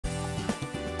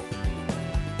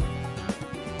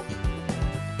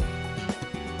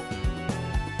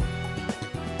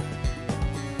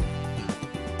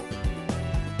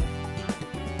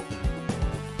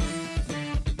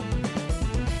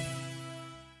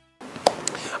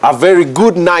A very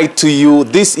good night to you.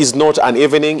 This is not an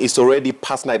evening, it's already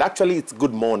past night. Actually, it's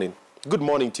good morning. Good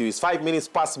morning to you. It's 5 minutes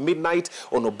past midnight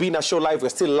on Obinna Show Live. We're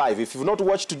still live. If you've not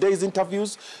watched today's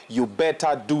interviews, you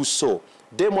better do so.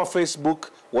 Demo Facebook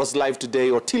was live today,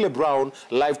 Otile Brown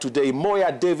live today,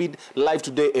 Moya David live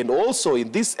today, and also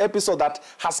in this episode that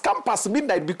has come past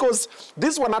midnight because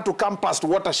this one had to come past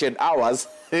watershed hours.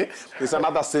 It's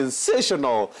another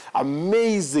sensational,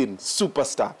 amazing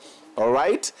superstar. All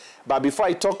right? But before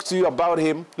I talk to you about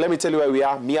him, let me tell you where we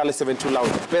are. Miale 72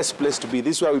 Lounge, best place to be.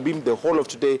 This is where we've been the whole of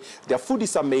today. Their food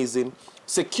is amazing.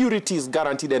 Security is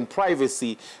guaranteed and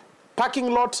privacy.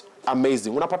 Parking lot,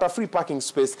 amazing. Unapata free parking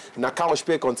space na couch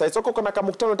pay on site. Soko kuna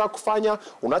mkutano unataka kufanya,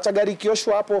 unaacha gari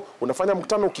kioshwa hapo, unafanya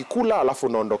mkutano ukikula alafu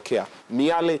unaondokea.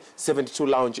 Miale 72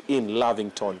 Lounge in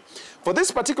Lavington. For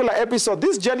this particular episode,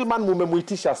 this gentleman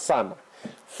mumemuitisha sana.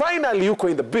 Finally, yuko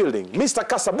in the building. Mr.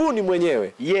 Kasabuni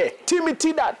mwenyewe. Yeah. Timmy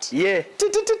Tdat. Yeah.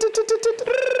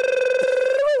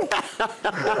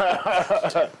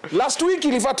 Last week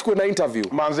ilifaa tuko na interview.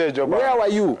 Manze jo bana. Where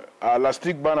were you? Last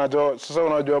week bana jo. Sasa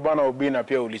unajua bana Obinna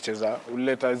pia ulicheza.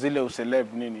 Ulileta zile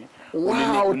useleb nini.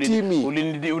 Wow, Timmy.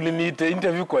 Uliniita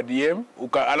interview kwa DM.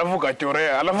 Alafu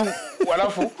ukachorea.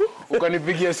 Alafu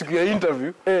ukanipigia siku ya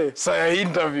interview. Saa ya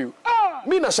interview.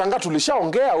 Mimi nashangaa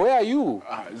tulishaongea. Where are you?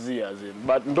 Zia.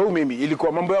 But ndo mimi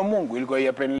ilikuwa mambo ya Mungu, ilikuwa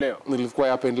ya pendeleo. Ilikuwa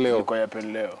ya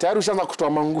pendeleo. Tayari ushaanza kutoa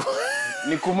mangu.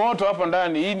 Niko moto hapa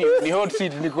ndani. Hii ni hot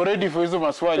seat. Niko ready for hizo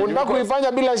maswali. Unataka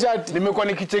kuifanya bila shati. Nimekuwa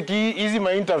nikicheki hizi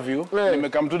ma interview.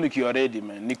 Nimekam tu nikiwa ready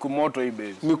man. Niko moto hii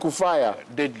base. Niku fire.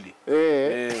 Deadly.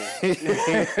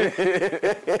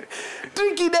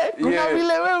 Tricky day. Kuna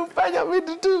vile wewe ufanya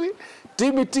vitu tu.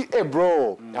 Timothy,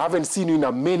 bro, I haven't seen you in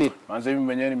a minute. Manze mimi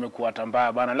mwenyewe nimekuwa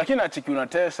tambaya bana, lakini achiki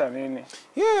unatesa nini?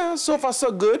 Yeah, so far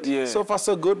so good. Yeah. So far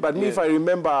so good, but me if I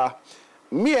remember,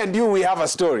 me and you we have a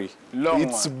story.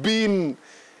 It's been,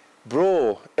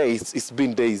 bro, it's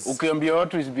been days. Ukiambia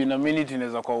watu it's been a minute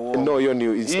inaweza kwa uongo. No, you're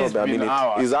new. It's not a minute.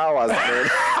 Hours. It's hours, man.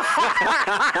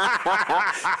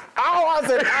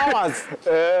 Hours and hours.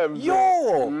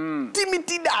 Timmy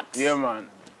Tdat. Yeah, man.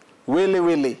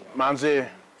 Welle. Manze.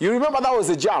 You remember that was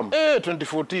a jam?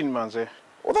 2014, manze.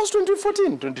 Oh, that was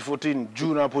 2014? 2014,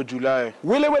 June hapo July.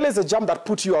 Welle is a jam that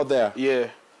put you out there. Yeah.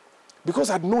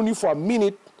 Because I'd known you for a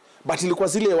minute, but ilikuwa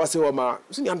zile wase wa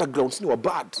sini underground, sini wa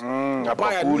bad.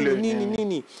 Baya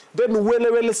nini. Then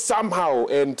Welle somehow,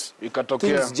 and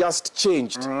things just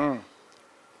changed.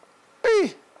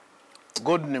 Hey.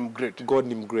 God name great. Yeah. God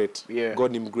name great.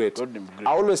 God name great.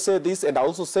 I always say this, and I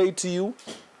also say it to you,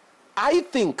 I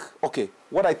think, okay,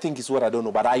 what I think is what I don't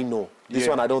know, but I know. This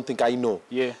one I don't think I know.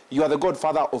 Yeah. You are the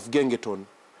godfather of Gengeton.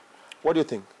 What do you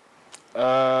think?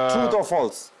 Truth or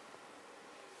false?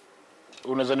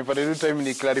 Unaweza nipata ile time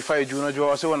ni clarify juu unajua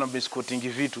wase wana base quoting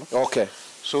vitu. Okay.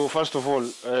 So first of all,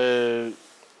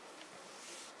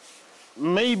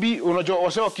 maybe unajua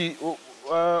wase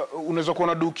unaweza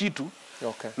kuona do kitu.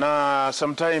 Okay. Na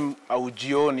sometime au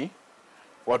jioni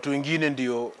watu wengine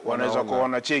ndio wanaweza kuwa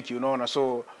wanacheki, unaona.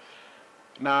 So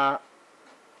na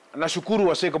nashukuru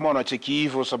wase kama wanacheki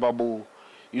hivyo sababu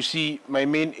you see my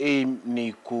main aim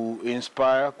ni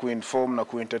ku-inspire, ku-inform na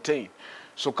ku-entertain.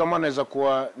 So kama naweza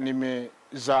kuwa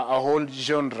nimeza a whole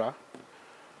genre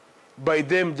by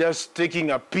them just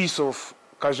taking a piece of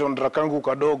ka genre kangu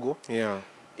kadogo,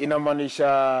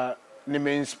 inamaanisha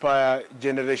nime-inspire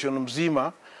generation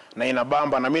mzima na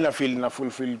inabamba na mimi na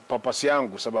fulfill purpose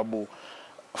yangu sababu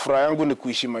furaha yangu ni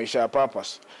kuishi maisha ya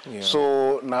purpose.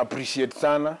 So na appreciate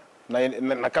sana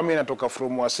na kama inatoka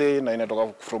from wase na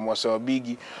inatoka from wase wa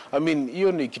bigi, I mean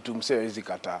hiyo ni kitu msee hawezi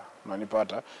kataa,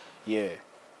 unanipata.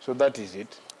 So that is it.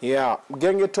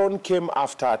 Gengeton came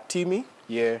after Timmy.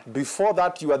 Before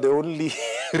that you were the only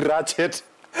ratchet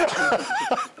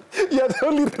you're the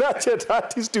only ratchet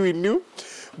artist we knew.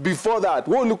 Before that,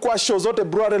 wewe ulikuwa show zote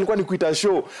brother, ilikuwa ni kuita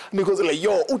show. Niko like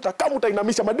yo, utakama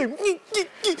utainamisha madem.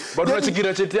 Bado unachiki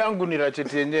ratchet yangu ni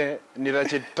ratchet yenyewe, ni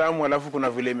ratchet tamu alafu kuna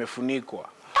vile imefunikwa.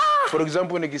 For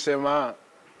example nikisema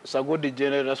Sagodi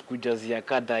Generous kujazia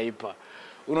kada hapa.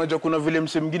 Unajua kuna vile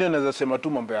mse mwingine anaweza sema tu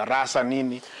mambo ya rasa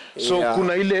nini. So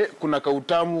kuna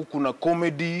kautamu, kuna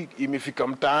comedy imefika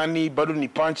mtaani, bado ni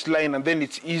punchline, and then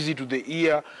it's easy to the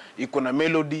ear, iko na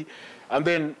melody, and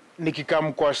then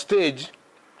nikikam kwa stage,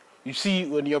 you see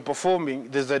when you're performing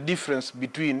there's a difference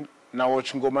between na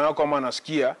watch ngoma yako kama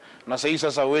nasikia na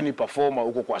sasa wewe ni performer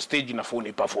uko kwa stage na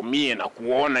phone performie na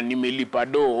kuona nimelipa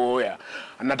doya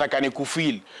nataka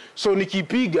nikufeel. So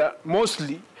nikipiga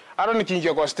mostly hata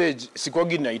nikiingia kwa stage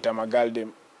sikogi naita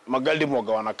magaldem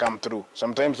waga wana come through,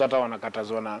 sometimes hata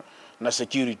wanakatazwa na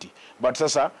security, but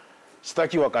sasa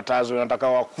sitaki wakatazwe, nataka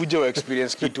wakuje wa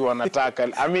experience kitu wanataka.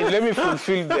 I mean, let me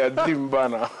fulfill their dream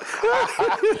bana.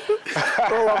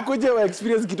 Wakuje wa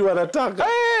experience kitu wanataka.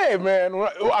 Hey man,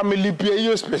 amelipia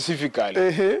hiyo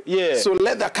specifically. Yeah. So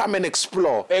let them come and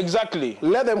explore. Exactly.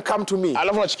 Let them come to me.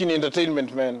 Alafu nachikini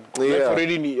entertainment man.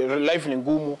 Life ni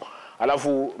ngumu.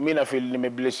 Alafu mimi na feel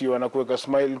nimeblessiwa na kuweka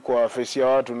smile kwa face ya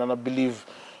watu na believe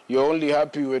you're only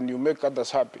happy when you make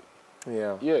others happy.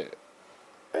 Yeah. Yeah.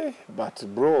 But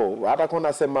bro, hata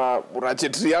kuna sema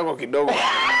urachetri yako kidogo.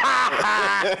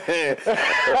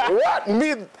 What?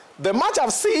 Me, the match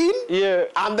I've seen,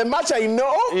 and the match I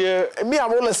know, me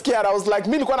I'm always scared. I was like,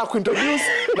 me nilikuwa na kuintroduce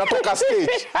natoka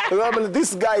stage.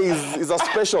 This guy is a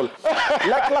special.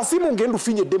 Like lazima ungeenda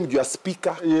ufinye dem juu ya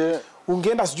speaker.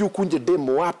 Ungeenda sijui kunje dem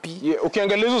wapi.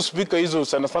 Ukiangalia hizo speaker hizo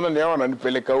sana sana ni hao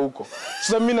wananipeleka huko.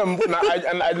 Sasa mimi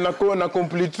na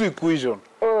complete equation.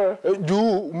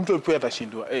 Juu mtu pia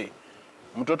atashindwa.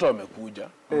 Mtoto amekuja,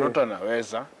 mtoto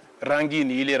anaweza, rangi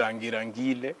ni ile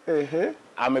rangi ile.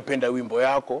 Amependa wimbo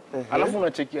yako. Alafu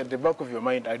unacheki at the back of your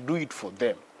mind, I do it for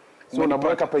them. So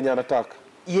unamweka penye anataka.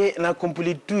 Na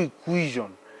complete equation.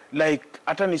 Like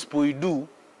hata nisipoidu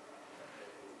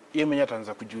yeye mwenyewe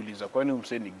ataanza kujiuliza kwani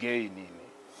umse ni gay nini.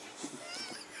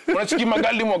 Unacheki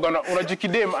magali mwagana, unacheki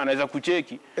dem anaweza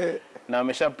kucheki na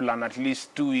amesha plan at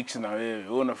least 2 weeks na wewe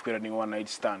unafikira ni one night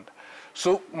stand.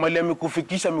 So mali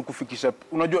amekufikisha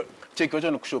unajua cheki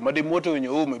wacha nikushow madem wote wenye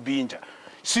wewe umebinja.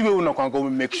 Si wewe unakwanga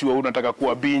make sure unataka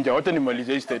kuwa binja. Wacha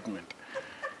nimalize hii statement.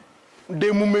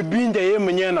 Dem umebinja yeye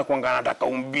mwenyewe anakwanga anataka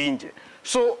umbinje.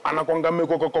 So anakwanga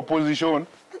amekuwa kwa position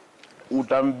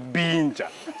utambinja.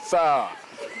 Sawa.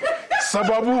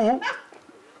 Sababu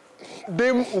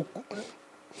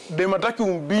dem ataki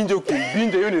umbinje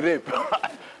ukimbinja hiyo ni rape.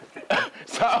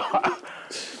 Sawa.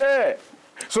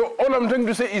 So all I'm trying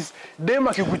to say is dem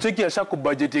akikucheki ashako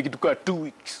budget ya kitu kwa 2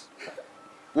 weeks.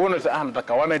 Wewe unasema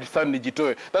nataka one night stand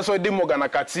nijitoe. That's why dem ogana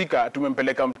katika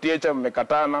tumempeleka mtiecha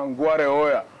mmekatana ngware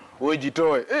oya wewe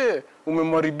jitoe.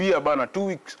 Umemharibia bana 2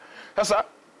 weeks. Sasa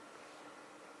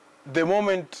the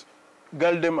moment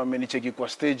Galdem amenicheki kwa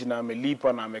stage na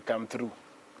amelipa na amecome through.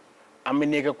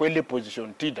 Ameniweka kwa ile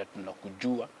position Tdat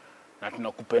tunakujua na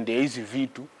tunakupendea hizi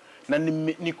vitu na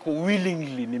niko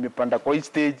willingly nimepanda kwa hii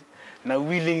stage na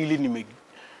willingly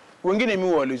wengine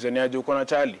mimi walizaniaje uko na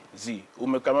Charlie zi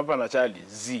umekama hapa na Charlie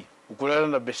zi uko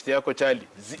na best yako Charlie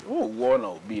zi uona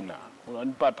Obinna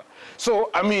unanipata. So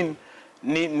I mean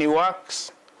ni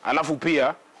works alafu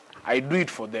pia I do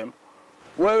it for them.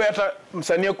 Wewe hata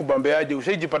msanii kubambeaje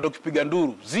ushajipata ukipiga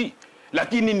nduru zi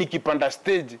lakini nikipanda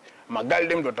stage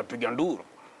magaldem ndo atapiga nduru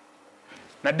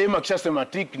na dem akishasema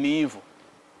tik ni hivyo.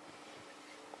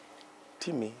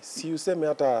 Timmy, si useme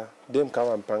hata dem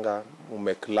kama mpanga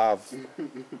make love.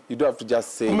 You don't have to just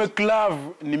say make love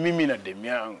ni mimi na dem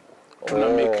yangu. Tuna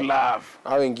make love.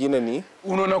 Hao wengine ni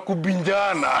unaona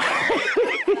kubinjana.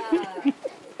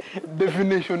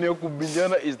 Definition ya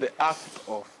kubinjana is the act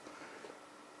of.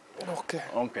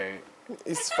 Okay.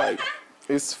 It's fine.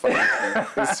 It's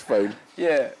fine.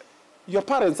 Yeah. Your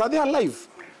parents, are they alive?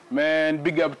 Man,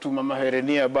 big up to Mama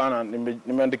Herenia bana.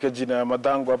 Nimeandika jina ya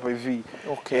madangu hapa hivi.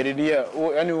 Herenia,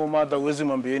 yani mother huwezi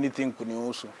mwambia anything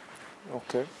kunihusu.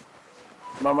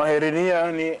 Mama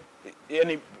Herenia ni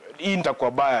yani hii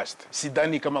nitakuwa biased.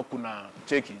 Sidhani kama kuna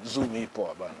cheki Zoom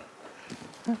ipo bana.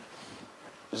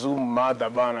 Zoom mother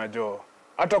bana jo.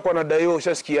 Hata kwa nadayo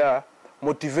ushasikia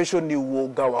motivation ni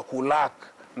uoga wa kulak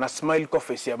na smile kwa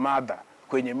face ya mother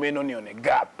kwenye meno nione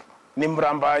gap. Ni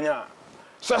mrambanya.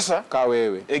 Sasa ka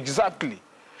wewe exactly.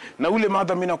 Na ule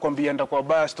mother mimi nakwambia ndakuwa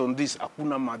biased on this,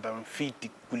 hakuna mother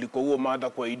mfiti kuliko huo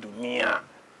mother kwa hii dunia.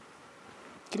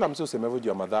 Kila mtu usemavyo juu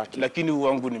ya madhaki. Lakini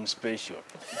wangu ni mspecial.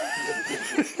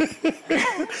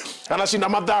 Anashinda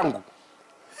madhangu.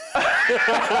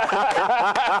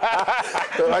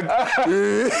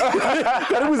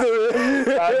 Karibu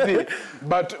zewe.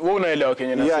 But wewe unaelewa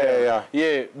Kenya na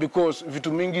yeah, because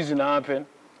vitu mingi zina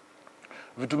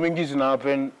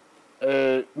happen.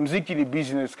 Muziki ni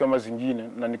business kama zingine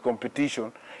na ni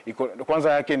competition.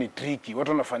 Kwanza yake ni tricky.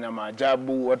 Watu wanafanya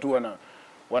maajabu, watu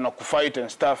wana kufight and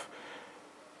stuff.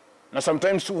 Na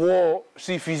sometimes war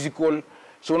si physical.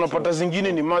 So unapata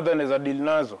zingine ni mother anaweza deal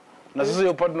nazo. Na sasa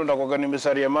hiyo part ndio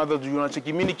nimesaria mother juu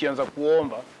unacheki mimi nikianza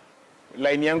kuomba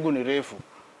line yangu ni refu.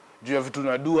 Juu ya vitu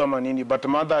na dua ama nini, but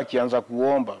mother akianza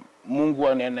kuomba Mungu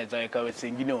anaweza weka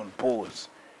wengine on pause.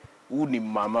 Huu ni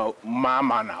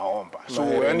mama anaomba. So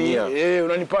yani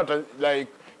unanipata like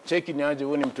cheki ni aje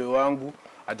wewe ni mtoto wangu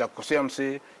hajakosea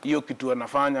msee hiyo kitu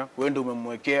anafanya wewe ndio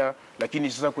umemwekea,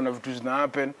 lakini sasa kuna vitu zina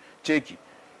happen cheki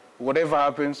whatever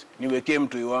happens niwekee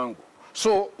mtoto wangu.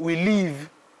 So we live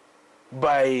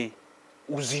by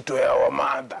uzito ya wa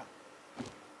mother.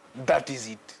 That is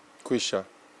it. Kwisha.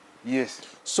 Yes.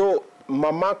 So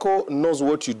mamako knows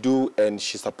what you do and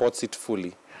she supports it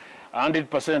fully.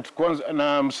 100%. Kwanza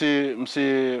na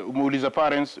mse umeuliza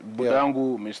parents,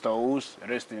 budangu Mr. Ous,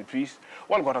 rest in peace.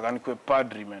 Walikuwa wanataka nikuwe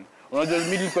padri man. Unajua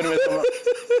mimi nilikuwa nimesoma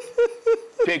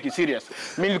take it serious.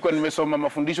 Mimi nilikuwa nimesoma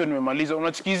mafundisho nimemaliza.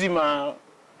 Unachikizi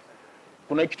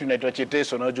kuna kitu inaitwa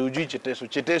cheteso, unajua ujui cheteso.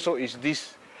 Cheteso is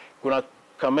this, kuna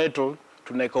kameto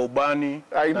tunaeka ubani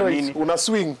na nini. Una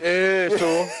swing.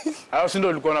 So hao si ndio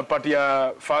walikuwa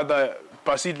wanapatia father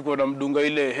pasi tulikuwa tunamdunga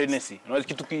ile Hennessy. Unajua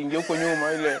kitu kiingia huko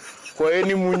nyuma ile kwa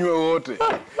eni munywe wote.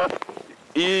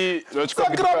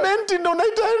 Sacrament ndio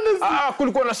unaita Hennessy.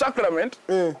 Kulikuwa na sacrament.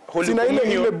 Sina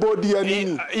ile body ya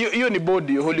nini? Hiyo ni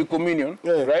body, Holy Communion,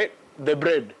 right? The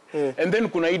bread. And then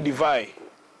kuna hii divai.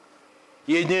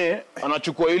 Yenye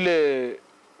anachukua ile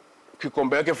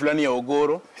kikombe yake fulani ya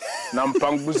ogoro na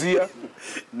mpanguzia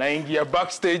na ingia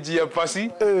backstage ya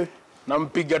pasi na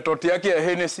mpiga toti yake ya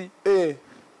Hennessy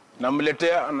na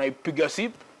mletea anaipiga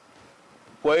sip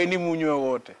kwa eni munywe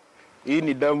wote. Hii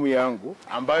ni damu yangu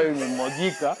ambayo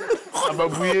imemwagika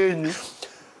sababu yenyu.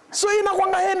 So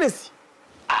inakuanga Hennessy.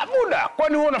 Muda,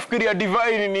 kwani wewe unafikiria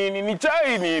divine ni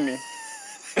chai nini?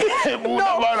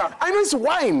 No, bana. I know it's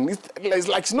wine. It's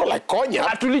like it's not like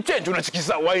cognac. Atuli change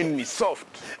unachikiza wine ni soft.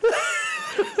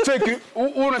 Check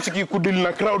unachiki kudil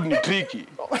na crowd ni tricky.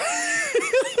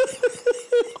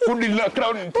 Kudil na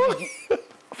crowd ni tricky.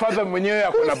 Father mwenyewe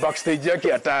ako na backstage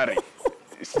yake hatari.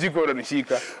 Sijiko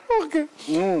unanishika. Okay.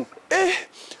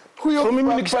 Huyo so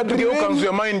mimi nikisapiga kanzu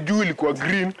ya mine juu ilikuwa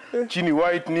green, chini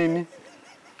white nini.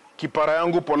 Kipara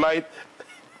yangu polite.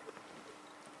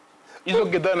 Hizo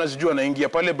gedha nazijua naingia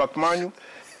pale Bakmanyu.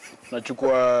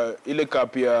 Nachukua ile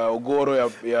cup ya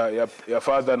ogoro ya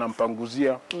father na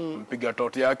mpanguzia, mpiga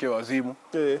toti yake wazimu.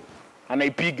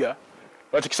 Anaipiga.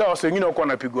 Wachikisa wase wengine wako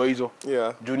wanapigwa hizo.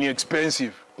 Juu ni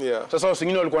expensive. Sasa wase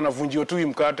wengine walikuwa wanavunjiwa tu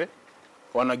mkate,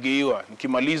 wanageiwa.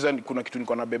 Nikimaliza kuna kitu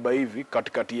nilikuwa nabeba hivi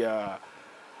katikati ya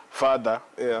father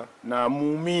na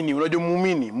muumini. Unajua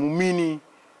muumini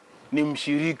ni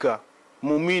mshirika.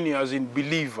 Muumini as in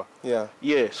believer.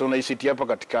 So naisiti hapa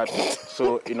katikati.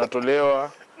 So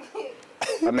inatolewa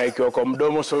anaikiwa kwa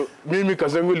mdomo. So mimi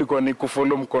kazi yangu ilikuwa ni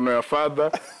kufollow mkono ya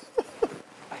father.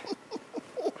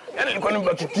 Yaani ilikuwa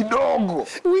nibaki kidogo.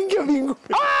 Uingie mbinguni.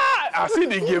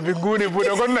 Asidi ingie mbinguni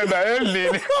bwana kwa nenda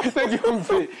hell.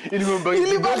 Ilikuwa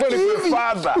ni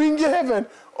father. Uingie heaven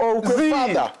or kwa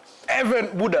father. Heaven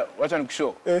Buddha, wacha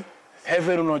nikushow.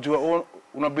 Heaven unajua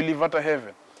una believe hata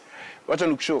heaven. Wacha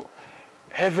nikushow.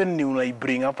 Heaven ni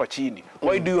unaibring hapa chini.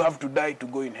 Why do you have to die to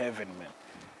go in heaven, man?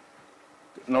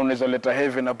 Na unaweza leta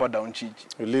heaven hapa down chini.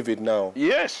 You live it now.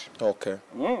 Yes. Okay.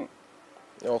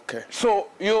 Okay. So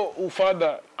yo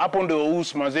father hapo ndio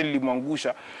mazeli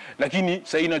limwangusha, lakini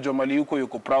sasa inajua mali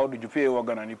yuko proud juu pia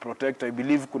waga na ni protect. I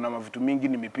believe kuna mavitu mingi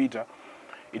nimepita.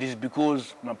 It is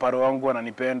because maparo wangu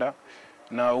wananipenda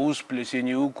na place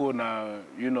yenye huko na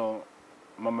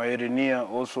Mama Erenia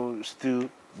also still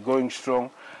going strong.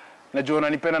 Najua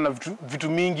wananipenda na vitu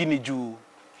mingi ni juu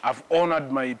I've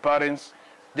honored my parents,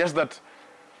 just that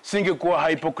singekuwa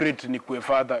hypocrite ni kuwe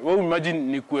father. Wewe imagine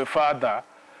ni kuwe father,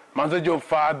 manzajo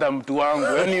father mtu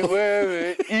wangu. Yaani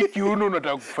wewe hiki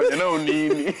unataka kufanya nao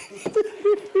nini?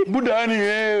 Buda yani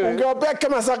wewe ungewapea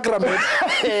kama sacrament.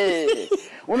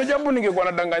 Unajambo ningekuwa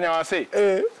nadanganya wase.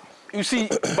 You see,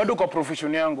 bado kwa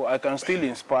profession yangu, I can still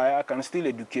inspire, I can still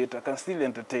educate, I can still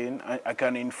entertain, I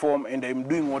can inform, and I'm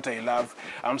doing what I love.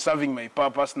 I'm serving my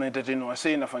purpose, na entertain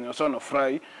wase, nafanya wase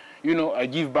wanafurahi. I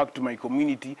give back to my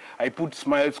community. I put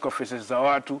smiles kwa faces za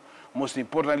watu. Most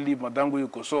importantly, madangu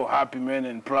yuko so happy, man,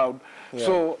 and proud.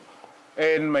 So,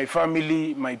 and my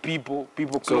family, my people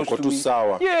close to me.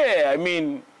 Sawa. Yeah, I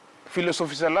mean,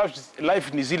 philosophies of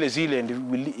life ni zile,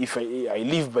 and if I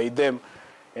live by them,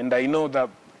 and I know that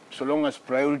so long as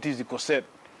priorities iko set,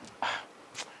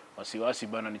 wasiwasi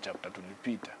bana ni chapter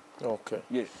tulipita. Okay.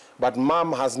 Yes. But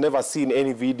mom has never seen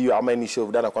any video ama any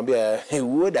show dana kwambia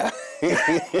uoda.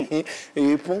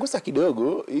 Punguza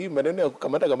kidogo hii maneno ya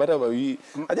kukamata mawi.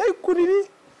 Hajai kunini?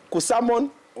 Kusummon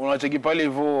unacheki pale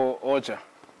hivyo ocha.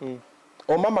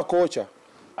 O mama kocha.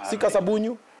 Si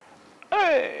kasabunyu?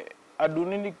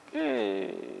 Adunini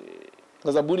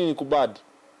kasabuni ni kubad.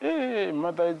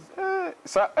 Mother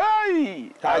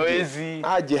hawezi.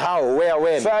 Aje how where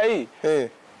when?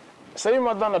 Sai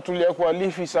madana tulia kwa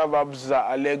leafy suburbs za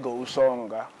Alego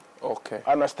Usonga. Okay.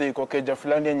 Ana stay kwa keja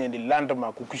fulani yenye ni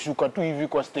landmark, ukishuka tu hivi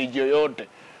kwa stage yoyote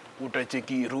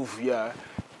utacheki roof ya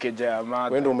keja ya mother.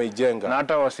 Wewe ndio umeijenga. Na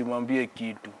hata wasimwambie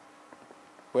kitu.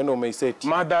 Wewe ndio umeiseti.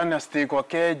 Mother ana stay kwa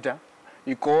keja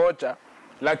iko ocha.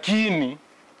 lakini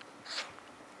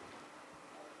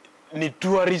ni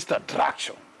tourist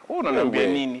attraction. Unaniambia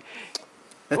nini?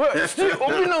 Wewe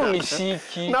Obinna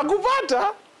unishiki.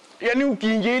 Nakupata. Yani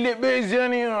ukiingia ile base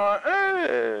yani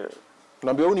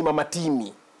naambia huyu ni mama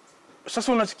Timmy.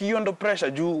 Sasa unasikia ndo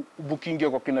pressure juu ukiingia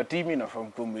kwa kina Timmy na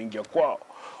fahamu umeingia kwao.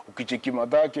 Ukicheki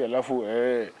madhaki alafu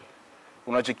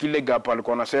unacheki ile gap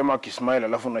alikuwa anasema kismile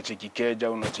alafu unacheki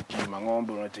keja, unacheki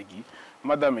mang'ombe, unacheki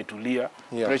madha ametulia,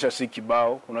 pressure si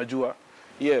kibao, unajua.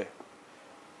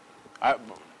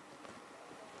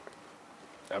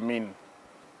 I mean,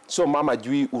 so mama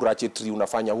jui urachetri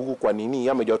unafanya huku kwa nini?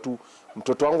 Yeye amejua tu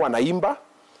mtoto wangu anaimba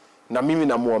na mimi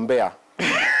namuombea.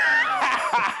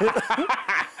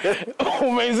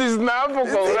 Umeinsist na hapo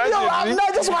kwa urachetri.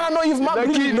 I just want to know if mom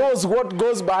really knows what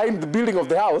goes behind the building of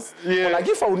the house.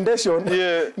 Like foundation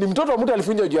ni mtoto wa mtu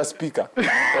alifunja juu ya speaker.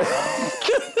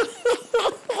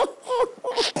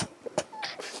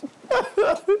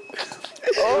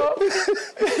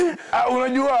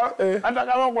 Unajua hata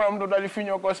kama kuna mtu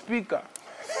alifinywa kwa speaker,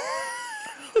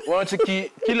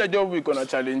 wanachiki kila job iko na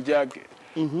challenge yake.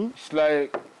 It's like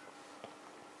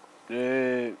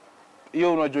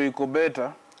hiyo unajua iko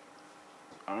better,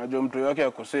 anajua mtu wake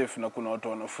yako safe na kuna watu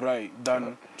wanafurahi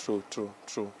than true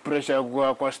pressure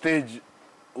kwa stage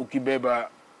ukibeba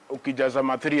ukijaza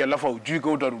material alafu hujui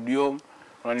kama utarudi home.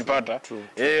 Unanipata?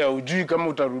 Hujui kama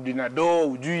utarudi na do,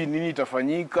 hujui nini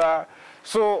itafanyika.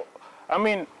 So I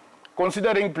mean,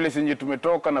 considering place yenye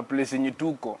tumetoka na place yenye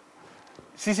tuko,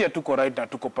 sisi hatuko right na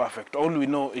tuko perfect. All we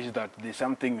know is that there's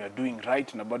something we are doing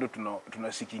right na bado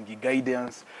tuna seeking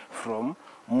guidance from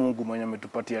Mungu mwenye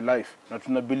ametupatia life. Na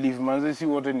tuna believe manze si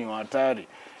wote ni hatari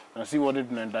na si wote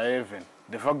tunaenda heaven.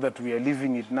 The fact that we are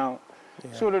living it now,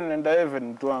 so tunaenda heaven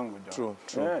mtu wangu. True.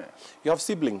 You have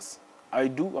siblings? I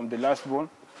do. I'm the last born.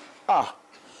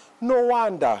 No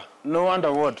wonder. No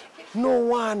wonder what? No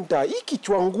wonder. Hii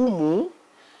kichwa ngumu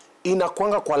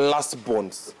inakuanga kwa last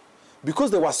borns.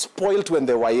 Because they were spoiled when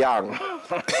they were young.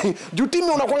 Jutimi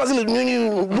unakuanga zile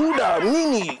nini buda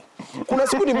nini. Kuna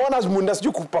siku nimeona Munda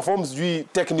sijui kuperform sijui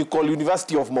Technical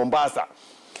University of Mombasa.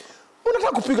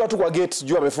 Unataka kupiga watu kwa gate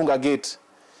sijui amefunga gate.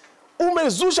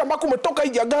 Umezusha mpaka umetoka hii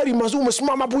gari mazu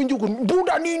umesimama hapo nje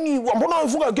buda nini? Mbona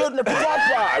umefunga gate na tuko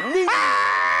hapa? Nini?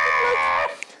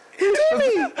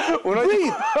 Timmy,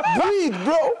 breathe,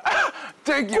 bro.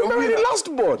 Take you. You're the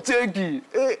last born. Take you.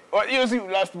 You see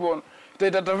last born.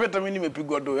 Taveta mimi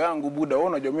nimepigwa do yangu buda. Wewe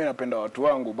unajua mimi napenda watu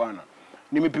wangu bana.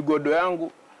 Nimepigwa do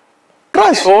yangu.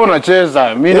 Crash.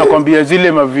 Unacheza. Mimi nakwambia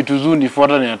zile mavitu zuni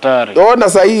fuata ni hatari. Ona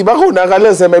sahi baka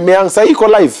unaangalia sema yangu sahi iko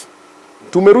live.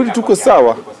 Tumerudi tuko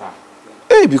sawa.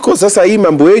 Because sasa hii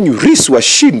mambo yenu risi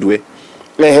washindwe.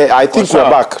 I think we're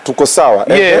back. Tuko sawa.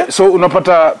 So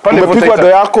unapata pale umepigwa do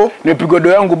yako? Nimepigwa do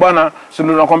yangu bana. So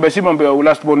ndio nakwambia si mambo ya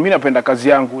last born. Mimi napenda kazi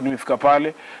yangu. Nimefika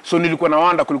pale. So nilikuwa na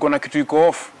wanda kulikuwa na kitu iko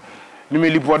off.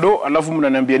 Nimelipwa do alafu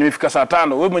mnaniambia nimefika saa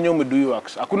 5. Wewe mwenyewe umedo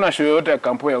works. Hakuna show yote ya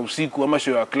kampo ya usiku ama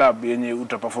show ya club yenye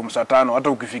utaperform saa 5 hata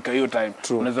ukifika hiyo time.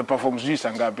 Unaweza perform sijui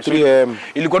saa ngapi. So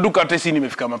ilikuwa duka tesi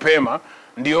nimefika mapema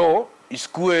ndio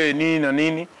isikue nini na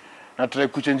nini. Na try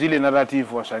kuchange ile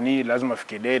narrative wasanii lazima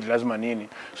fike dead lazima nini.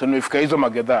 So nimefika hizo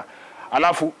magedha.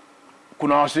 Alafu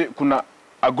kuna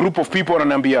a group of people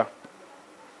wananiambia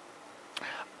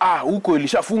huko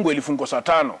ilifungwa saa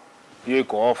 5.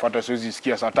 Iko off hata siwezi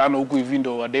sikia saa 5 huko hivi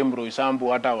ndo wademro isambu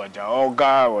hata wajaoga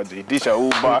wajaitisha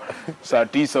uba saa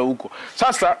 9 huko.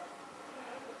 Sasa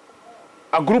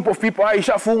a group of people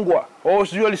ishafungwa.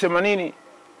 Sijui alisema nini.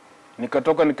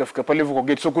 Nikatoka nikafika pale hivyo kwa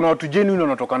gate. So kuna watu genuine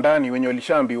wanatoka ndani wenye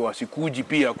walishaambiwa sikuji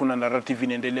pia kuna narrative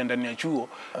inaendelea ndani ya chuo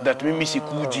that mimi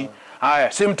sikuji.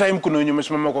 Haya same time kuna wenye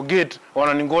wamesimama kwa gate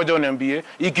wananingoja waniambie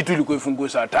hii kitu ilikuwa ifungwe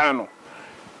saa 5.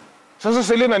 Sasa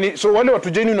Selena ni so wale watu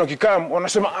genuine wakikam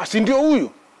wanasema si ndio huyu.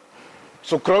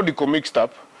 So crowd iko mixed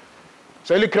up.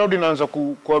 So ile crowd inaanza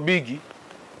kwa bigi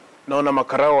naona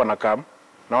makarao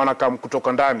wanakam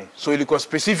kutoka ndani. So ilikuwa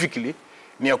specifically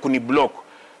ni ya kuniblock.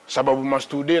 Sababu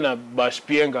mastude na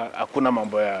bashpienga hakuna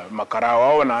mambo ya makarao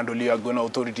wao wanaandolia gona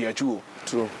authority ya chuo.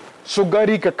 True. So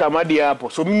gari kakamadi hapo.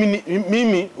 So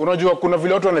mimi unajua kuna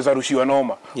vile watu wanaweza rushiwa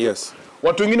noma. Yes.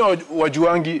 Watu wengine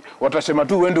wajuangi watasema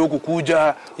tu uende huko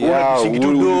kuja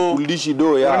ulishi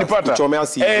do kuchomea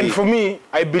CV. And for me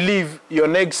I believe your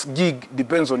next gig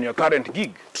depends on your current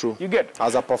gig. True. You get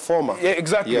as a performer. Yeah,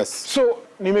 exactly. Yes. So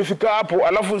nimefika hapo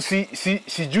alafu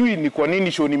sijui ni kwa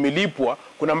nini show nimelipwa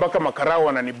kuna mpaka makarao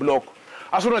wananiblock.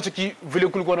 Hasa unacheki vile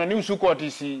kulikuwa na news huko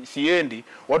ati siendi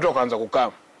watu wakaanza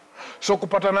kukama. So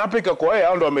kupatana hapa ikakuwa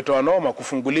hao ndio wametoa noma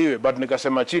kufunguliwe but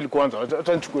nikasema chill kwanza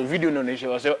hata nichukue video nionyeshe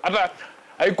wasee hata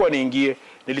haikuwa niingie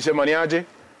nilisema ni aje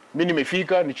mimi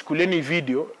nimefika, nichukulieni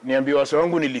video, niambie wase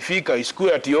wangu nilifika,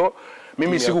 isikue atio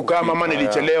mimi siku kama mama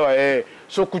nilichelewa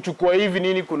So kuchukua hivi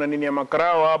nini, kuna nini ya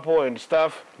makarao hapo and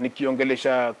stuff,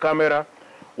 nikiongelesha kamera,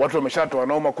 watu wameshatoa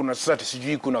noma, kuna sasa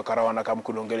sijui kuna karawana kama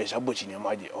kuongelesha hapo chini ya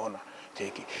maji, ona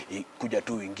cheki kuja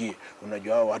tu ingie,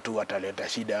 unajua watu wataleta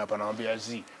shida hapa, naambia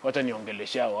wacha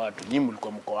niongelesha watu, nyinyi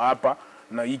mlikuwa mko hapa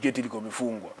na hii gate liko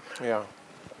mifungwa.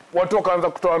 Watu wakaanza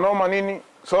kutoa noma nini,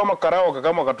 soma karao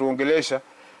kama wakatuongelesha,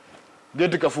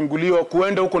 gate kafunguliwa,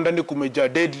 kuenda huko ndani kumejaa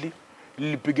deadly,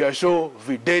 lilipiga show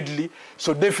deadly,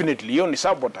 so definitely hiyo ni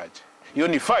sabotage, hiyo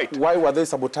ni fight. Why were they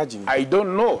sabotaging? I don't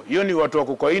know. Hiyo ni watu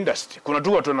wako kwa industry. Kuna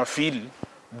tu watu wana feel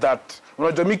that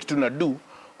unajua mimi kitu na do,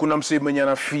 kuna msee mwenye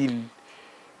ana feel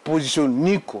position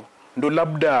niko ndo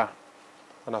labda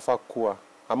anafaa kuwa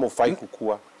ama ufai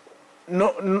kukua.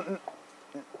 No,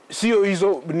 sio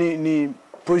hizo ni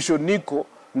position niko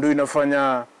ndo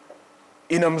inafanya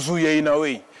inamzuia in a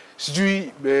way.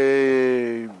 Sijui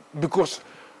because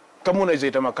kama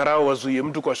unaweza makarao wazuie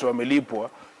mtu kwa sababu amelipwa,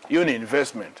 hiyo ni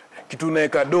investment. Kitu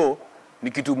unaweka do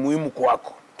ni kitu muhimu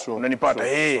kwako. Unanipata?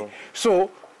 So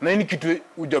na ni kitu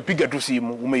hujapiga tu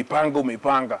simu,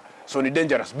 umeipanga. So ni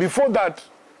dangerous. Before that,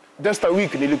 just a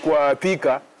week nilikuwa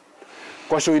Thika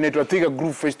kwa show inaitwa Thika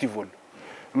Group Festival.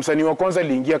 Msanii wa kwanza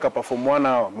aliingia akaperform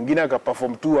 1 hour, mwingine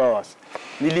akaperform 2 hours.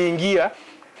 Niliingia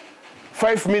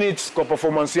 5 minutes kwa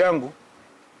performance yangu.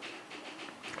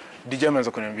 DJ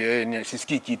anaanza kuniambia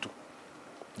sisikii kitu.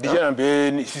 DJ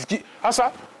ananiambia sisikii.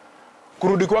 Hasa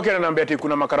kurudi kwake ananiambia ati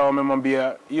kuna makara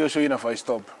wamemwambia hiyo show inafaa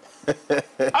stop.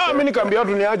 Mimi nikamwambia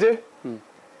watu ni aje?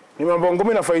 Nimemwambia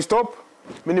ngoma inafaa stop.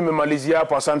 Mimi nimemalizia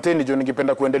hapa, asanteni jo,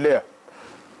 ningependa kuendelea.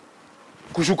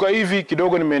 Kushuka hivi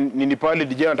kidogo nini pale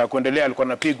DJ anataka kuendelea, alikuwa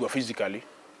anapigwa physically.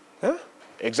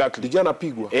 Exactly. DJ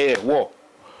anapigwa.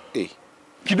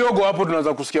 Kidogo hapo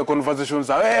tunaanza kusikia conversations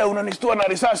za unanistua na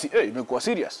risasi. Imekuwa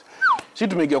serious. Sisi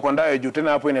tumeingia kwa ndaye juu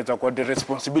tena hapo inaweza kuwa the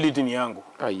responsibility ni yangu.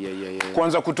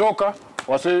 Kwanza kutoka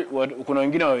kuna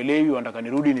wengine waelewi wanataka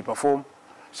nirudi ni perform.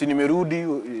 Si nimerudi,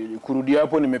 kurudi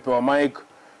hapo nimepewa mic,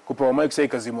 kupewa mic sasa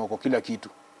ikazimwa kwa kila kitu.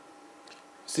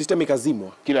 System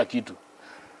ikazimwa kila kitu.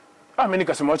 Mimi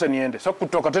nikasema acha niende. Sasa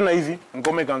kutoka tena hivi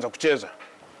ngoma ikaanza kucheza.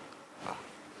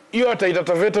 Hiyo hata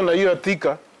itataveta na hiyo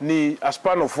Thika ni a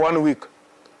span of 1 week.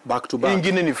 Back to back.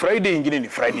 Ingine ni Friday, ingine ni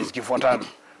Friday zikifuatana.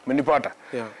 Umenipata?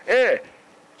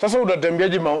 Sasa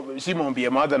utatembeaje si maombi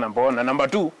ya mother number 1 na number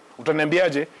 2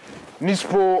 utaniambiaje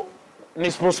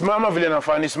nisiposimama vile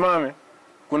nafaa nisimame,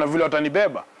 kuna vile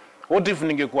watanibeba. What if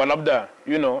ningekuwa labda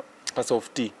as of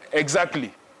tea. Exactly.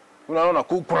 Unaona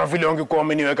kuna vile wangekuwa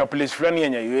wameniweka place fulani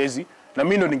yenye haiwezi na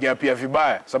mimi ndo ningeapia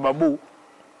vibaya sababu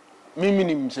mimi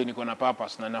ni msee niko na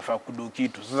purpose na nafaa kudo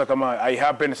kitu. Sasa kama I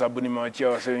happen sababu nimewachia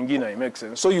wase wengine, it makes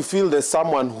sense. So you feel there's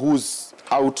someone who's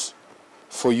out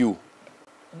for you?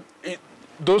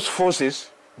 Those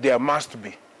forces, there must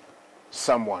be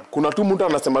someone. Kuna tu mtu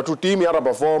anasema tu team hata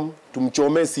perform,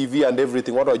 tumchome CV and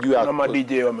everything, watu wajue hapo. Kama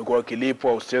DJ wamekuwa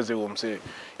kilipwa usicheze huo msee.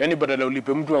 Yaani badala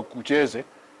ulipe mtu akucheze,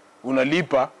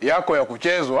 unalipa yako ya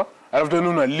kuchezwa, alafu tena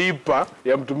unalipa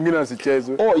ya mtu mwingine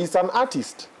asichezwe. He's an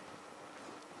artist.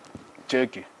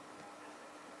 Cheki.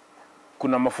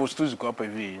 Kuna mafostu ziko hapa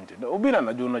hivi nje. Obinna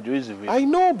unajua hizi vitu. I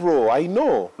know bro, I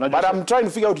know. But I'm trying to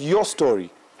figure out your story.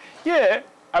 Yeah,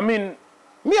 I mean,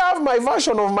 me I have my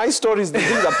version of my stories, the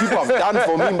things that people have done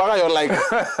for me. Mpaka you're like,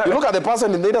 you look at the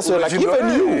person in the industry, like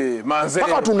even you.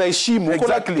 Mpaka tunaheshimu.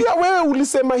 Exactly. Pia wewe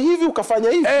ulisema hivi ukafanya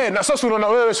hivi. Na sasa unaona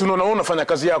wewe unafanya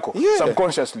kazi yako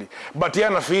subconsciously. But yeye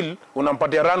ana feel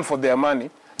unampatia run for their money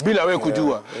bila wewe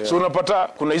kujua. So unapata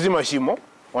kuna hizi mashimo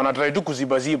wanatrai tu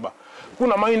kuziba.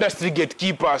 Kuna my industry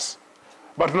gatekeepers,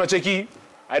 but tunacheki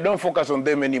I don't focus on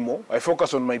them anymore. I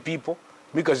focus on my people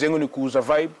because yangu ni kuuza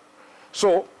vibe.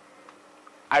 So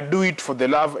I do it for the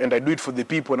love and I do it for the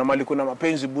people. Na mali kuna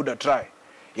mapenzi buda try.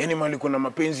 Yani mali kuna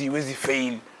mapenzi iwezi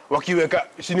fail. Wakiweka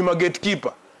sinema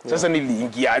gatekeeper. Sasa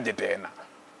niliingiaje tena?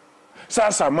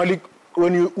 Sasa mali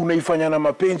when unaifanya na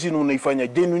mapenzi na unaifanya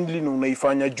genuinely na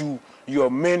unaifanya juu, you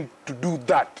are meant to do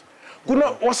that.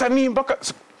 Kuna wasanii mpaka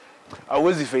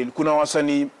hawezi fail. Kuna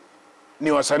wasanii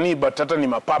ni wasanii but hata ni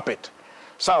mapuppet.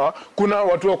 Sawa? Kuna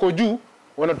watu wako juu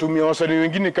wanatumia wasanii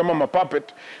wengine kama mapuppet.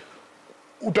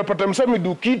 Utapata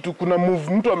msamidu kitu, kuna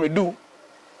move mtu amedu,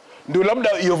 ndio labda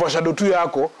overshadow tu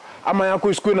yako, ama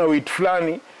yako isikue na weight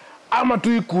fulani, ama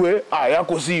tu ikue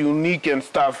yako si unique and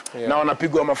stuff, na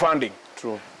wanapigwa mafunding.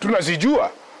 True. Tunazijua,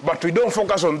 but we don't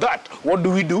focus on that. What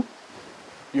do?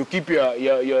 You keep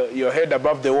your head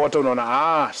above the water,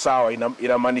 unaona sawa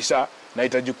inamaanisha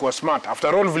nahitaji kuwa smart.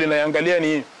 After all vile naangalia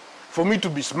ni for me to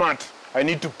be smart, I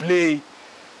need to play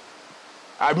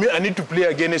I need to play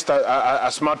against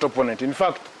a smart opponent. In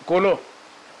fact, Kolo,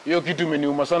 hiyo kitu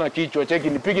imeniuma sana kichwa. Cheki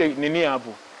nipige nini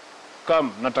hapo.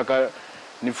 Nataka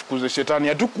nifukuze shetani.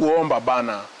 Hatukuomba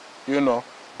bana. You know,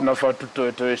 tunafaa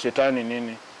tutoe shetani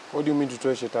nini? What do you mean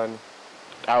tutoe shetani?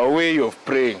 Our way of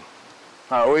praying.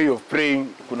 Our way of praying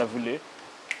kuna vile.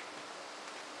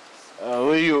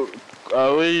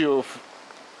 Our way of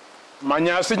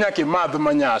manyasi nyaki math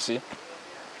manyasi.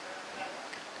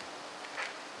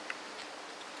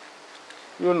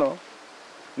 You know,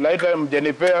 later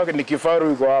mjenipea ni kifaru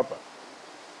yuko hapa.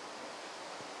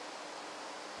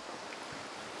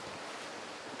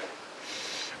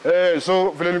 So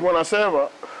vile nilikuwa nasema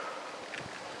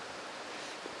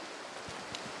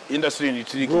industry ni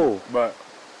tricky, but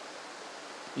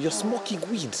you're smoking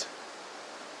weed.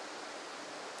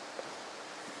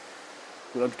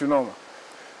 Kuna kitu noma.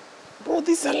 Bro,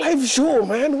 this is a live show,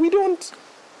 man. We don't.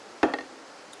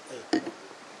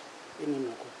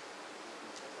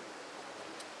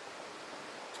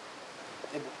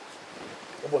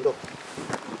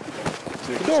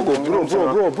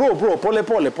 Bro, pole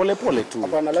tu.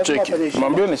 Check.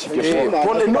 Mambio nishike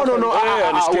pole. No.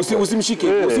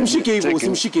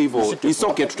 Usimshike hivyo. It's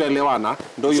okay, tutaelewana.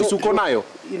 Ndio hiyo uko nayo.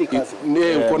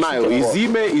 Uko nayo.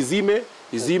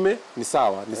 Izime ni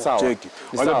sawa. Cheki.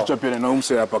 Wacha tuchapiane na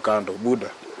umse hapa kando, buda.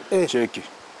 Cheki.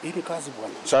 Hii ni kazi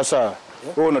bwana. Sasa,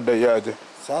 wewe unadai aje?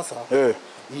 Sasa,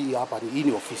 hii hapa hii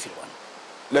ni ofisi bwana.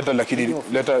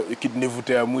 Leta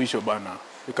nivute ya mwisho bana.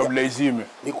 Kabla izime.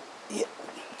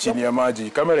 Chini ya maji,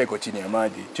 kamera iko chini ya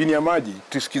maji. Chini ya maji,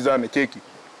 tusikizane. Cheki.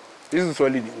 Hizi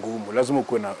swali ni ngumu, lazima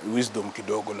uwe na wisdom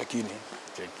kidogo, lakini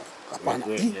cheki. Hapana.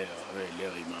 Leo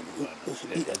imam bwana.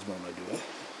 Lazima unajua.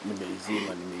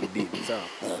 Nimeidini, sawa?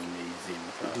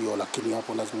 Nimeizima, sawa. Ndio, lakini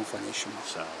hapo lazima ufanye heshima.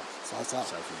 Sawa.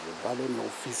 Sasa, bado ni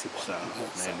ofisi bwana. Sawa.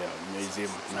 Naelewa,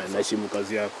 nimeizima. Naheshimu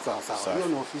kazi yako. Sawa. Hiyo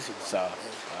ni ofisi bwana. Sawa.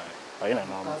 Haina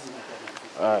noma.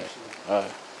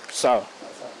 Sawa.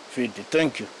 Fiti,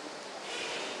 thank you.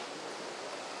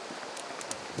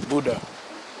 Buda.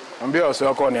 Ambia wase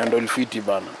wako ni handle fiti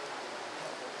bana.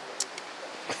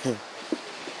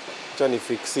 Chani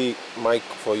fixi mic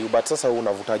for you, but sasa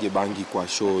unavutaje bangi kwa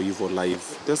show hivyo live?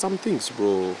 There's some things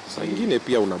bro. Saa nyingine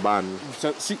pia unaban.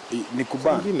 Si ni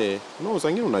kuban. Nyingine, no, saa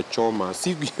nyingine unachoma.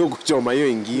 Si hiyo kuchoma hiyo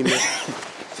nyingine.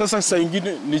 Sasa saa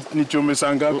nyingine ni chome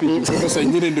saa ngapi? Sasa saa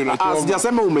nyingine ndio unachoma.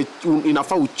 Sijasema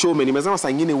inafaa uchome. Nimesema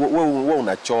saa nyingine wewe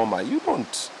unachoma. You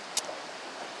don't.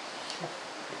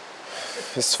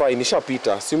 It's fine,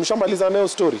 nishapita. Si mshamaliza nayo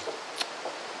story?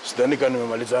 Sidhani kama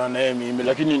nimemaliza naye mimi,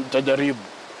 lakini nitajaribu.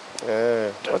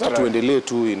 Wacha tuendelee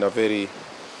tu in a very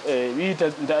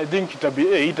I think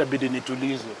itabidi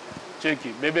nitulize. Cheki,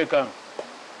 bebe kama.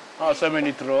 Sema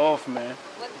ni throw off man.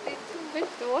 What did you make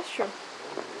the washroom?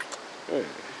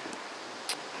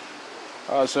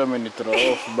 Sema ni throw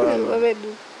off bana. Wewe.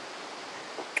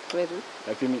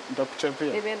 Lakini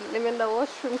nitakuchapia. Nimeenda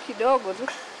washroom kidogo tu.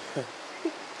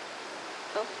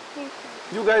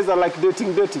 You guys are like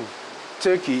dating.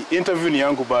 Cheki, interview ni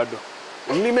yangu bado.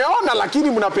 Nimeona lakini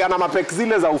mnapeana mapek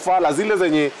zile za ufala, zile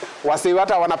zenye wasee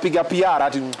hata wanapiga PR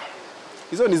ati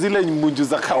hizo ni zile munju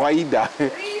za kawaida.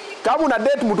 Kama una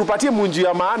date mtupatie munju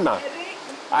ya maana.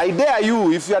 I dare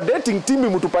you, if you are dating Timmy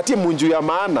mtupatie munju ya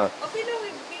maana. Obinna,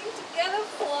 we've been together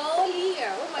for all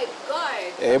year. Oh my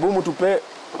god. Hebu mtupe.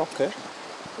 Okay.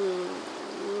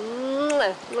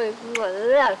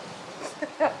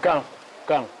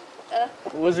 Come.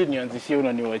 Uwezi nianzishie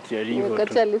unaniwachia hivyo.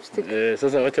 Nimekatia lipstick.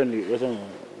 Sasa wacha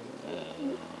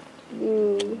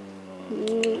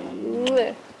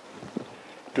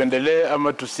tuendelee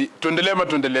ama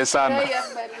tuendelee sana. I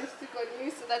have my lipstick on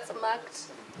me, so that's marked.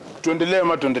 Tuendelee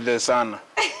ama tuendelee sana.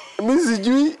 Mimi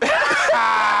sijui.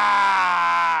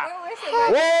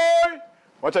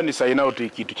 Wacha ni sign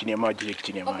out kitu chini ya maji.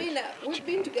 Obinna, we've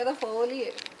been together for all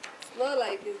year. It's not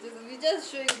like this. We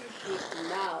just showing you truth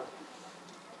now.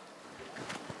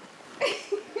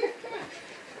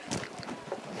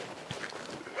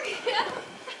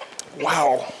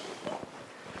 Wow.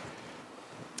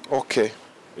 Okay.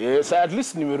 Yes, at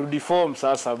least nimerudi form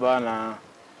sasa bana.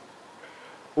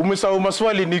 Umesahau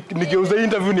maswali nigeuza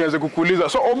interview nianze kukuuliza.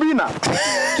 So Obinna,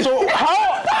 so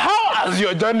how has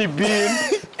your journey been?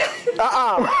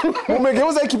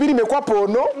 Umegeuza kipindi imekuwa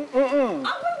pono.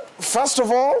 First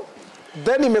of all,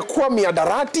 then imekuwa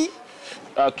miadarati.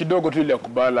 Kidogo tu ile ya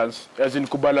kubalance, as in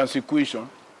kubalance equation.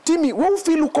 Timmy, wewe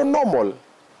feel uko normal?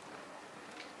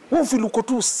 Wewe feel uko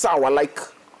tu sawa, like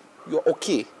you're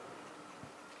okay?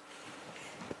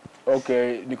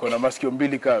 Okay, niko na masikio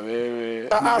mbili kama wewe.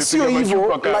 Sio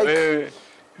hivyo, like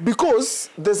because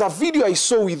there's a video I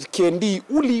saw with Kendi,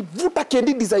 ulivuta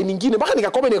Kendi design nyingine mpaka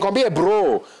nikakome nikwambie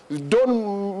bro,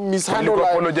 don't mishandle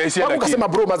like. Ukasema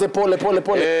bro maze pole.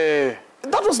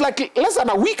 That was like less than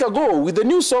a week ago with the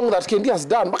new song that Kendi has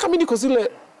done. Mpaka mimi niko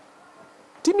zile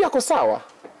timu yako sawa.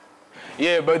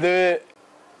 Yeah, but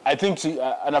I think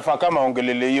anafaa kama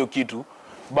ongelele hiyo kitu.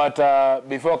 But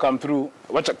before come through,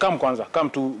 wacha come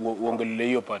to uongelele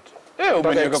hiyo part.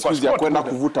 Umeniweka kwa spot kwenda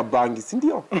kuvuta bangi, si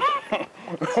ndio?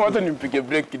 Wacha nimpige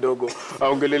break kidogo.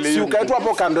 Aongelele hiyo. Si ukaitwa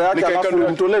hapo kando yake alafu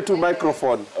mtolee tu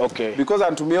microphone. Okay. Because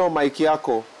anatumia mic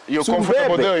yako. You're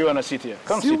comfortable there, you wanna sit here.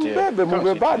 Come sit here.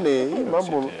 Mbebane,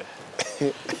 mambo.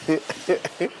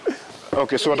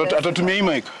 Okay, so atatumia hii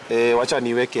mic. Wacha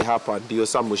niweke hapa ndio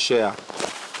Samu share.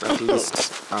 At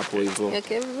least hapo hivyo.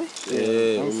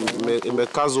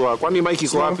 Imekazwa. Kwani mic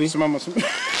iko wapi? Simama.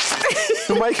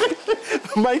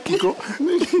 Mic iko.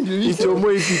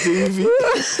 Ichomoe kite hivi.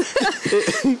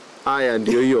 Haya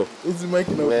ndio hiyo. Hizi mic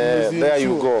na there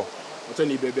you go. Wacha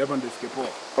ni bebe hapa ndio ifike poa.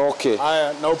 Okay.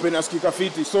 Haya na open askika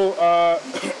fiti. So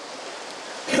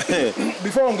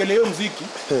before ongelea hiyo muziki.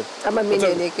 Ama mimi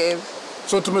nieleke.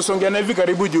 So tumesongea na hivi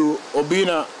karibu juu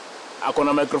Obinna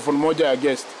akona microphone moja ya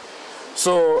guest.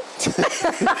 So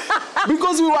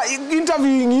because we were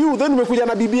interviewing you then umekuja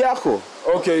na bibi yako.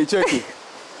 Okay, cheki.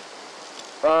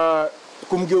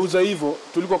 Kumgeuza hivyo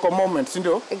tulikuwa kwa moment, si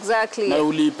ndio? Exactly. Na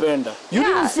uliipenda. You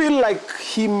didn't feel like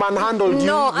he manhandled you?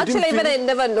 No, actually even I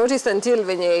never noticed until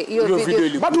venye hiyo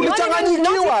video. But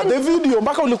ulichanganyikiwa the video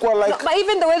mpaka ulikuwa like. No, but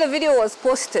even the way the video was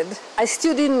posted, I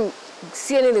still didn't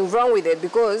see anything wrong with it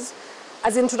because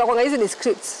as in tunakwanga hizi ni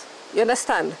scripts. You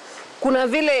understand? Kuna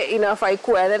vile inafai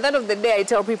kuwa, and at the end of the day I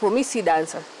tell people me see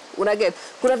dancer. Unaget.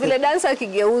 Kuna vile dancer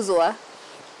kigeuzwa.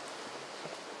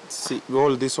 See,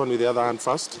 hold this one with the other hand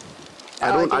first.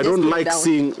 I don't like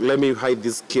seeing, let me hide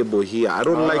this cable here. I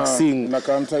don't like seeing,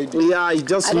 yeah, it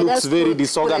just looks very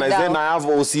disorganized. Then I have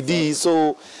OCD,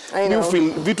 so you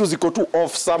feel vitu ziko too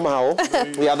off somehow.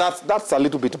 Yeah, that's a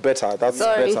little bit better. That's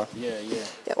better.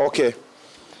 Yeah. Okay.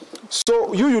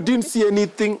 So you didn't see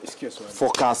anything.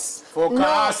 Focus. No.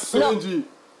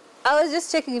 I was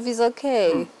just checking if he's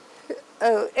okay.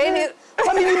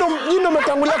 Funny, you know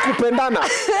metangulia kupendana.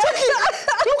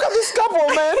 Look at this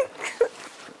couple, man.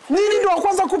 Nini ndo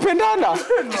kwanza kupendana?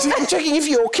 I'm checking if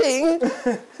you're okay.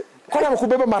 Kwani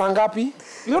amekubeba mara ngapi?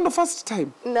 You know the first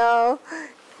time? No.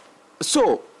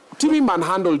 So, Timmy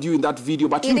manhandled you in that video,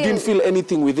 but you didn't feel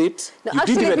anything with it? No, you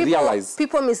didn't even realize?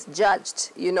 People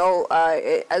misjudged, you know,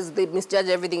 as they misjudge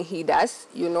everything he does,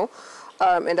 you know,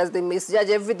 and as they misjudge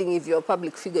everything if you're a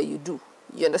public figure you do.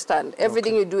 You understand?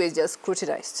 Everything you do is just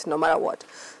scrutinized, no matter what.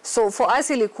 So for us,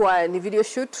 ilikuwa ni video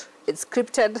shoot. It's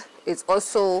scripted. It's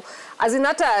also, as in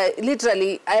hata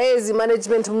literally, aezi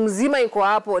management mzima iko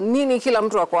hapo, nini kila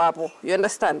mtu wako hapo. You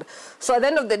understand? So at the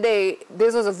end of the day,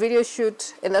 this was a video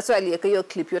shoot, and that's why aliyeka hiyo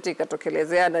clip yote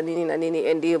ikatokelezea na nini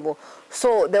and hivyo.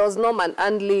 So there was no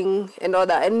manhandling and all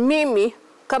that. And mimi,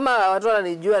 kama watu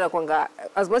wananijua na kwanga,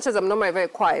 as much as I'm normally very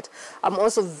quiet, I'm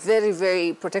also very,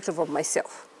 very protective of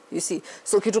myself. You see,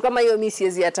 so kitu kama hiyo mimi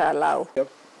siwezi hata allow. Yep.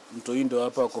 Mtoindo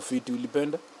hapa kwa fiti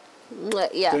ulipenda?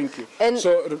 Yeah. Thank you. And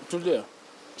so tulia.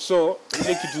 So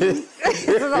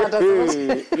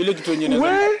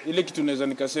ile kitu naweza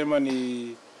nikasema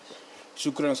ni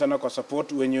shukrani sana kwa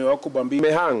support wenyewe wako Bambi.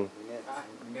 Mehang.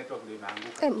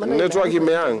 Network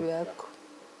imehang.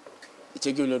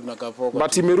 Cheki ile tunakaa poa.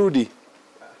 But imerudi.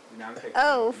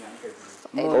 Oh.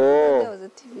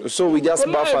 So we just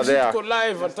buffer there.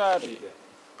 Live atari.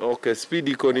 Okay, speed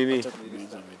iko nini?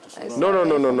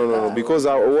 No, because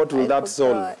what will that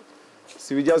solve?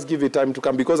 So we just give it time to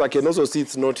come because I can also see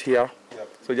it's not here.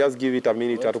 So just give it a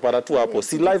minute atupata tu hapo.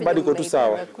 Si live bado iko tu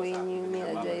sawa.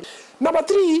 Number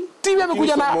 3, Timmy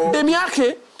amekuja na demi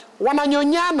yake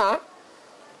wananyonyana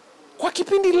kwa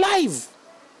kipindi live.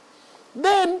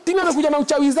 Then Timmy amekuja na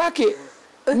uchawi zake.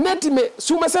 Netime,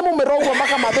 si umesema umerogwa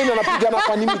mpaka madeni anapigana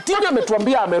kwa nini? Timmy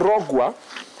ametuambia amerogwa.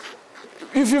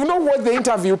 If you've not watched the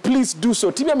interview, please do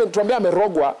so. Timmy ametuambia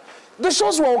amerogwa. The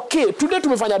shows were okay. Today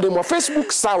tumefanya demo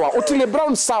Facebook sawa, Otile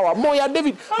Brown sawa, Moya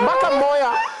David, Maka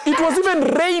Moya. It was even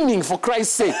raining for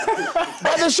Christ's sake.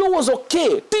 But the show was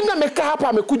okay. Timmy amekaa hapa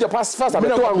amekuja fast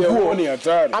ametoa nguo.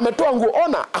 Ametoa nguo,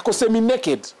 ona ako semi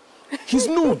naked. He's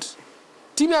nude.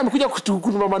 Timmy amekuja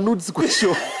kutumama nudes kwa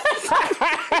show.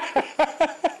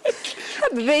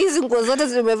 Hizi nguo zote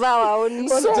zimevaa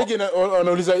waoni.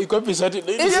 Wanauliza iko wapi shati?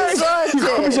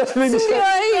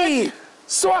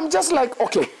 So I'm just like,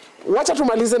 okay, wacha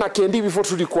tumalize na Kendi before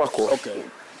turudi kwako. Okay.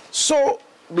 So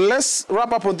let's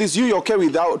wrap up on this. You're okay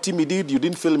without Timmy Tdat? You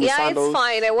didn't film his sandals. It's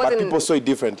fine. I wasn't. But people saw it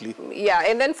differently. Yeah,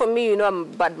 and then for me, you know, I'm a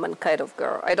badman kind of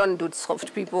girl. I don't do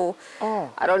soft people.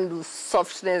 I don't do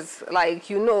softness. Like,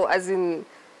 you know, as in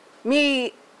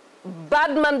me,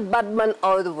 badman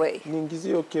all the way.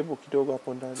 Niingizie hiyo kebo kidogo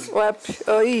hapo ndani. Wapi?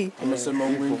 Oh, hii. Umesema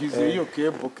uingize hiyo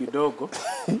kebo kidogo.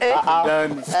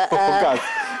 Ndani. Focus.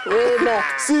 Wena.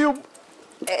 See you.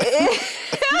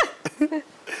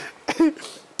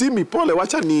 Timmy, pole,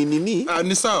 wacha ni nini?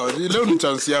 Ni sawa, leo ni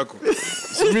chance yako.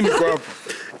 Mimi niko hapa.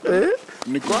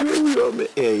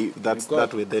 Hey, that's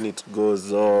that way. Then it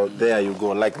goes. There you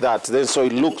go, like that. Then so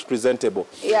it looks presentable.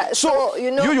 Yeah. So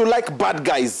you know. You like bad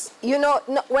guys. You know,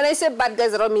 no, when I say bad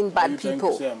guys, I don't mean bad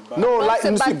people. No, like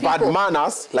you see bad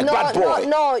manners, like no, bad boy.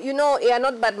 No, you know, yeah,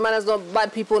 not bad manners, not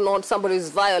bad people, not somebody who's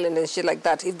violent and shit like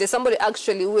that. If there's somebody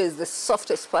actually who is the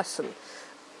softest person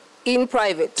in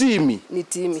private, Timmy. Ni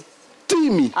Timmy.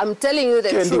 Timmy. I'm telling you the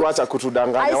truth.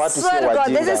 I swear to God,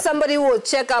 this is somebody who will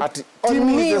check up on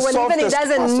me when even he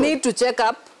doesn't need to check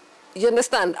up. You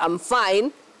understand? I'm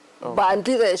fine, but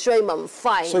until they show him I'm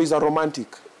fine. So he's a romantic.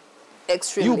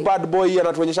 Extremely. You bad boy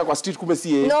anatuonyesha kwa street kumbe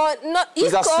si yeye. No,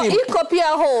 iko pia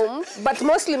home, but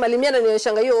mostly malimia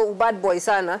ananionyeshanga hiyo bad boy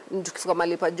sana tukifika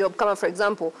malipa job. Kama for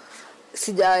example,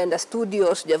 sijaenda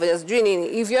studio, sijafanya sijui nini.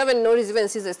 If you haven't noticed, even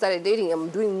since I started dating, I'm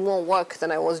doing more work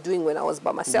than I was doing when I was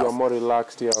by myself. You're more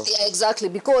relaxed, yeah. Yeah, exactly,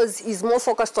 because he's more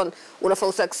focused on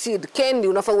unafaa succeed. Kendi,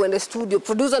 unafaa uende studio.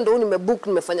 Producer ndo nimebook,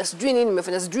 nimefanya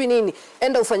sijui nini,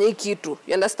 enda ufanye hii kitu.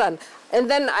 You understand? And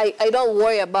then I don't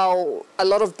worry about a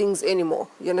lot of things anymore.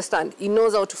 You understand? He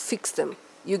knows how to fix them.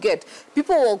 You get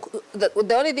people.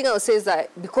 The only thing I'll say is that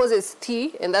because it's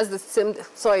T, and that's the same.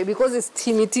 Sorry, because it's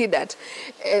Timmy Tdat,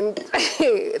 and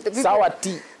the people, sour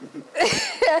tea.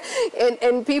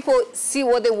 and people see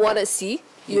what they want to see.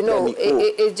 You know,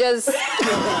 it just.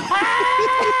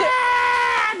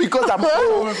 Because I'm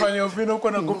umefanya Obinna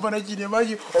uko na kumpana chini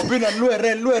maji Obinna lue.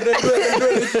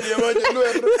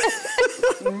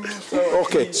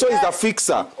 Okay, so he's a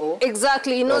fixer.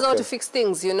 Exactly, he knows how to fix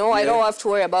things, you know. Yeah. I don't have to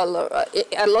worry about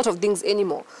a lot of things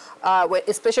anymore.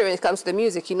 Especially when it comes to the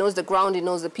music, he knows the ground, he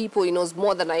knows the people, he knows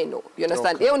more than I know. You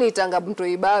understand? Yeye unitanga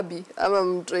mtoi babi ama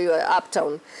mtoi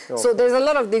uptown. So there's a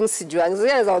lot of things sijuangi. So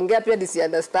yeah, zaongea pia disi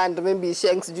understand, maybe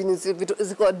shanks juni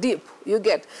ziko deep. You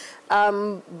get.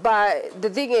 But the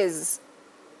thing is,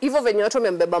 even when you're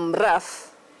talking about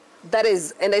rough, that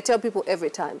is, and I tell people every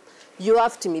time, you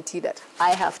have Timmy Tdat,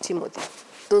 I have Timothy.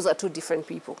 Those are two different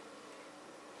people.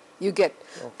 You get.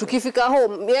 Tukifika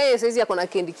home, yeye saizi akona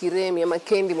Kendi Kiremi ama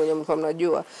Kendi mwenye mko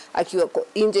mnajua akiwa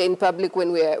nje in public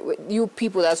when you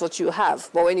people, that's what you have.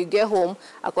 But when you get home,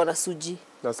 akona Suji.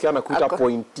 Nasikia anakuita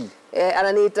pointy.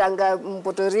 Ananiitanga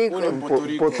Puerto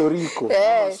Rico.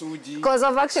 Because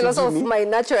of actually also of my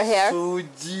natural hair.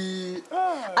 Suji.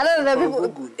 I don't know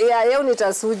people. Yeah, yeye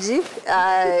unita Suji.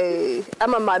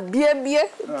 Ama mabiebie.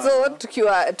 So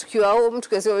tukiwa home,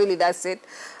 tukisema really that's it.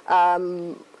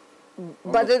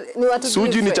 But ni watu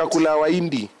Suji ni chakula wa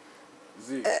Hindi.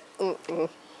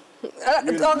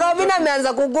 Oga Obinna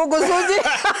ameanza kugugu Suji.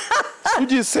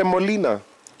 Suji is semolina.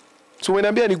 So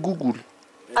wenambia ni Google.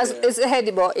 It's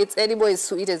edible. It's edible. It's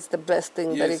sweet. It's the best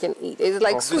thing that you can eat. It's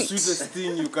like sweet. The sweetest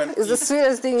thing you can eat. It's the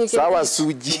sweetest thing you can Sawa eat.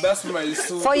 Suji. That's my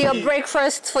Suji. For your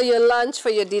breakfast, for your lunch, for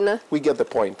your dinner. We get the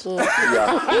point.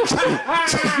 Yeah.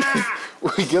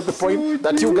 We get the point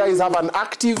that you guys have an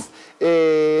active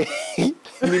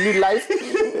mini life.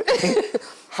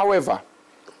 However,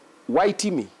 why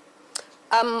Timmy?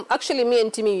 Actually, me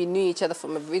and Timmy, we knew each other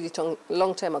from a very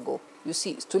long time ago. You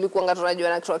see, tulikuanga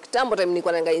tunajuana kutoka kitambo, time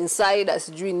nilikuwa nanga inside,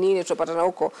 asijui nini tupatana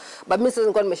huko. But mimi sasa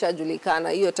nilikuwa nimeshajulikana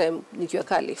hiyo time nikiwa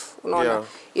Calif. Unaona?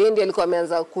 Yeye ndiye alikuwa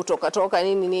ameanza kutoka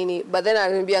nini. But then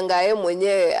ananiambia ngaye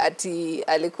mwenyewe ati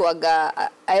alikuwa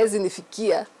haezi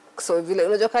nifikia. So vile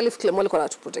unajua Calif Clemo alikuwa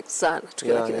anatuprotect sana.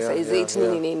 Tukiwa kina size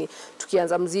 8 nini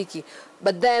tukianza muziki.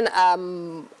 But then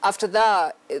after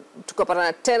that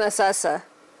tukapatana tena sasa.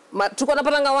 Tuko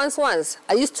napatanga once.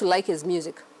 I used to like his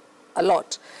music a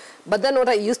lot. But then what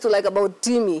I used to like about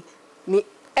Timmy ni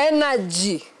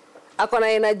energy. Akona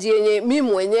energy yenye mimi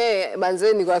mwenyewe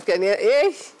manzeni kwa fikania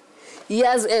he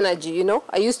has energy, you know.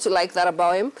 I used to like that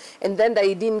about him, and then that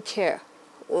he didn't care.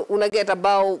 Unaget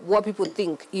about what people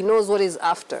think. He knows what he's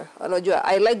after. Unajua,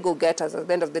 I like go-getters at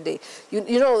the end of the day.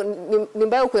 You know,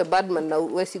 nimbayo kuwe bad man na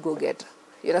wesi go-getter.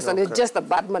 You understand? You're just a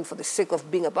bad man for the sake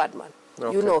of being a bad man.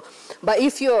 You know. But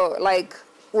if you're like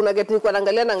unaget ni kwa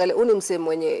naangalia uni msemo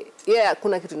mwenye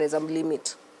kuna kitu naweza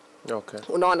mlimit. Okay.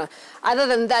 Unaona. Other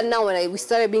than that, now when we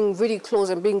started being really close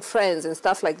and being friends and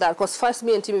stuff like that, because first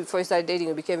me and Timmy, before we started dating,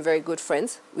 we became very good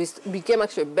friends. We became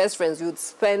actually best friends. We would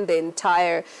spend the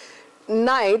entire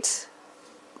night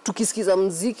tukisikiza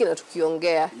muziki na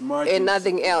tukiongea and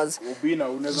nothing else. Obinna,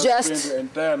 unaweza spend the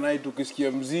entire night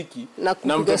tukisikia muziki na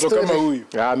mtoto kama huyu.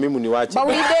 Mimi niwache. But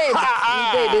we did.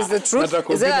 We did. Is the truth?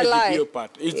 Is that a lie?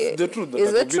 It's the truth.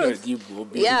 Is the truth?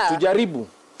 Yeah. Tujaribu.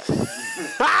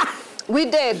 We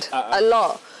did a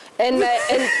lot. And no,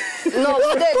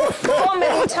 we did so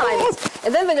many times.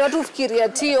 And then when you want to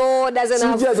fikiria Tio doesn't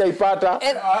have...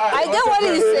 And I get what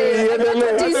he's saying. I get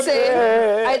what he's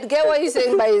saying. I get what he's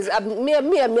saying, but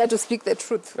I'm here to speak the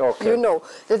truth. Okay. You know.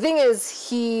 The thing is,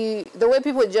 the way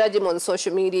people judge him on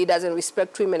social media, he doesn't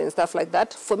respect women and stuff like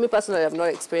that. For me personally, I've not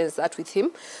experienced that with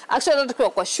him. Actually, not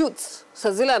kwa shoots.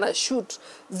 Sazila na shoot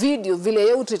video vile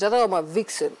yeye utitata kama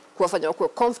vixen kuwafanya kwa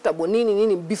comfortable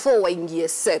nini before waingie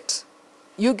set.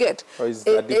 You get. It's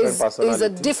a different personality. It's a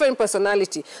different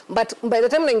personality. But by the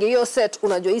time unaingia hiyo set,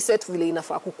 unajua hii set vile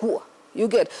inafaa kukua. You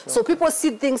get. Okay. So people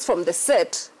see things from the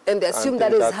set and they assume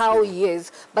that is how he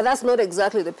is. But that's not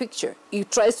exactly the picture. He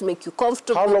tries to make you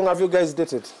comfortable. How long have you guys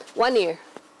dated? 1 year.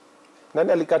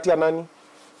 Nani alikatia nani?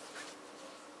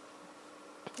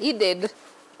 He did.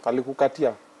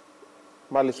 Alikukatia?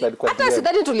 Mali slide kwa hata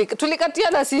sidhani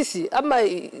tulikatiana sisi. Ama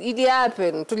it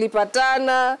happened.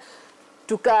 Tulipatana.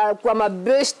 Kwa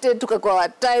mabeste, kwa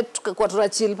watai, kwa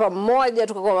tunachill pamoja,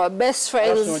 kwa best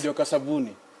friends. Unajua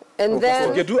kasabuni. And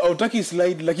then okay, tu hautaki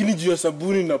slide lakini juu ya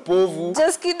sabuni na povu.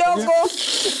 Just kidogo.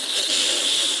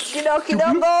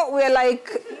 kidogo we're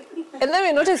like, and then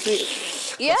we noticed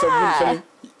yeah. Yeah.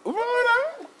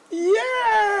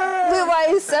 We were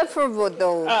inseparable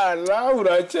though.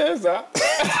 Laura cheza.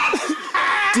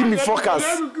 Timmy focus.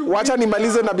 Wacha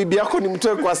nimalize na bibi yako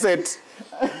nimtoe kwa set.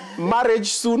 Marriage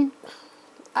soon?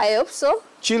 I hope so.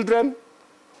 Children?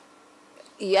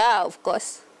 Yeah, of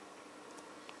course.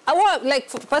 I want, like,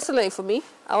 personally for me,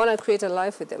 I want to create a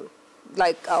life with them.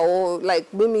 Like,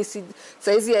 mimi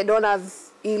saizi I don't have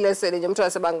lesson.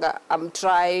 I'm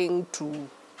trying to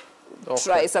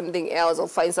try something else or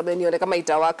find something new. Like,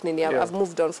 I've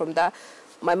moved on from that.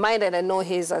 My mind, and I know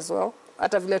his as well.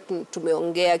 Hata vile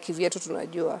tumeongea kivyetu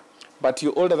tunajua. But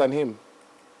you're older than him?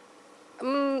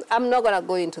 I'm not going to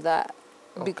go into that.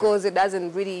 Okay. Because it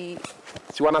doesn't really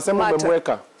si wanasema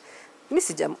umemweka? Mimi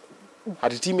sijam.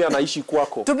 Ati Timmy anaishi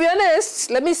kwako. To be honest,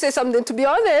 let me say something. To be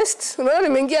honest, unaona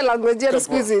nimeingia language ya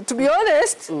squeeze. To be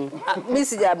honest, mimi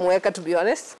sijamweka to be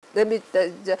honest. And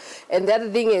the other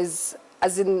thing is,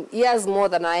 as in he has more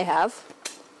than I have.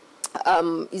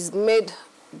 He's made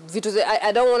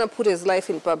I don't want to put his life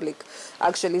in public.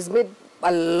 Actually, he's made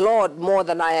a lot more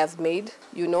than I have made,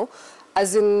 you know.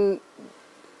 As in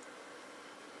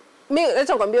let's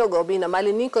talk about Oga Obinna,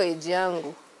 mali niko age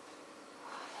yangu.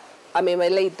 I'm in my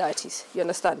late 30s, you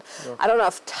understand? Okay. I don't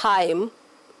have time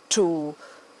to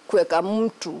kuweka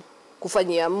mtu,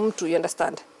 kufanyia mtu, you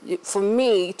understand? For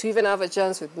me, to even have a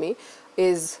chance with me,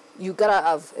 is you gotta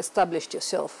have established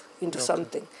yourself into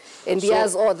something. And he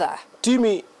has all that.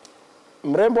 Timmy,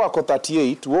 mrembo ako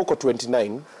 38, woko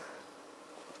 29.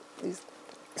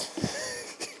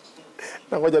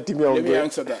 Nangoja Timmy aongee. Let me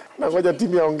answer that. Nangoja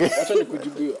Timmy aongee. Acha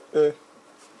nikujibia.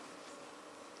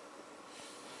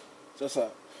 Sasa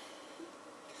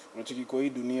unachiki kwa hii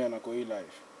dunia na kwa hii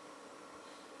life.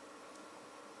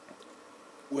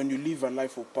 When you live a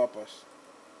life of purpose,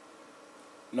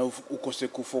 na ukose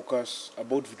kufocus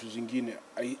about vitu zingine,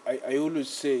 I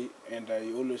always say and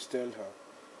I always tell her,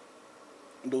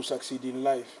 to succeed in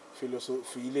life,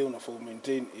 philosophy ile unafaa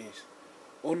maintain is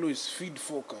always feed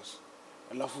focus,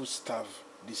 alafu starve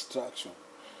distraction.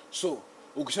 So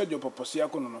ukishajua purpose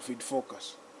yako na feed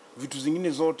focus, vitu zingine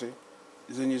zote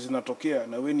zenye zinatokea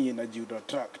na wewe ni energy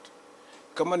attract.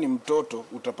 Kama ni mtoto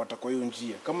utapata kwa hiyo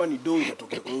njia, kama ni doi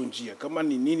itatokea kwa hiyo njia, kama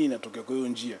ni nini inatokea kwa hiyo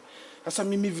njia. Sasa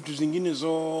mimi vitu zingine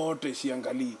zote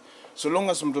siangalii. So long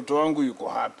as mtoto wangu yuko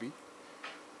happy,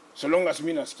 so long as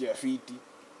mimi nasikia fiti.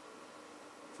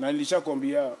 Na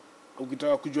nilishakwambia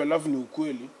ukitaka kujua love ni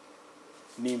ukweli,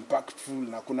 ni impactful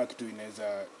na kuna kitu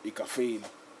inaweza ikafail.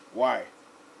 Why?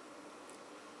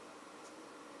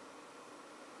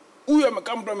 Huyu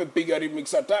amekaa mtu amepiga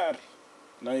remix hatari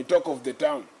na ni talk of the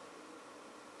town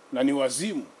na ni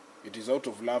wazimu. It is out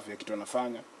of love ya kitu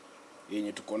anafanya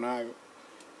yenye tuko nayo.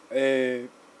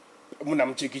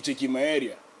 Mnamcheki ma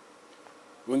area.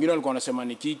 Wengine walikuwa wanasema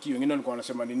ni kiki, wengine walikuwa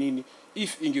wanasema ni nini.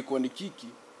 If ingekuwa ni kiki,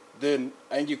 then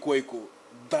ingekuwa iko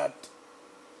that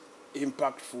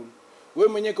impactful. Wewe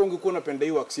mwenyewe ungekuwa unapenda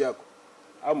hii wax yako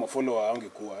au mafollower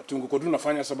ungekuwa. Tungekuwa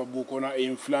tunafanya sababu uko na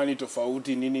aim fulani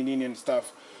tofauti nini and stuff.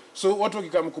 So watu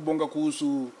wakikam kubonga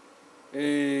kuhusu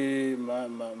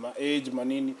age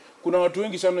manini, kuna watu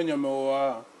wengi sana wenye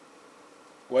wameoa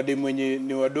wademu wenye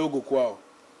ni wadogo kwao,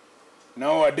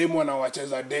 nao wademu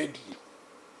wanawacheza deadly.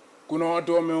 Kuna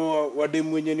watu wameoa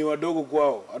wademu wenye ni wadogo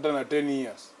kwao hata na 10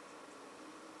 years,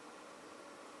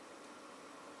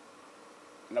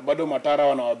 na bado matara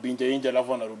wanawabinja inja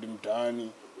alafu wanarudi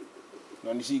mtaani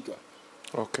na nishika.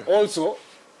 Okay. Also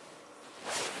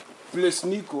place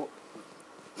niko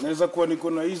naweza kuwa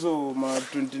niko na hizo ma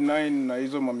 29 na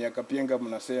hizo miaka pienga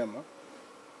mnasema,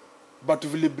 but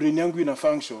vile brain yangu ina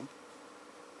function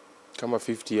kama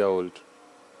 50-year-old.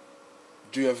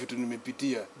 juu ya vitu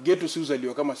nimepitia. Geto si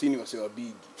uzaliwa kama sini wasewa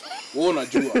bigi. Wewe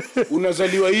unajua,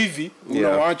 unazaliwa hivi,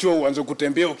 unawaachwa uanze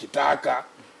kutembea ukitaka.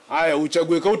 Haya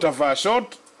uchague kama utavaa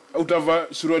short, utavaa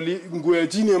suruali nguo ya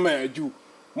chini ama ya juu.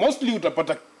 Mostly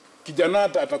utapata kijana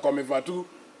atakuwa amevaa tu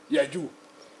ya juu.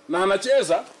 Na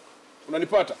anacheza,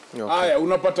 unanipata? Haya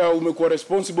unapata umekuwa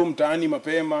responsible mtaani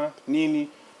mapema nini.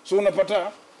 So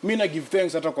unapata mimi na give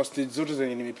thanks hata kwa stage zote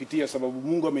zenye nimepitia, sababu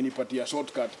Mungu amenipatia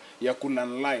shortcut ya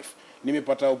kulearn life.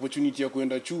 Nimepata opportunity ya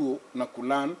kuenda chuo na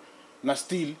kulearn, na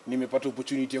still nimepata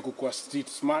opportunity ya kukua street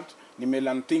smart.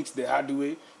 Nimelearn things the hard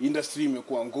way. Industry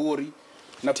imekuwa ngori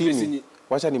na Timmy,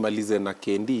 wacha nimalize na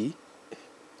Kendi.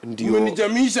 Ndio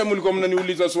umenijamisha, mlikuwa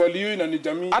mnaniuliza swali hiyo na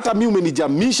nijamisha. Hata mimi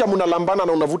umenijamisha, mnalambana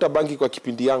na unavuta banki kwa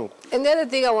kipindi yangu. And the other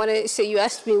thing I want to say, you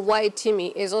asked me why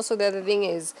Timmy, is also the other thing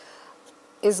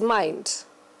is mind.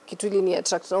 Kitu ni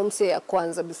attract na umse ya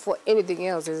kwanza before anything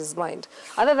else is his mind.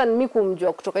 Other than mimi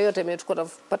kumjua kutoka hiyo time tuko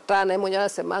tunapatana, mwenye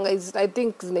anasemanga I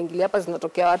think zinaingilia hapa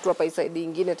zinatokea watu hapa side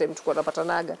nyingine time tuko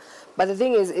tunapatanaga. But the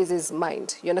thing is his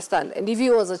mind. You understand? And if he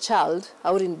was a child,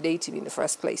 I wouldn't date him in the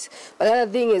first place. But the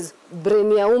other thing is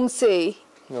brain ya umse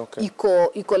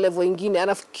iko level ingine,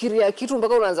 anafikiria kitu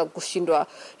mpaka unaanza kushindwa,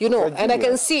 you know. And I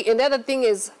can see, and the other thing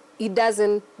is he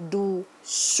doesn't do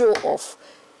show off.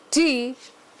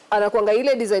 Anakuanga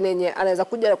ile design yenye anaweza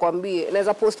kuja kuambie,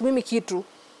 anaweza post mimi kitu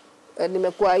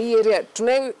nimekuwa hii area,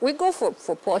 we go for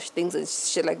posh things and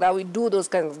shit like that. We do those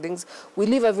kinds of things. We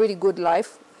live a very good life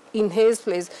in his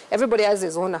place. Everybody has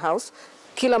his own house.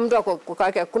 Kila mtu ako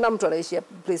kwake, kuna mtu anaishi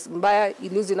place mbaya. He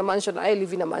lives in a mansion, I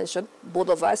live in a mansion, both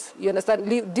of us, you understand,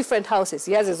 live different houses.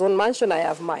 He has his own mansion, I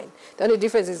have mine. The only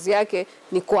difference is yake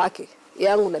ni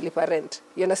yangu nalipa rent,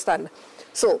 you understand.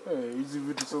 So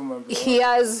he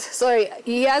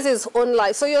has his own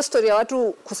life. So your story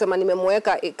watu kusema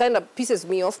nimemweka, it kind of pisses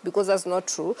me off because that's not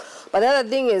true. But the other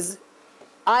thing is,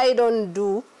 I don't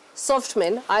do soft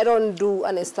men, I don't do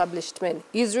an established man.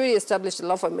 He's really established a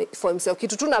lot for himself.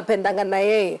 Kitu tu napendanga na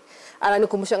yeye,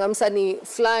 ananikumbusha msanii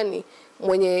fulani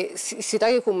mwenye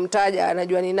sitaki kumtaja,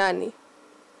 anajua ni nani,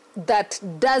 that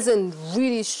doesn't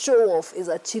really show off his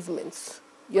achievements.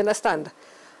 You understand?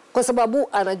 Kwa sababu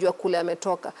anajua kule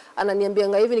ametoka.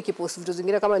 Ananiambianga hivi nikipost vitu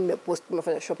zingine, kama nimepost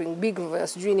nimefanya shopping big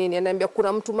sijui nini, ananiambia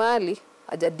kuna mtu mahali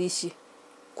hajadishi.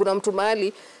 Kuna mtu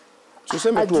mahali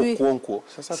tuseme tu ukonko.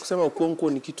 Sasa kusema ukonko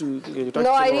ni kitu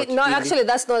no, actually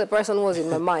that's not the person who was in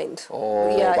my mind.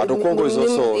 But ukonko is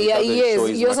also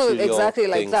he also exactly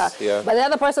like things, that. Yeah. But the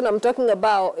other person I'm talking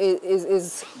about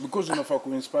is because unafaa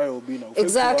kuinspire Obinna.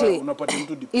 Exactly.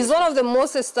 He's one of the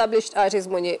most established artists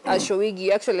mwenye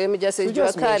ashowigi. Actually, let me just say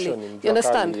Jua Kali. You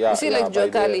understand? You see, like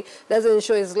Jua Kali doesn't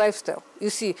show his lifestyle. You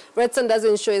see, Redson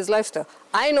doesn't show his lifestyle.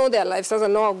 I know their lifestyles, I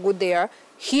know how good they are.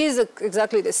 He is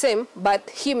exactly the same, but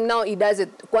him now he does it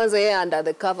kwanza yeye under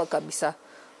the cover kabisa.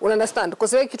 You understand? Kwa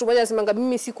sababu kitu moja nasemanga,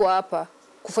 mimi siko hapa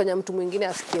kufanya mtu mwingine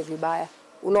asikie vibaya.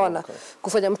 Unaona?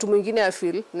 Kufanya mtu mwingine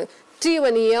afeel.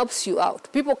 When he helps you out,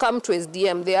 people come to his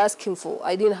DM, they ask him for,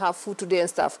 I didn't have food today and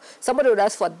stuff. Somebody would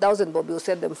ask for 1,000, Bobby will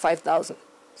send them 5,000.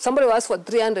 Somebody will ask for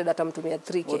 300, atamtumia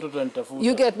 3K.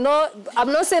 You get no,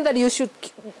 I'm not saying that you should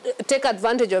take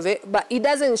advantage of it, but it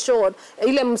doesn't show.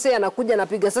 Ile msee anakuja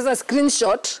napiga sasa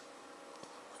screenshot,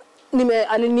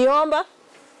 aliniomba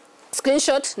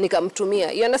screenshot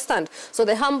nikamtumia. You understand? So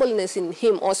the humbleness in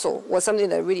him also was something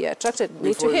that really attracted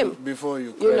me to him. Before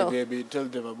you cry, baby, tell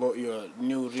them about your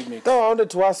new remix. No, I wanted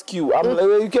to ask you.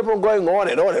 You kept on going on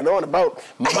and on and on about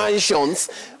mansions,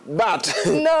 but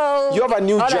no, you have a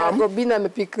new jam. You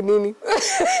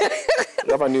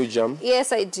have a new jam?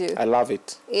 Yes, I do. I love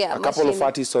it. Yeah, a couple of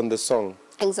artists on the song.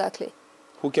 Exactly.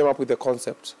 Who came up with the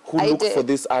concept? Who looked for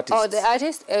this artist? Oh, the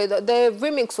artist, the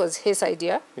remix was his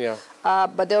idea. Yeah.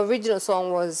 But the original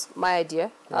song was my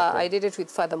idea. I did it with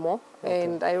Furthermore,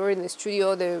 and I wrote in the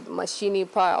studio. The machine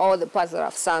part, all the parts that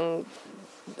I've sung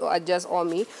are just on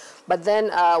me. But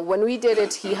then when we did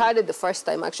it, he heard it the first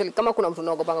time. Actually, kama kuna mtu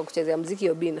naogopanga kuchezea muziki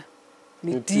Obinna,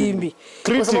 ni Timmy.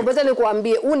 Kwa sababu beta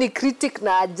nikuambie, ni critic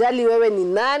na ajali wewe ni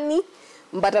nani.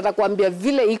 but atakwambia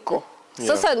vile iko.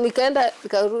 Sasa nikaenda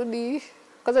nikarudi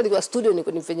kwanza nilikuwa studio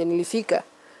niko nifanye nilifika.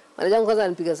 Manager wangu kwanza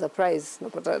anipiga surprise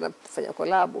napata nafanya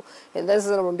collab and then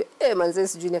sasa namwambia manze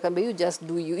sijui nikamwambia you just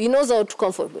do you. He knows how to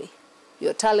comfort me.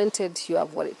 You're talented, you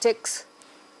have what it takes.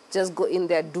 Just go in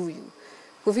there, do you.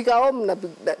 Kufika home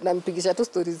nampigisha tu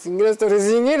stories zingine.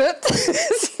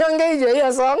 Siongei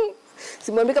hiyo song.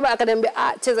 Simwambia kama akaniambia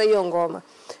cheza hiyo ngoma.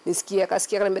 Nisikia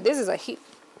akasikia akaniambia this is a hit.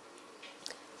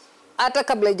 Hata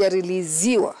kabla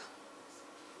haijareleasiwa.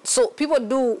 So people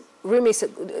do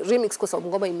remix kwa sababu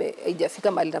ngoma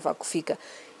haijafika mahali inafaa kufika.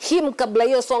 Him kabla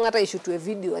hiyo song hata ishutwe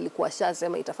video alikuwa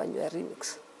shasema itafanywa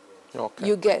remix. Okay.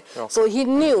 You get. Okay. So he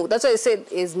knew, that's why I said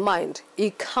his mind.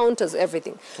 He counters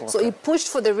everything. Okay. So he pushed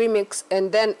for the remix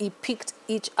and then he picked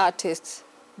each artist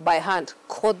by hand.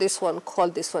 Call this one, call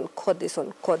this one, call this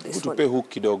one, call this one. Utupe hook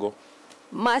kidogo.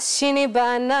 Mashini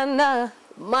banana.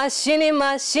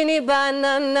 Mashini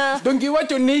banana. Don't give what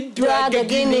you need to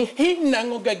Gagini.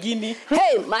 Hinango gagini.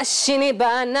 Hey, mashini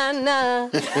banana.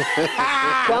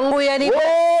 Kwangu ya ni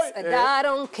I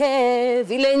don't care.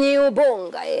 Vile nyi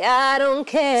ubonga. I don't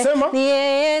care. Sema. Ni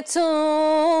yeye tu.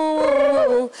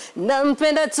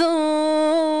 Nampenda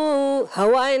tu.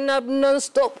 Hawaii up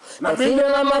non-stop. Nothing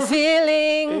on my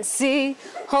feelings. See.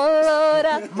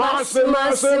 Holora.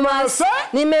 Mase.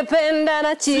 Nimependa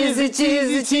na cheesy.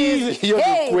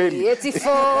 Hey,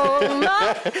 84.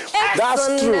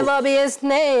 That's true. Never be his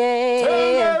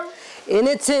name.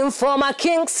 Anything for my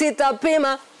king, sit up in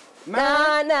my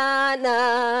na.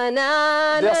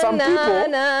 There are some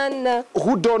people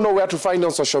who don't know where to find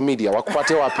on social media.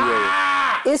 Wakupate wapi wewe?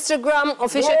 Instagram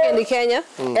official Kendi Kenya.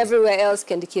 Everywhere else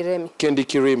Kendi Kiremi. Kendi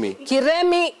Kiremi.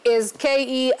 Kiremi is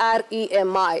Keremi.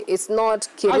 It's not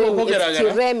Kiremi. It's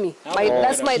Kiremi.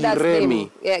 That's my dad's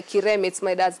name. Yeah, Kiremi. It's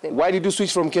my dad's name. Why did you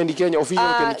switch from Kendi Kenya official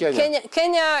Kendi Kenya?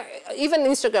 Kenya, even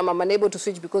Instagram, I'm unable to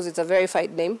switch because it's a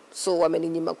verified name. So I'm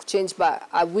going to change, but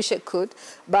I wish I could.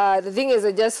 But the thing is,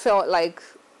 I just felt like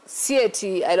CAT,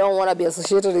 I don't want to be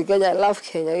associated with Kenya. I love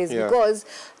Kenya. It's because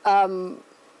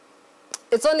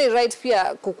it's only right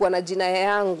pia kukuwa na jina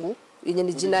yangu, yenye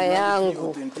ni jina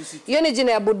yangu. Hiyo ni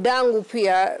jina ya budangu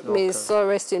pia. May so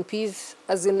rest in peace.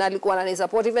 As in alikuwa anani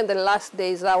support even the last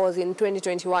days I was in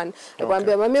 2021.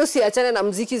 Akwambia mami usiachane na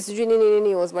muziki sijui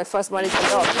nini was my first manager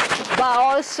job. But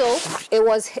also it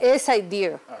was his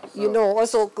idea. You know,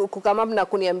 also kukama na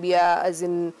kuniambia as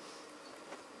in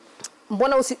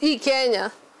mbona hii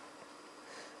Kenya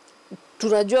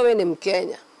tunajua wewe ni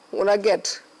Mkenya. Una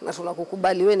get na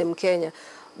tunakukubali wewe ni Mkenya.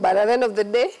 But at the end of the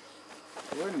day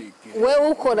wewe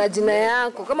uko na jina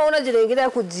yako. Kama una jina lingine ya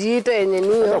kujiita yenye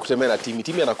niyo. Sasa kutemea na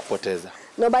Timmy anakupoteza.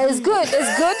 No, but it's good.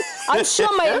 It's good. I'm sure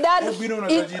my dad Obinna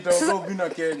unajiita Obinna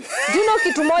Kenya. Do you know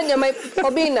kitu moja my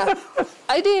Obinna?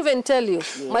 I didn't even tell you.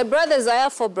 My brothers, I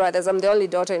have 4 brothers. I'm the only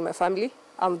daughter in my family.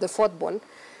 I'm the 4th born.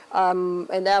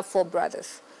 And I have 4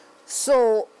 brothers.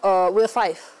 So we're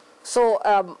 5. So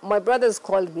my brothers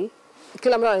called me.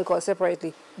 Kila mtu aniko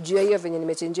separately. Juu hiyo venye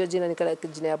nimechangia jina nikala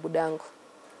jina ya budangu.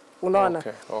 Unaona?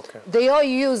 Okay. They all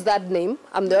use that name.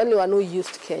 I'm the only one who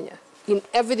used Kenya in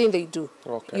everything they do.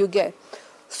 Okay. You get.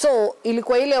 So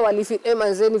ilikuwa ile walifit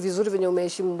manzeni vizuri venye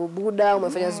umeheshimu Buda,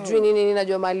 umefanya sijui nini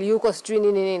najua mali yuko sijui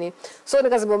nini. So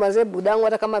nikasema manze budangu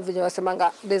hata kama venye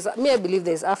wasemanga I believe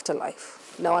there's afterlife.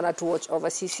 Na wana to watch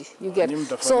overseas. You get.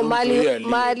 So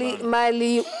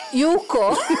mali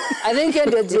yuko I think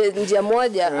ndio njia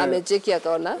moja amecheki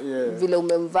akaona vile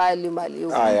umemvalue mali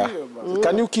yuko.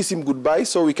 Can you kiss him goodbye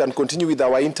so we can continue with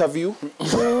our interview?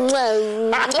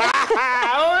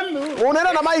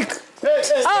 Unaenda na mic.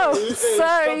 Oh,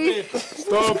 sorry.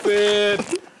 Stop it.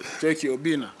 Check your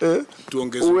Obinna.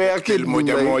 Tuongeze kill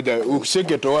moja.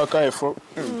 Ukishike toa kae for.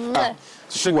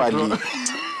 Surely.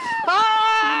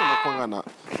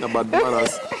 Na bad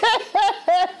manners.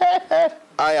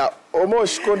 Aya,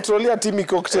 Omosh controlia Timmy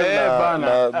cocktail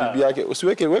na bibi yake.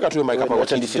 Usiweke weka tu mic hapa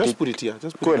wacha just put it here.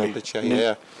 Just put it on the chair.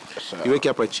 Yeah. Iweke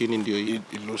hapa chini ndio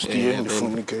ilostie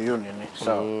nifunike hiyo nini.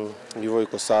 Sawa. Hivyo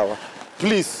iko sawa.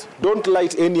 Please don't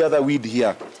light any other weed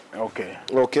here.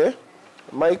 Okay.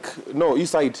 Mike, no,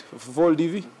 east side. Fold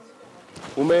hivi.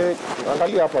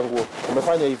 Angalia hapa nguo.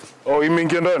 Umefanya hivi. Oh,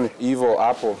 imeingia ndani? Hivyo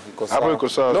hapo iko sawa. Hapo iko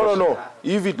sawa. No.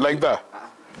 Hivi like that.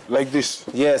 Like this.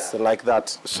 Yes, like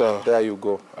that. So there you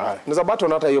go. Unaweza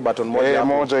button hata hiyo button moja hapo.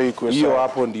 Moja iko sawa. Hiyo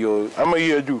hapo ndio. Ama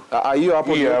hiyo juu. Hiyo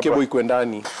hapo ndio cable iko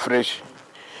ndani. Fresh.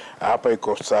 Hapa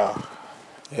iko sawa.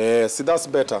 See that's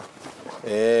better.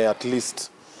 At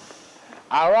least.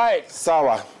 All right.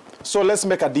 Sawa. So let's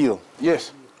make a deal.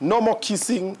 Yes. No more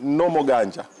kissing, no more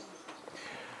ganja.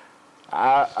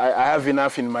 I have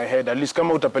enough in my head. At least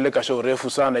kama utapeleka show refu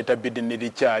sana itabidi ni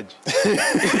recharge.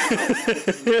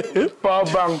 Power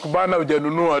bank bana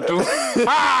hujanunua tu.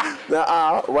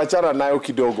 Wachana nayo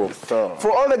kidogo.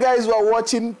 For all the guys who are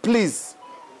watching, please.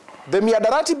 The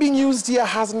miadarati being used here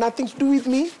has nothing to do with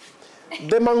me.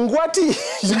 The mangwati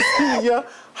you see here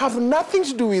have nothing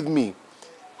to do with me.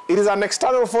 It is an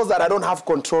external force that I don't have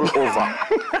control over.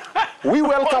 We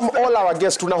welcome all our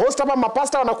guests. Tuna host hapa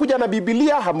mapasta wanakuja na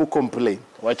Biblia, hamu complain.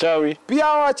 Wachawi. Pia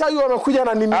wachawi wanakuja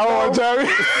na nini? Wachawi.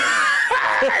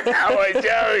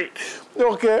 Wachawi.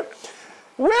 Okay.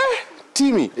 Where?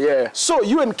 Timmy. Yeah. So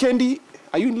you and Kendi,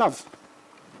 are you in love?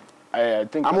 I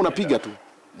think. Ama unapiga tu?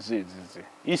 Zi.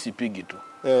 Hii sipigi tu.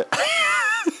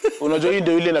 Unajua hii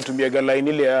ndio ile natumiaga line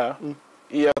ile ya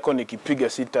hii yako nikipiga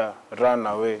sita run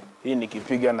away. Hii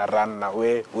nikipiga na run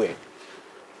away we.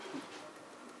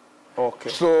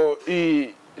 Okay. So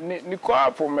hii niko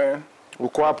hapo man.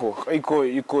 Uko hapo?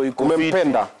 Iko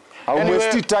umempenda. Au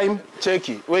waste time?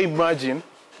 Cheki. We imagine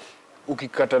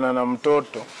ukikatana na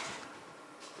mtoto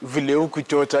vile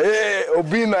ukuchocha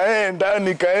Obinna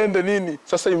ndani kaende nini.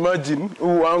 Sasa imagine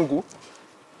huu wangu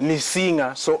ni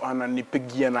singer, so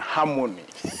ananipigia na harmony.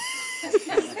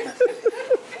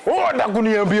 Unataka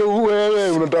kuniambia wewe,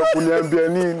 unataka kuniambia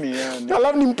nini yani?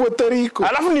 Alafu ni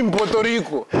Puerto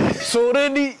Rico. So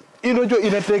already unajua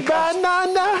inateka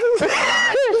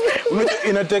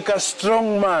inateka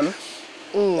strong man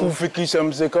kufikisha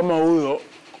mzee kama huyo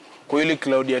kwa ile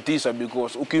cloud ya tisa,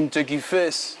 because ukimcheki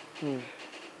face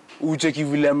ucheki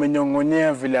vile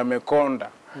amenyongonyea vile amekonda.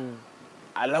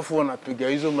 Alafu wanapiga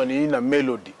hizo manini na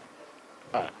melody.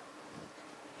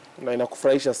 Na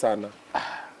inakufurahisha sana.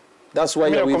 That's why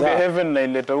you're with her. Heaven na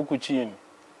ileta huku chini.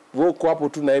 Woko hapo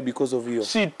tu na because of you.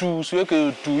 Si tu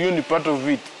siweke tu, hiyo ni part of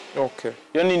it. Okay.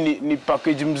 Yani ni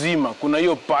package mzima. Kuna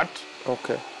hiyo part.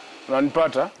 Okay.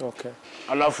 Unanipata? Okay.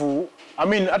 Alafu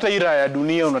hata ira ya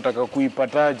dunia unataka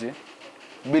kuipataje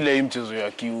bila hii mchezo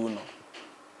ya kiuno.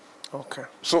 Okay.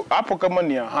 So hapo kama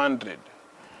ni 100,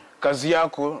 kazi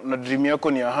yako na dream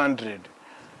yako ni 100,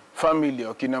 family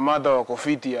wakina mother wako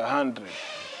fiti ya 100,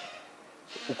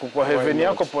 uko kwa heaven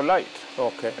yako polite.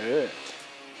 Okay. Yeah.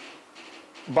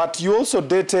 But you also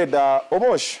dated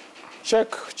Omosh.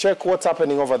 Check what's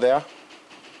happening over there.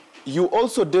 You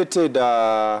also dated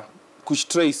Kush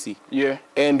Tracy. Yeah.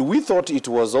 And we thought it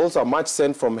was also a match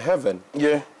sent from heaven.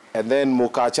 Yeah. And then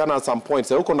Mukachana at some point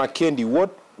said, "Uko na Kendi, what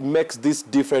makes this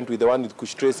different with the one with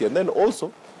Kush Tracy?" And then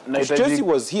also Kush Tracy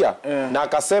was here. Na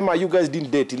akasema you guys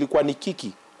didn't date, ilikuwa ni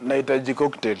kiki. Nahitaji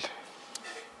cocktail.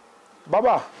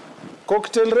 Baba,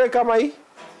 cocktail re kama hii?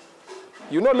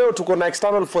 You know leo tuko na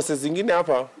external forces zingine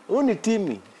hapa. Huyu ni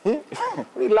Timmy.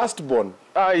 Ni last born.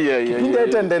 Kipindi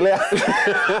itaendelea.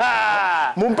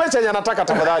 Mumpe chenye anataka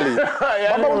tafadhali.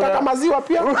 Baba unataka maziwa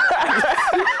pia?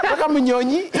 Unataka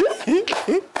mnyonyi?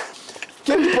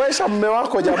 Kendi poesha mume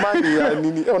wako jamani ya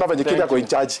nini? Unafanya Kendi yako in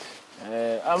charge.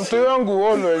 Mtu wangu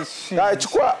always.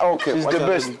 Chukua okay. He's the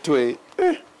best.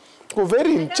 Go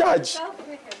very in charge.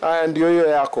 And yo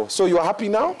yako. So you are happy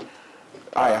now?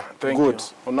 Aya, good.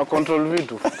 Una control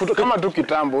vitu. Kama tu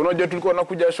kitambo, unajua tulikuwa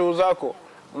nakuja show zako,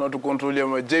 unatukontrolia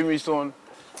ma Jameson,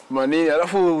 manini,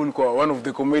 alafu ulikuwa one of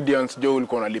the comedians, Joe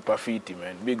ulikuwa unalipa fiti,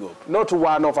 man. Big up. Not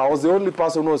one of, I was the only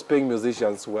person who was paying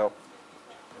musicians well.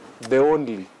 The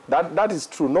only. That is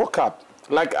true, no cap.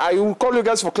 Like I will call you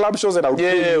guys for club shows and I would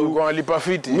pay you. Ulikuwa unalipa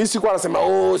fiti. Mimi sikuwa nasema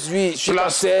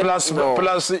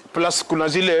plus kuna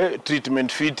zile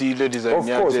treatment fiti ile design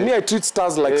yake. Of course, me I treat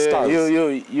stars like stars.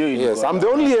 Yes, I'm the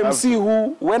only MC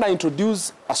who, when I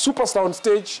introduce a superstar on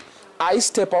stage, I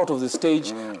step out of the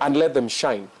stage and let them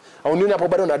shine. Unioni hapo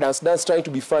bado na dance trying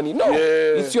to be funny. No,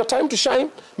 it's your time to shine.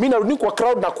 Mimi narudi kwa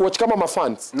crowd na kuwatch kama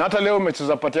mafans. Na hata leo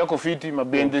umecheza party yako fiti, ma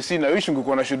behind the scene. I wish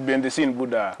ungekuwa na shoot behind the scene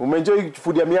buda. Umeenjoy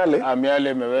food ya miale?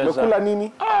 Miale imeweza. Umekula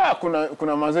nini?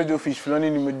 Kuna mazejo fish fulani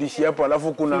nimedishi hapo,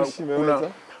 alafu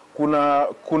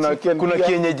kuna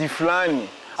kienyeji fulani.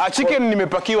 Chicken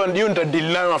nimepakiwa ndio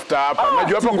nitadeal nayo after hapa.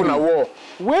 Najua hapa kuna war.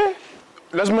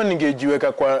 Lazima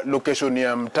ningejiweka kwa location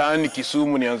ya mtaani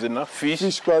Kisumu nianze na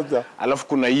fish kwanza. Alafu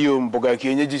kuna hiyo mboga ya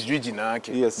kienyeji sijui jina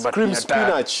yake. Yes, cream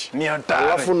spinach. Ni hatari.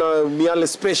 Alafu na miale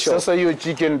special. Sasa hiyo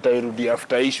chicken nitairudi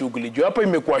after hii shughuli. Juu hapa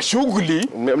imekuwa shughuli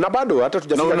na bado hata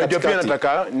tujafika katikati. Na unajua pia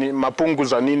nataka ni mapungu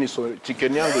za nini, so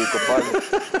chicken yangu iko pale.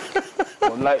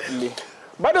 Politely.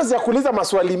 Bado za kuuliza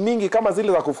maswali mingi kama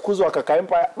zile za kufukuzwa Kaka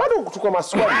Empire. Bado tuko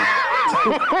maswali.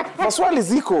 Maswali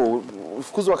ziko.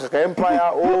 Kufukuzwa Kaka Empire,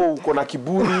 uko na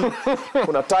kiburi,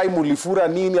 kuna time ulifura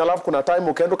nini, alafu kuna time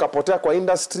ukaenda kapotea kwa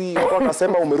industry, watu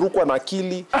wakasema umerukwa na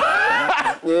akili.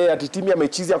 Ati Timmy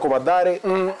amechizi yako madhare.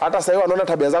 Hata sasa hiyo anaona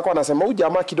tabia zako anasema huyu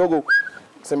jamaa kidogo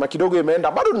sema kidogo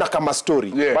imeenda bado na kama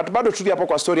story. But bado tuli hapo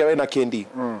kwa story ya wewe na Kendi.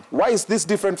 Why is this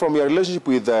different from your relationship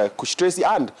with Kush Tracy,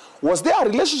 and was there a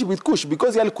relationship with Kush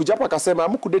because yali kuja hapa akasema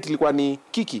mku date ilikuwa ni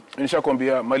kiki?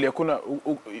 Nishakwambia mali hakuna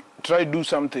try do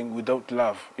something without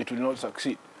love, it will not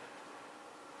succeed.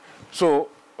 So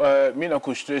mimi na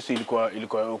Kush Tracy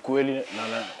ilikuwa ukweli,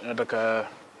 na nataka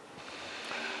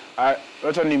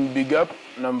wacha ni big up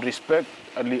na respect.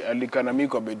 Alikana mimi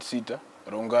kwa bedsitter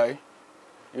Rongai.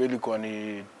 Hiyo ilikuwa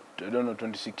ni I don't know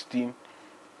 2016.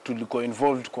 Tulikuwa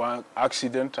involved kwa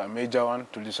accident, a major one,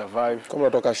 tulisurvive. Kama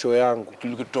kutoka show yangu.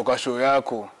 Tulikutoka show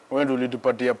yako. Wewe ndio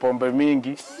ulitupatia pombe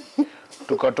mingi.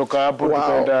 Tukatoka hapo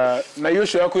tukaenda na hiyo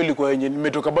show yako ilikuwa yenye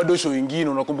nimetoka bado show nyingine,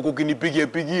 unakumbuka ukinipigia.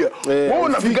 Wewe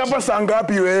unafika hapa saa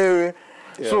ngapi wewe?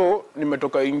 So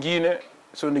nimetoka nyingine,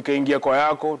 so nikaingia kwa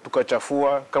yako,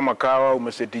 tukachafua kama kawa,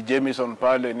 umeseti Jameson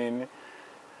pale nini.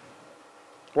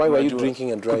 Why were you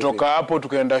drinking and driving? Kutoka hapo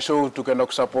tukaenda show, tukaenda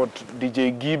kusupport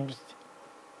DJ Gibbs,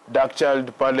 Dark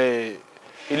Child pale.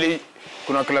 Ili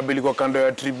kuna club ilikuwa kando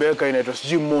ya Tribeca inaitwa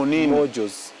siji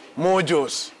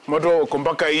Mojos. Moto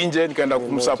kompaka nje nikaenda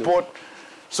kumsupport.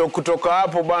 So kutoka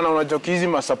hapo bana unachokizi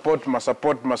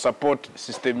masupport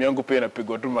system yangu pia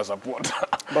inapigwa tu masupport.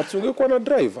 But ungekuwa na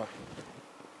driver.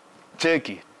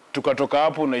 Cheki. Tukatoka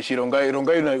hapo unaishi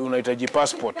Rongai unahitaji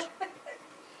passport.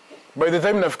 By the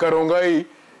time nafika Rongai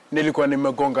nilikuwa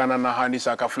nimegongana na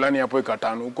Hanisaka fulani hapo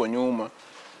ikatano huko nyuma.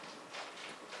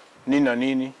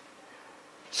 Nini.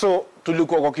 So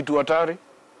tulikuwa kwa kitu hatari,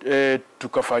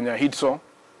 tukafanya hit song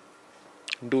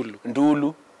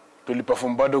Ndulu.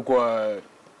 Tuliperform bado kwa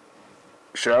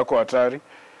show yako hatari.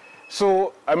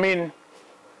 So I mean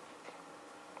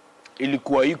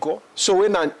ilikuwa iko. So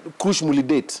when a Kush muli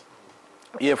date?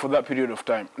 Yeah, for that period of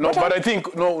time. No, but I think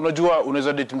unajua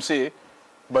unaweza date msee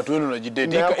but wewe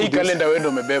unajidate. Hii kalenda wewe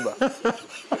ndio umebeba.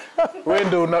 Wewe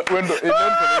ndio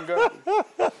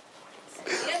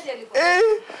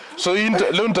so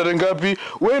leo tarehe ngapi?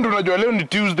 Wewe ndio unajua leo ni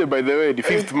Tuesday by the way, the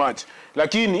 5th March.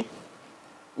 Lakini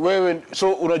wewe so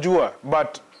unajua,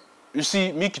 but you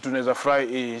see me kitu naweza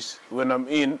fry is when I'm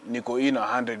in niko in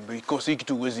 100 because hii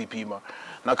kitu huwezi pima.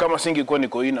 Na kama singekuwa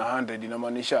niko in 100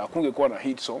 inamaanisha hakungekuwa na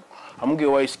hit song,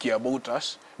 hamngewahi sikia about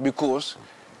us because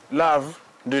love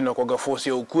ndio inakuwa force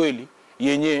ya ukweli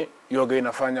yenye yoga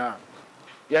inafanya,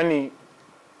 yani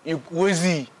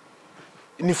huwezi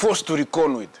ni forced to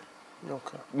recon with.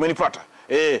 Okay. Umenipata?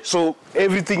 So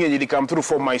everything yenye come through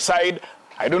from my side,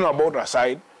 I don't know about her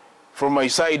side. From my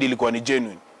side ilikuwa ni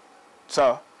genuine.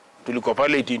 Sawa? Tulikuwa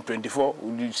pale 1824,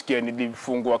 ulisikia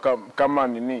nilifungwa kama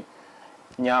nini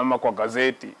nyama kwa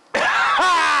gazeti.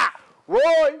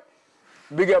 Woi!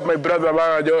 Big up my brother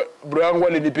bana, bro yangu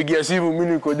alinipigia simu,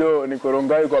 mimi niko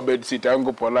Rongai kwa bedsitter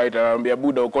yangu polite, ananiambia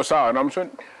buda uko sawa? Na msho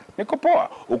niko poa.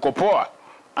 Uko poa?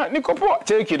 Niko poa.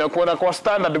 Cheki na kuona kwa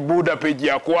standard buda page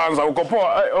ya kwanza uko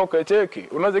poa. Okay, cheki.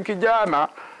 Unaje kijana?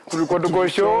 Tulikuwa tuko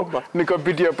show,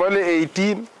 nikapitia pale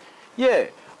 18. Yeah,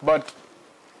 but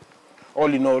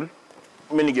all in all,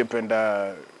 mimi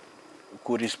ningependa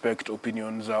ku respect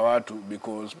opinions za watu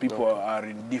because people are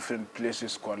in different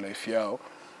places kwa life yao.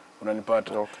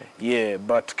 Unanipata? Okay. Yeah,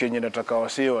 but Kenya nataka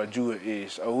wasee wajue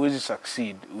is always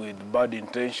succeed with bad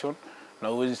intention na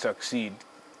always succeed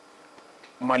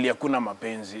mali hakuna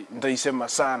mapenzi. Nitaisema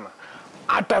sana.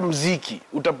 Hata mziki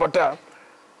utapata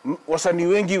wasanii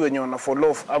wengi wenye wana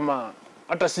follow ama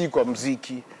hata si kwa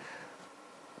mziki,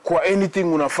 kwa anything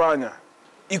unafanya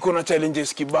iko na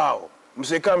challenges kibao.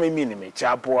 Mseka mimi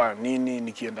nimechapwa nini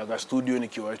nikienda studio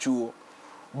nikiwa chuo,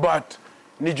 but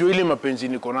nijue ile mapenzi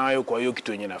niko nayo kwa hiyo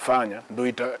kitu yenye nafanya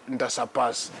ndio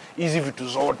nitasurpass hizi vitu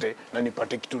zote na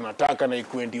nipate kitu nataka na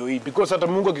ikuwe ndio hii, because hata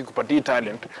Mungu akikupatia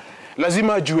talent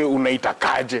lazima ajue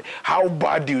unaitakaje, how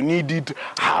bad you need it,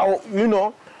 how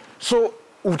so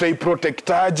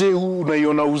utaiprotectaje,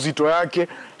 unaiona uzito yake.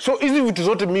 So hizi vitu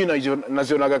zote mimi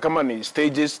nazionaga kama ni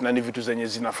stages na ni vitu zenye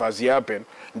zinafazi happen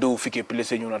ndio ufike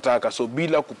place yenye unataka. So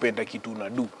bila kupenda kitu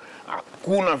unadu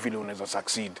hakuna vile unaweza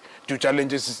succeed. Tu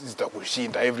challenges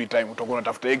zitakushinda every time, utakuwa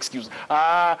unatafuta excuse.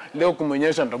 Leo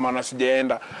kumenyesha ndo maana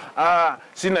sijaenda.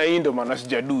 Sina hii ndo maana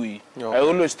sijadui. I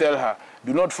always tell her,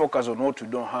 do not focus on what you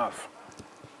don't have.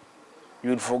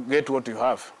 You'll forget what you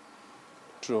have.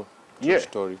 True. Yeah.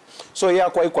 Story. So yeye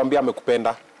kwa kuambia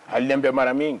amekupenda? Aliniambia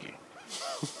mara mingi.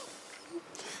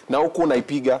 Na huko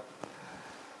unaipiga?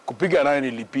 Kupiga naye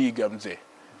nilipiga mzee.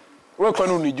 Wewe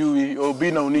kwani unijui?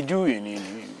 Obinna unijui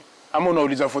nini? Ama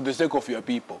unauliza for the sake of your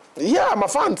people? Yeah, my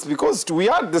fans, because we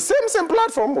had the same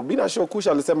platform. Obinna Show Kush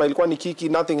alisema ilikuwa ni kiki,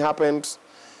 nothing happened.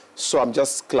 So I'm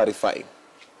just clarifying.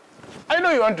 I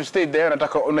know you want to stay there.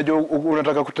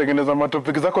 Unataka kutengeneza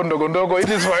matopic zako ndogo ndogo. It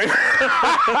is fine.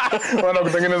 Wana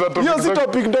kutengeneza topic. Hiyo si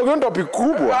topic ndogo, topic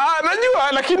kubwa.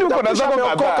 Najua lakini uko na zako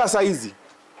kadhaa saa hizi.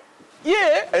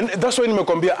 Yeah, and that's why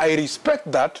nimekwambia I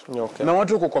respect that. Okay. Na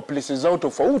watu wako kwa places zao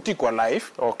tofauti kwa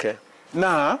life. Okay.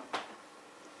 Na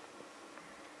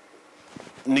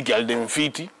ni Galdem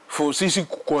Fiti for sisi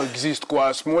coexist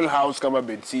kwa small house kama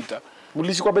bedsitter.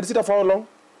 Mulishi kwa bedsitter for how long?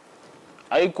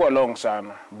 Haikuwa long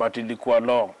sana, but ilikuwa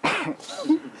long.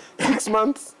 6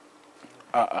 months?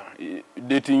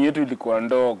 Dating yetu ilikuwa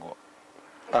ndogo.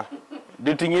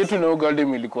 Dating yetu na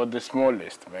Galdem ilikuwa the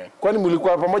smallest, man. Kwani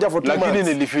mlikuwa pamoja for 2 months? Lakini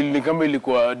nilifeel ni kama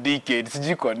ilikuwa decades,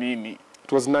 sijui kwa nini.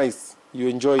 It was nice. You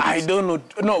enjoyed it? I don't know.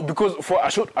 No, because for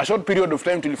a short period of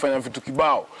time tulifanya vitu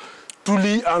kibao.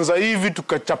 Tulianza hivi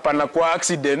tukachapana kwa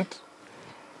accident.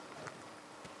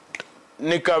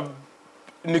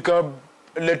 Nika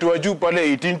letwa juu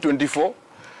pale 1824.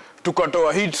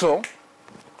 Tukatoa hit song.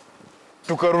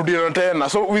 Tukarudia tena.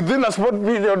 So within a short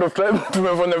period of time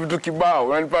tumefanya vitu kibao,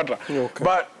 unanipata? Okay.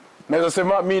 But naweza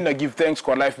sema mimi na give thanks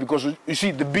kwa life because you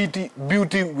see the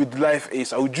beauty with life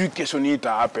is haujui kesho ni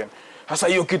ita happen. Hasa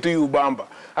hiyo kitu yubamba.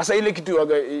 Hasa ile kitu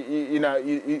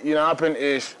ina happen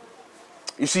is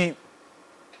you see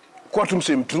kwa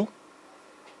tumseme true.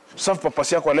 Serve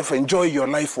purpose yako alafu enjoy your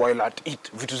life while at it.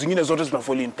 Vitu zingine zote zina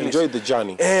fall in place. Enjoy the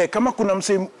journey. Kama kuna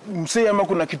msee ama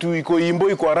kuna kitu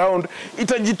iko around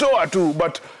itajitoa tu,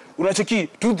 but unacheki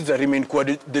truth ita remain kwa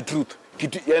the truth.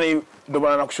 Kitu yani ndio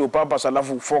maana nakushow purpose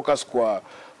alafu focus kwa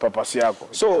purpose yako.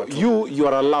 So you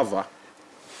are a lover.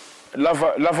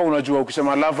 Lava unajua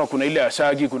ukisema lava kuna ile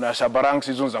ashagi, kuna ashabarangs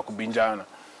hizo za kubinjana.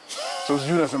 So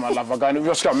sijui unasema lava gani?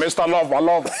 Unasikia Mr. Lava.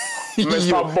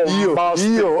 Mr. Bomb.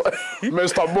 Hiyo.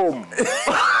 Mr. Bomb.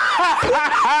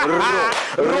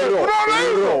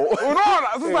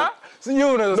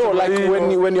 No, like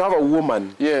when you have a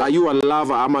woman, yeah. Are you a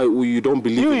lover ama you don't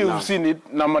believe in love? You've seen it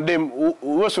na madem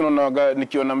wewe unaona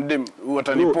nikiona madem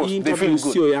watanipost they feel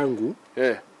good. Sio yangu.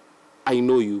 Yeah. I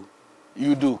know you.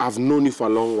 You do. I've known you for a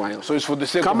long while. So it's for the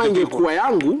sake kama of the ingekuwa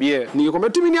yangu, ningekwambia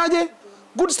Timmy ni aje?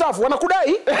 Good stuff.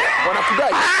 Wanakudai.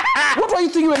 What were you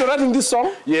thinking when you're writing this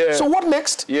song? Yeah. So what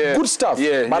next? Yeah. Good stuff.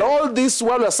 Yeah. But all this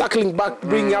while we're circling back,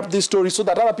 bringing up this story so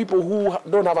that other people who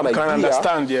don't have an idea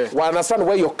understand, will understand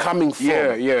where you're coming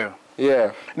from.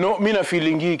 Yeah. No, mimi na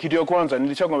feeling hii kitu ya kwanza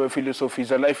nilichagua philosophy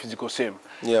za life ziko same.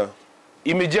 Yeah.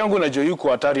 Image yangu najua yuko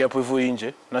hatari hapo hivyo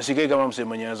nje. Na sikai kama msee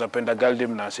mwenye anaweza penda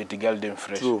Galdem na aseti Galdem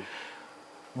fresh. True.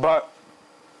 But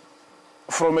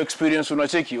from experience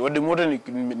unacheki wade mote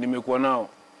nimekuwa nao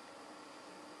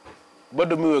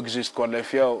bado mimi exist kwa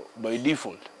life yao by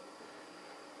default.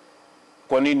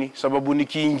 Kwa nini? Sababu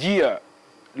nikiingia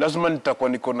lazima nitakuwa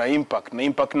niko na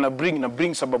impact na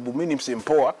bring sababu mimi ni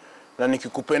msempoa na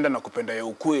nikikupenda na kupenda ya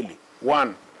ukweli.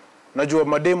 One, najua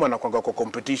mademo anakuanga kwa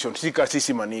competition,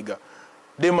 sisi maniga.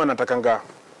 Demo anatakanga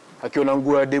akiona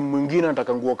nguo ya demu mwingine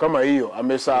anataka nguo kama hiyo,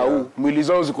 amesahau mwili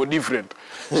zao ziko different.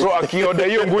 So akioda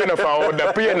hiyo nguo inafaa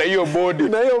order pia na hiyo body.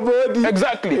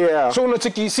 Exactly. Yeah. So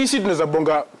unacheki sisi tunaweza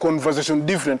bonga conversation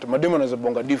different, mademu anaweza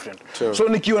bonga different. Sure. So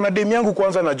nikiona demu yangu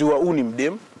kwanza najua huu ni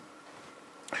mdemu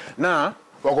na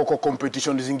wako kwa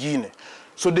competition zingine.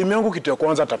 So demu yangu kitu ya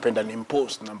kwanza atapenda ni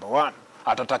post number 1.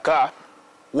 Atataka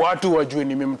watu wajue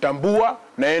nimemtambua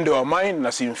na ende wa mine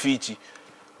na simfichi.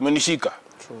 Umenishika?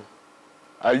 True.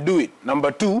 I'll do it.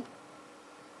 Number 2,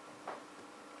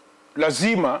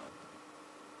 lazima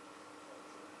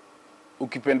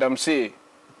ukipenda msee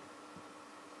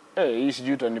hii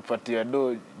sijui utanipatia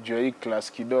do juu hii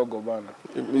class kidogo bana.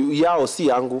 Yao si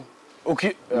yangu.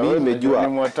 Mimi nimejua. Ni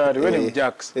mwatari, wewe ni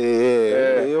mjax.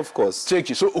 Of course.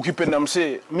 Cheki, so ukipenda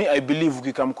msee, I believe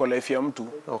ukikam kwa life ya mtu,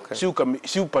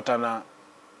 si upatana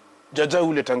jaja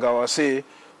ule tanga wasee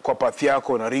kwa path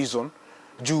yako na reason.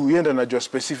 Juu yenda najua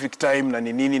specific time na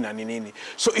nini.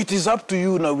 So it is up to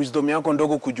you na wisdom yako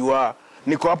ndogo kujua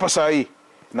niko hapa saa hii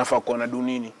nafaa kuwa na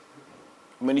dunini.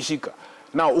 Umenishika?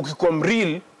 Now ukikuwa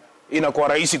mreal inakuwa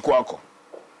rahisi kwako.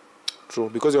 True,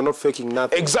 because you're not faking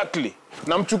nothing. Exactly.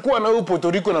 Namchukua na huyo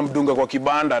Puerto Rico na mdunga kwa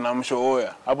kibanda na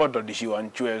mshooya. Hapa tutadishiwa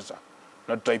nchweza.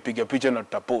 Na tutaipiga picha na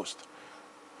tutapost.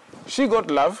 She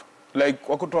got love like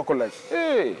wako like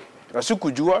hey. Na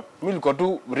sikujua mimi nilikuwa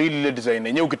tu real design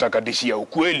yenyewe ukitaka dishia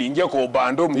ukweli ingia kwa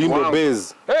bando mwangu.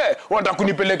 Wanataka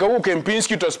kunipeleka huko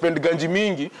Kempinski to spend ganji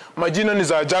mingi, majina ni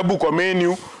za ajabu kwa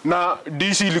menu na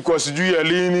dishi ilikuwa sijui ya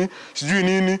lini, sijui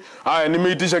nini. Haya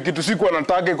nimeitisha kitu siku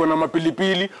nataka iko na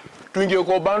mapilipili. Tuingie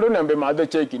kwa bando niambe madhe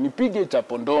cheki nipige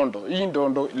chapo ndondo. Hii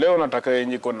ndondo leo nataka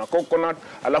yenye iko na coconut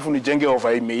alafu nijenge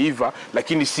over imeiva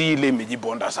lakini si ile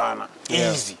imejibonda sana.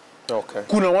 Easy. Okay.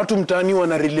 Kuna watu mtaani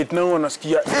wana relate nao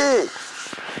wanasikia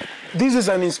this is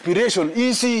an inspiration.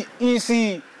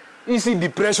 Easy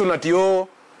depression at yo.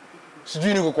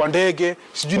 Sijui niko kwa ndege,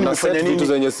 sijui nimefanya nini. Vitu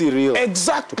zenye si real.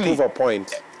 Exactly. To prove a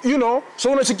point. You know,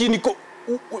 so unachiki niko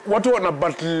watu wana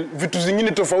battle vitu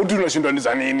zingine tofauti unashindwa ni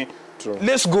za nini. True.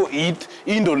 Let's go eat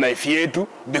in life yetu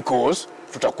because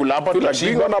tutakula hapa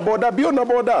tutashiba na boda bio na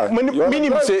boda. Mimi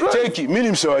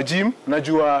ni mse wa gym,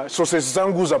 najua sources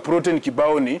zangu za protein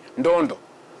kibao ni ndondo.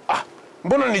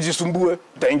 Mbona nijisumbue?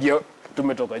 Taingia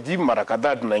tumetoka gym mara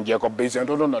kadhaa tunaingia kwa base ya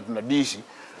ndondo na tunadishi.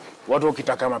 Watu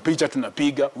wakitaka mapicha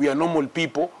tunapiga. We are normal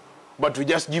people but we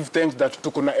just give thanks that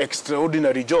tuko na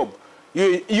extraordinary job.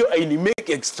 You I make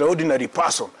extraordinary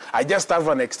person. I just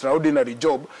have an extraordinary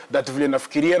job that vile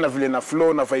nafikiria na vile na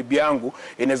flow na vibe yangu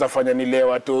inaweza fanya nile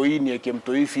watoi niweke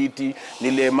mtoi fiti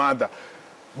nile mother.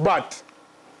 But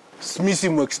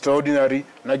missing extraordinary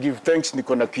na give thanks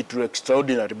niko na kitu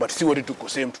extraordinary but si wote tuko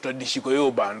same tutadishi kwa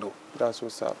hiyo bando. That's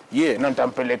what's up. Yeah, na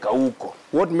nitampeleka huko.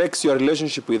 What makes your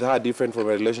relationship with her different from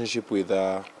a relationship with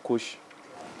Kush?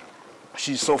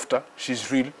 She's softer,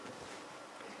 she's real.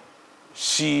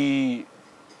 She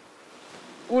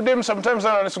udem sometimes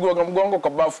ananisugua kama mgongo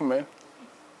kwa bafu man.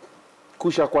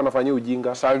 Kush hakuwa anafanyia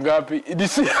ujinga. Saa ngapi?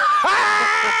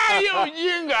 Hiyo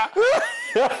ujinga.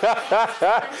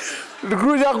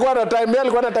 Kush hakuwa na time,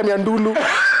 alikuwa na time ya ndulu.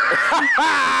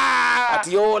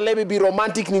 Ati yo let me be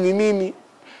romantic nini.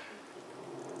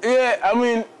 Yeah, I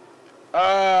mean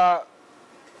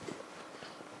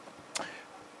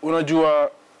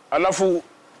unajua alafu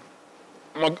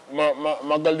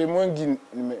magalde mwengi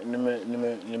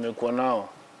nimekuwa nao.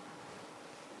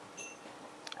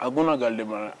 Hakuna galde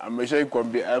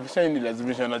ameshaikwambia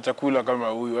ameshanilazimisha na chakula kama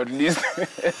huyu at least.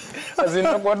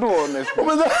 Azina kwa tu honest.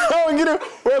 Umezaa wengine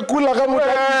wewe kula kama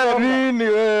utaki nini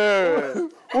wewe.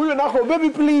 Huyu nako baby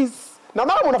please. Na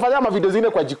mama unafanya video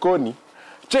zingine kwa jikoni.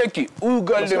 Cheki, huyu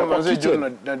galde mzee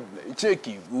John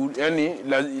cheki, yani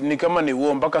ni kama ni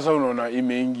uo mpaka sasa unaona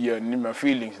imeingia ni ma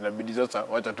feelings inabidi sasa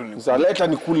wacha tu ni. Sasa leta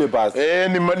nikule basi.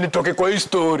 Nitoke kwa hii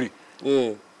story.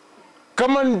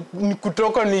 Kama ni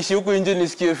kutoka niishi huko nje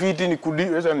nisikie fiti ni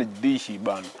sasa ni dishi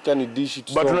bana. Kani dishi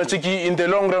tu. But unacheki in the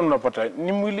long run unapata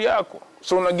ni mwili yako.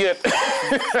 So una get.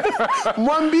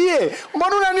 Mwambie,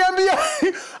 mbona unaniambia?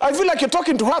 I feel like you're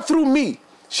talking to her through me.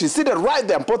 She's seated right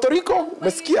there in Puerto Rico.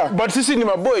 Umesikia? But sisi ni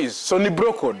maboys, so ni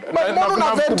brocode.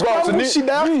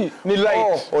 Ni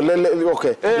light.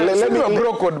 Okay. Let me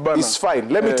brocode bana. It's fine.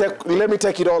 Let me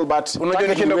take it all but unajua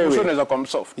nikienda kushoneza kwa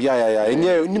msoft. Yeah.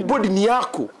 Yenyewe ni body ni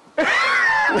yako.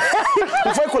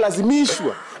 Ufai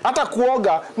kulazimishwa. Hata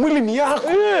kuoga mwili ni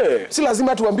yako. Si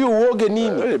lazima tuambie uoge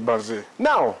nini.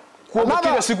 Now, kuoga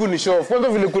kila siku ni show. Kwanza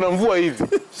vile kuna mvua hivi.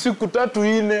 Siku 3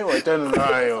 4 waitana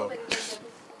nayo.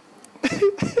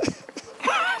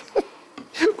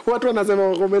 Watu wanasema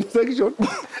kwa comment section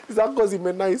zako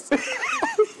zime nice.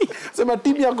 Sema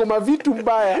timu yako mavitu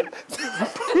mbaya.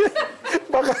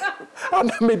 Baka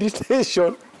ana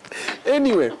meditation.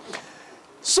 Anyway,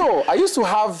 so I used to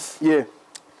have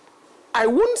I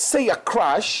wouldn't say a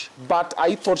crush, but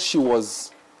I thought she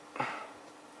was.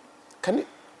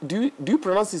 Do you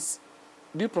pronounce this?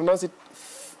 Do you pronounce it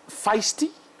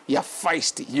feisty? Yeah,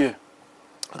 feisty. Yeah.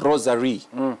 Rosary.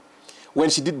 When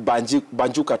she did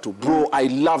Banjuka too. Bro, I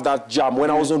love that jam.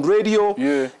 When I was on radio,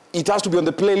 it has to be on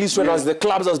the playlist. When I was in the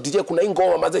clubs, I was DJ kuna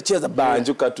ingoma maze cheza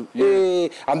Banjuka too.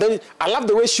 And then I love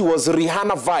the way she was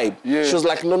Rihanna vibe. She was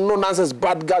like no nonsense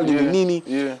bad girl nini.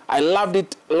 I loved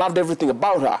it, loved everything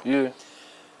about her. And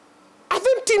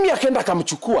then Timmy akaenda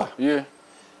kamchukua.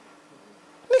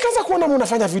 Nikaanza kuona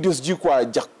mnafanya videos juu kwa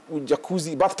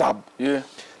jacuzzi bathtub.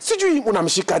 Sijui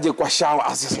unamshikaje kwa shower. I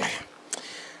was just like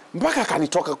mpaka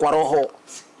kanitoka kwa roho.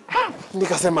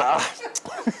 Nikasema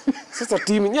sasa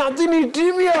Timmy, nyatini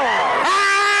Timmy.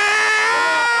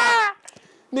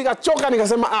 Nikachoka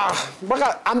nikasema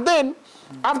mpaka and then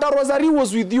after Rosary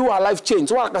was with you her life changed.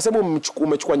 So akasema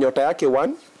umechukua nyota yake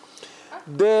one.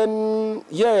 Then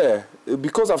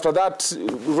because after that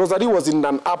Rosary was in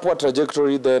an upward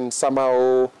trajectory, then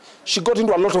somehow she got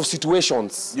into a lot of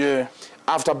situations.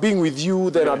 After being with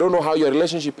you, then I don't know how your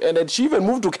relationship ended. She even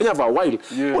moved to Kenya for a while.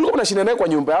 Ulikuwa unashinda naye kwa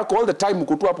nyumba yako all the time,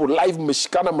 mko tu hapo live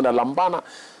mmeshikana mnalambana.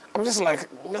 I'm just like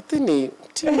nothing.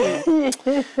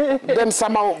 Then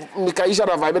somehow nikaisha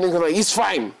na vibe and like it's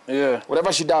fine.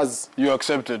 Whatever she does, you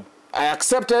accepted. I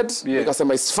accepted.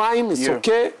 Nikasema it's fine, it's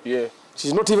okay.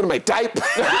 She's not even my type.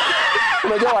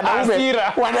 Unajua wanaume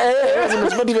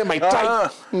she's not even my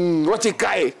type.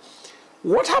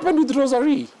 What happened with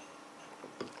Rosary?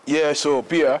 So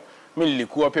pia mimi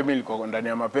nilikuwa ndani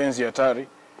ya mapenzi hatari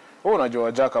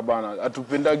unajua Jaka bana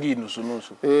atupendagi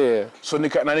nusu. Yeah. So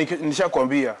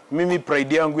nishakwambia mimi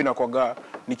pride yangu inakwaga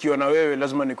nikiwa na wewe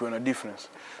lazima nikuwe na difference.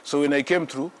 So when I came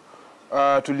through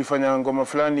tulifanya ngoma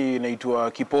fulani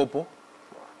inaitwa Kipopo.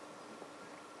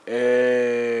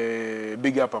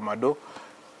 Big up Amado.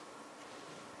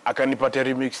 Akanipatia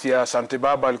remix ya Asante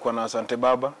Baba, alikuwa na Asante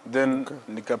Baba. Then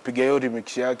nikapiga hiyo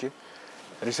remix yake.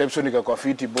 Reception ikakuwa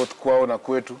fiti both kwao na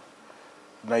kwetu.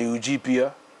 Na UG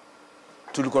pia.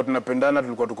 Tulikuwa tunapendana,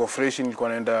 tulikuwa tuko fresh, nilikuwa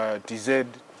naenda TZ,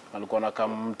 alikuwa na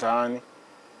kama mtaani.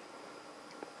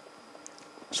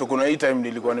 So kuna hii time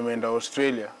nilikuwa nimeenda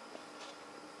Australia.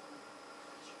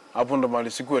 Hapo ndo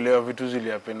mali sikuelewa vitu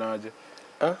ziliapenaje.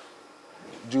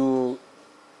 Juu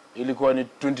ilikuwa ni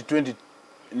 2020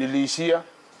 niliishia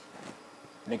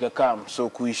nikakam, so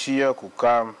kuishia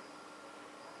kukam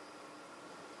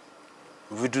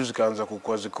vitu zikaanza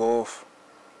kukua ziko off.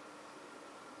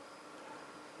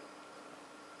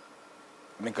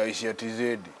 Nikaishia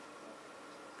TZ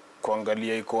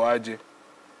kuangalia iko aje,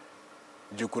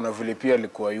 juu kuna vile pia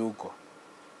alikuwa yuko.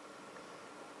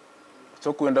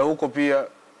 So kuenda huko pia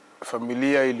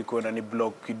familia ilikuwa ni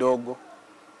block kidogo.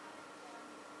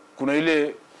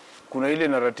 Kuna ile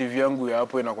narrative yangu ya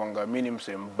hapo inakwanga mimi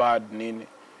msem bad nini.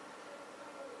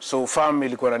 So family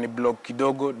ilikuwa ni block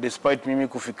kidogo despite mimi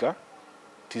kufika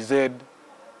TZ.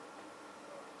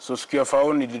 So siku ya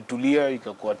faoni nilitulia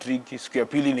ikakuwa tricky, siku ya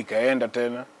pili nikaenda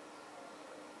tena.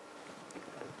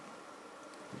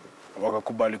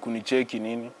 Wakakubali kunicheki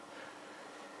nini.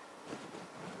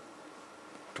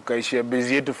 Tukaishia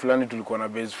base yetu fulani, tulikuwa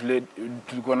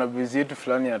na base yetu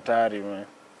fulani hatari man.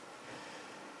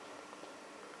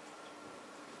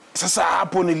 Sasa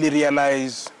hapo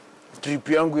nilirealize trip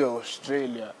yangu ya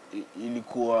Australia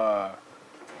ilikuwa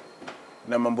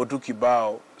na mambo tu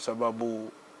kibao,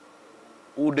 sababu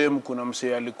udem kuna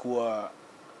msee alikuwa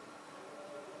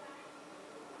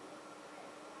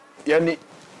yani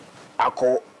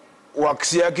ako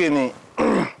wax yake ni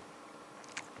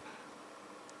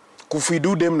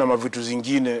kufidu dem na mavitu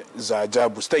zingine za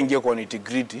ajabu. Sitaingia kwa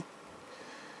nitty-gritty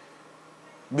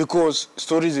because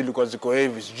stories zilikuwa ziko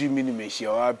heavy, sijui mimi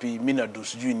nimeishia wapi, mimi na do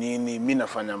sijui nini, mimi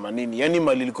nafanya manini. Yani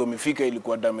mali ilikuwa imefika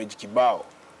ilikuwa damage kibao.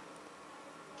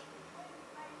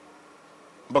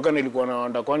 Mpaka nilikuwa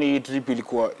naanda kwani hii trip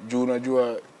ilikuwa juu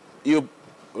unajua hiyo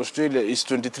Australia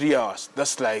is 23 hours.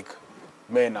 That's like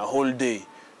man a whole day.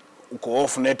 Uko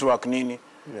off network nini.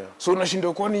 Yeah. So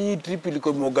unashindwa kwani hii trip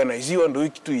ilikuwa imeorganiziwa ndio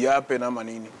hiki tu yape na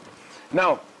manini.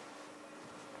 Now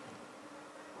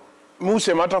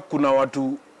musema hata kuna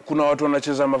watu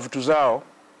wanacheza mavitu zao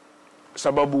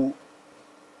sababu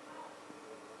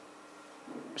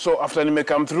so after nime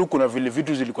come through kuna vile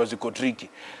vitu zilikuwa ziko tricky.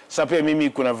 Sasa pia mimi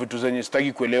kuna vitu zenye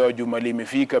sitaki kuelewa juu mali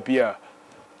imefika pia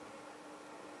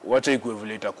wacha ikuwe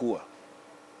vile itakuwa.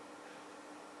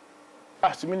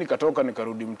 Si mimi nikatoka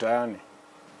nikarudi mtaani.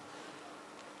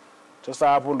 Sasa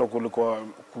hapo ndo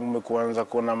kumekuanza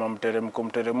kuona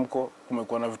mteremko,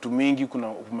 kumekuwa na vitu mingi,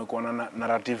 kumekuwa na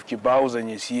narrative kibao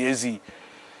zenye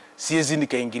siezi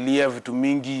nikaingilia vitu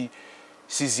mingi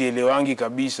sizielewangi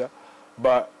kabisa,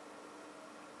 but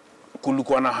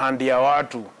kulikuwa na hand ya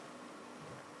watu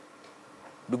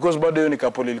because bado hiyo ni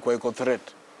couple ilikuwa iko threat.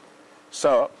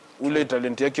 So ule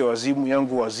talent yake wazimu,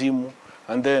 yangu wazimu,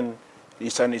 and then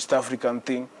it's an East African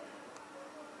thing.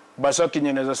 Basa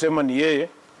kinye naweza sema ni yeye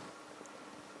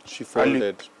she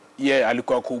folded.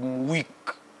 Alikuwa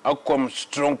weak, hakuwa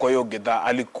strong kwa hiyo gedha,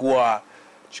 alikuwa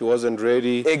she wasn't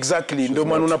ready. Exactly, ndio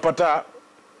maana unapata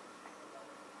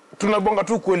tunabonga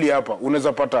tu kweli hapa,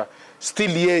 unaweza pata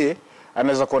still yeye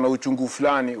anaweza kuwa na uchungu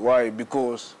fulani. Why?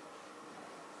 Because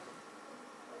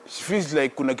she feels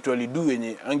like kuna kitu alidu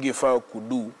yenye angefaa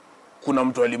kudu, kuna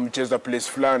mtu alimcheza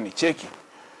place fulani. Cheki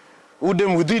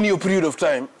udem within your period of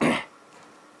time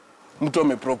mtu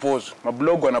amepropose,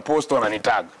 mablog wanapost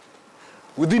wananitag.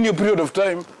 Within your period of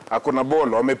time akona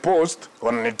ball wamepost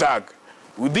wananitag.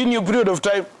 Within your period of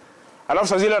time alafu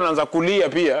sazila anaanza kulia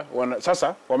pia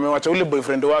sasa wamewacha ule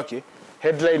boyfriend wake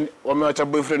headline, wamewacha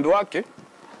boyfriend wake,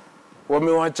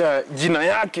 wamewacha jina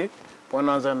yake,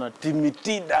 wanaanza na Timmy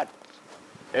Tdat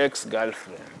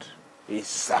ex-girlfriend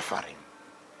is suffering.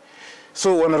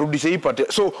 So wanarudisha hii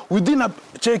pate. So within a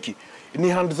cheki ni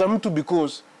hand za mtu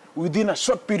because within a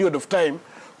short period of time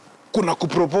kuna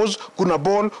kupropose, kuna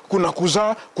ball, kuna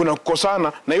kuzaa, kuna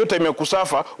kukosana, na hiyo time ya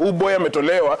kusafa huyu boy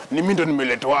ametolewa ni mimi ndo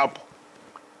nimeletwa hapo.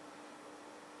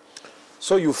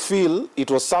 So you feel it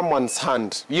was someone's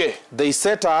hand? Yeah. They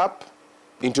set up,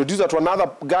 introduced her to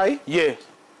another guy? Yeah.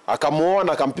 Akamuoa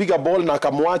na akampiga ball na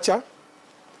akamwacha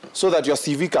so that your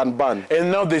CV can burn.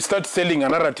 And now they start selling a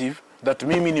narrative that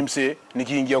mimi ni mse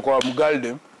nikiingia kwa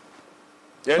mgaldem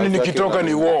Yaani nikitoka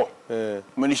ni war.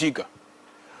 Umenishika.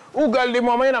 Ugali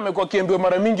mama ina amekuwa kiambiwa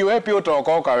mara mingi wewe pia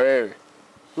utaokoka wewe.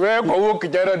 Wewe kwa huo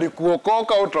kijana ni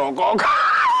kuokoka utaokoka.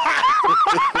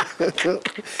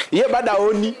 Ye bada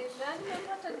oni.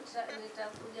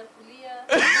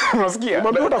 Unasikia?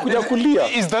 Mama utakuja kulia.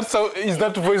 Is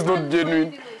that voice not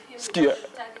genuine? Sikia.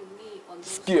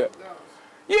 Sikia.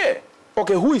 Yeah.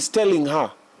 Okay, who is telling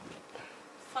her?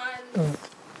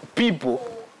 People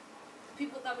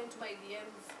come into my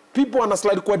DMs. People wana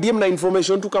slide kwa DM na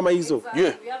information tu kama hizo. Exactly.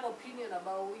 Yeah. We have opinion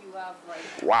about who you have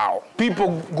right. Wow. People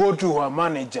go to her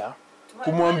manager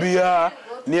kumwambia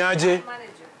ni aje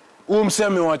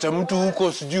mseme wacha mtu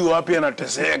huko sijui wapi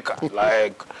anateseka.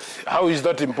 Like how is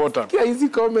that important? Yeah, easy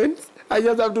comments. I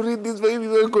just have to read this for you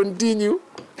before we continue.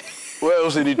 Wewe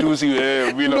usinitusi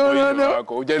wewe bila point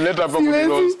wako. Hujaleta hapa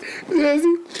kuroast. Siwezi.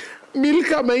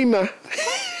 Milka Maina.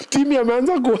 Timmy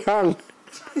ameanza kuhang.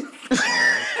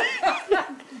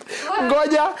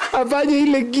 Ngoja afanye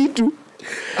ile kitu.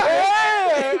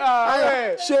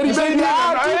 Sherry baby.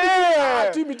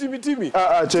 Timmy.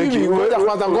 Cheki. Ngoja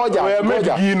kwanza ngoja.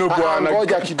 Ngoja kidogo.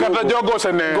 Kata jogo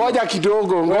sene. Ngoja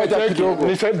kidogo.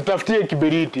 Nitafutie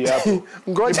kiberiti hapo.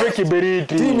 Nipe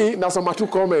kiberiti. Timmy nasoma tu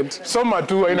comment. Soma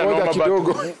tu haina noma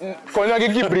kidogo. Konya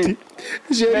kiberiti.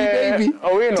 Sherry baby.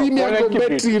 Timmy ako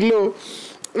battery low.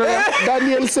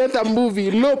 Daniel set a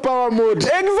movie low power mode.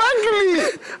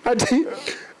 Exactly.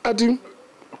 Ati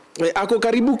ako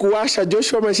karibu kuwasha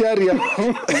Joshua Masharia.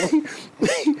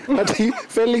 Ati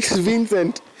Felix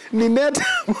Vincent ni net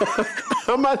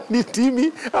ama ni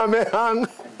Timmy amehang.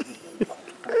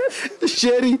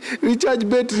 Sherry recharge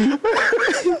battery.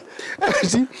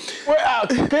 Ati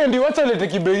Kendi wacha lete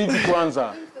kiberiti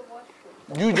kwanza.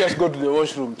 You just go to the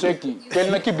washroom. Check it.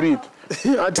 Kelna kiberiti.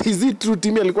 Ati is it true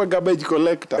Timmy alikuwa garbage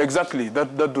collector? Exactly.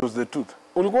 That was the truth.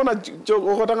 Ulikuwa na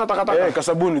ukotanga takataka.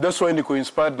 Kasabuni, that's why niko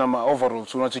inspired na ma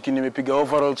overalls. Unachiki nimepiga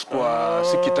overalls kwa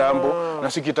si kitambo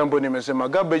na si kitambo nimesema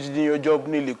garbage ni your job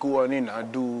nilikuwa nina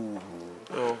do.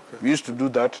 Okay. We used to do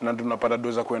that na tunapata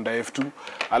doza kwenda F2.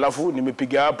 Alafu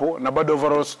nimepiga hapo na bado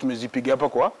overalls tumezipiga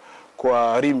hapa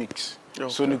kwa remix. Okay.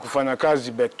 So ni kufanya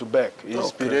kazi back to back.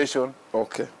 Inspiration.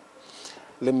 Okay.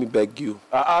 Let me beg you.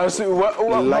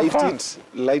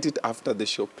 Light it after the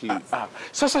show, please.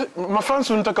 Sasa mafans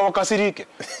unataka wakasirike.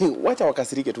 Wacha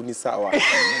wakasirike tu ni sawa.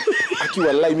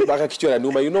 Akiwa live mimi baka kichwa na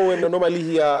numa. You know when normally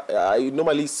here I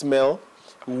normally smell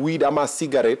weed ama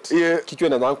cigarette. Yeah. Kichwa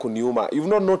na kuniuma. You've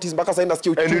not noticed baka sasa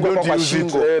nasikia uchungu kwa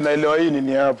shingo. Naelewa hii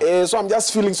nini hapo. So I'm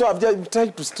just feeling so I've just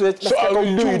tried to stretch. So I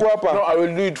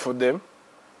will do it for them.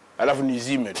 Alafu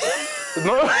nizime.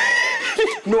 No.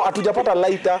 No, atujapata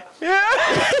lighter. Yeah.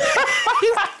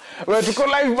 Wewe tuko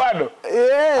live bado.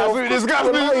 Yeah. As we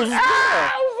discuss this.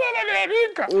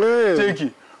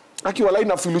 Cheki. Akiwa live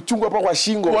na feel uchungu hapa kwa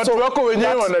shingo. Watu wako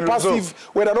wenyewe wana passive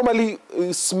when I normally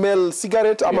smell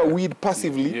cigarette ama weed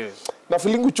passively. Yeah. Na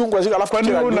feeling uchungu kwa shingo alafu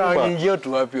kichwa unaingia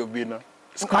tu wapi Obinna?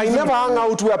 I never hang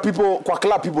out where people kwa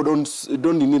club people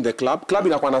don't need the club. Club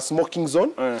inakuwa na smoking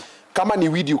zone. Kama ni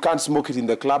weed, you can't smoke it in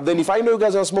the club. Then if I know you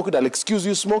guys don't smoke it, I'll excuse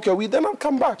you smoke your weed, then I'll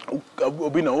come back.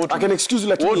 Obinna, I can excuse you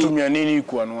like what tumia nini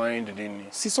ku unwind nini?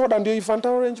 Si soda ndio Fanta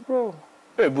orange bro.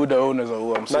 Buda wewe unaweza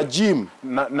huwa msee. Na gym.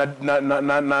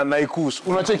 Na ikus.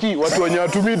 Unacheki watu wenye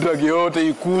watumii drug yote,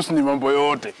 ikus ni mambo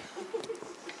yote.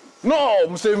 No,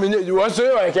 msee mwenye wasee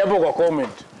wake hapo kwa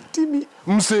comment. Timmy,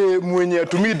 msee mwenye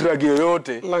atumii drug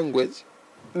yote. Language.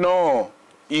 No,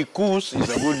 ikus is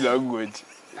a good language.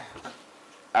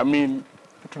 I mean,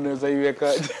 tunaweza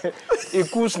iweka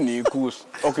ikus ni ikus.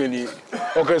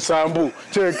 Okay, sambu,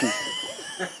 cheki.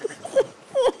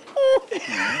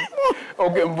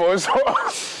 Okay, mboso.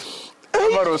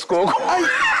 Ambaroskoko.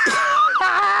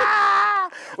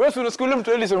 Wewe sura skule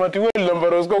mtu alisema ati wewe ni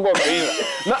Ambaroskoko kwa kaida.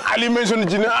 Na alimention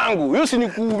jina yangu. Hiyo si ni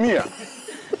kuumia.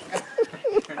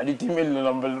 Alitimeli na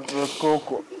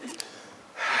Ambaroskoko.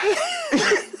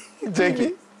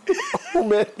 Cheki.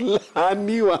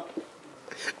 Umelaniwa.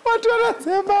 Watu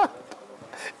wanasema.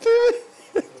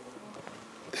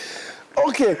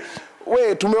 Okay.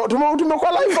 Wait,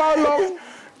 tumekuwa live how long?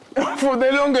 For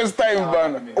the longest time,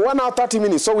 bana. 1 hour 30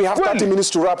 minutes. So we have 30 minutes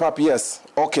to wrap up. Yes.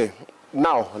 Okay.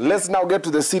 Now, let's now get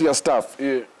to the serious stuff.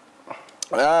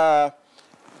 Yeah.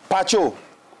 Pacho.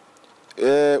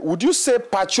 Would you say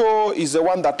Pacho is the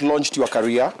one that launched your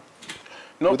career?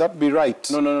 No. Would that be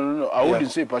right? No. I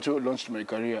wouldn't say Pacho launched my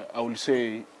career. I would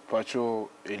say Pacho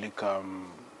ilikam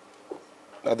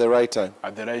at the right time.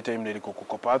 At the right time, niliko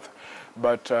kwa path.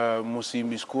 But musi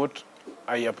misquote,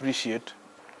 I appreciate.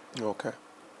 Okay.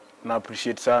 Na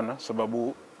appreciate sana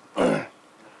sababu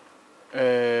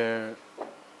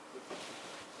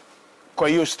kwa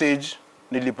hiyo stage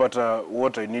nilipata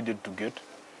what I needed to get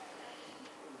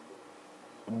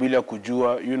bila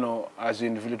kujua, you know, as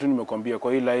in vile tu nimekwambia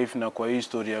kwa hii life na kwa hii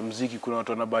historia ya muziki kuna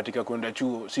watu wanabahatika kwenda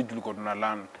chuo, si tulikuwa tuna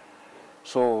learn.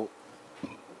 So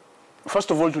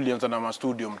first of all tulianza na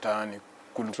studio mtaani,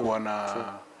 kulikuwa na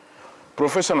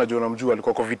professor najua namjua,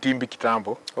 alikuwa kwa Vitimbi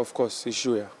kitambo. Of course,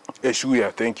 Ishuya.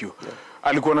 Ishuya, thank you. Yeah.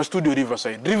 Alikuwa na studio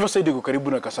Riverside. Riverside iko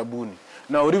karibu na Kasabuni.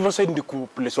 Na Riverside ndi ku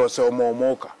place wa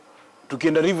moomoka.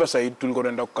 Tukienda Riverside tulikuwa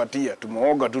tunaenda kukatia,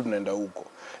 tumeoga tu tunaenda huko.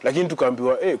 Lakini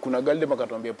tukaambiwa kuna galde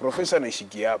makatuambia professor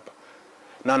anaishiki hapa.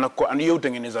 Na yeye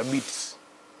utengeneza beats.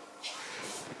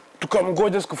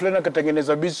 Tukamgoja siku fulani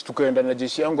akatengeneza beats, tukaenda na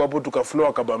jeshi yangu hapo tukaflow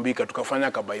akabambika,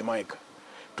 tukafanya kabai mic.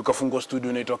 Tukafungua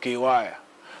studio inaitwa KIBURI.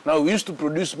 Now we used to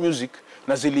produce music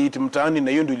na ziliiti mtaani,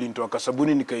 na hiyo ndio ilinitoa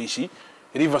Kasabuni nikaishi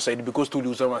Riverside because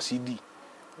tuliuza ma CD.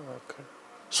 Okay.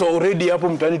 So already hapo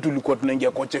mtaani tulikuwa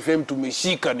tunaingia kwa FM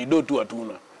tumeshika, ni do tu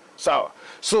hatuna. Sawa.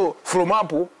 So from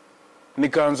hapo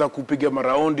nikaanza kupiga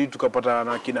maraundi, tukapata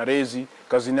na kina Rezi.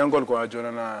 Kazini yangu alikuwa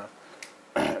anajiona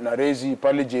na Rezi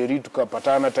pale Jerry,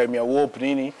 tukapatana time ya Warp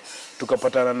nini,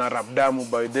 tukapatana na Rabdamu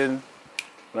by then.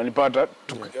 Unanipata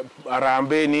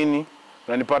Arambe nini,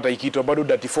 unanipata ikiitwa bado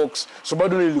Dirty Fox. So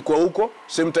bado nilikuwa huko,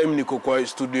 same time niko kwa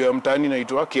studio ya mtaani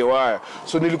inaitwa KIBURI.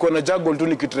 So nilikuwa na juggle tu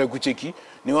nikitry kucheki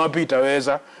ni wapi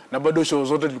itaweza, na bado show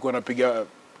zote nilikuwa napiga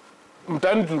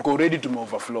mtaani, tulikuwa ready to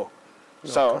overflow.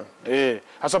 Sawa? Okay.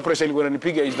 Hasa pressure ilikuwa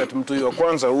inanipiga is that mtu wa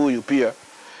kwanza huyu pia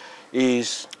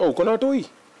is kuna watu hii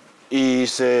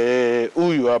is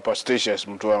huyu hapa Statius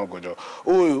mtu wangu jo.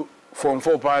 Huyu form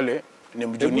 4 pale ni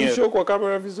mjunior. Hebu show kwa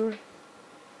kamera vizuri.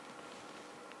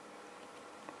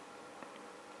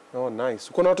 Oh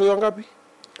nice. Kuna watu wangapi?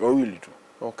 Wawili tu.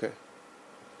 Okay.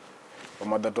 Kwa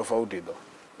mada tofauti though.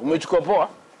 Umechukua poa?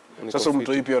 Sasa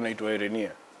mtu hii pia anaitwa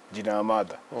Erenia, jina la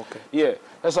mada. Okay. Yeah.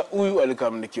 Sasa huyu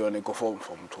alikamnikiwa niko form 4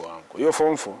 mtu wangu. Hiyo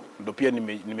form 4 ndio pia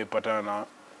nimepatana na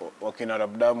wakina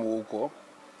Rabdamu huko.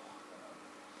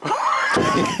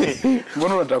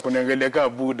 Mbona unataka kuniangalia kama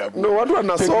buda? No, watu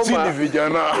wanasoma. Ni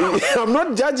vijana. I'm not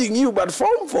judging you, but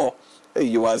form 4.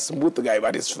 Hey, you are a smooth guy,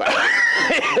 but it's fine.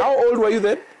 How old were you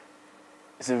then?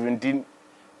 17.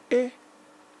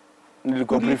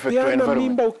 Nilikuwa prefect wa environment.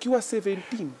 Mimba ukiwa 17.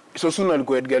 So soon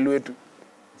alikuwa Edgar wetu.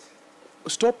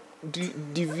 Stop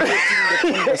deviating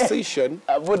the conversation.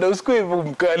 Buda usiku hivyo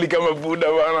mkali kama buda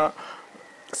bana.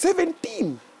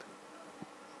 17.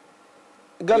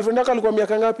 Girlfriend yako alikuwa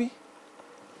miaka ngapi?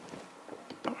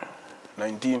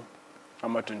 19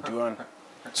 ama 21.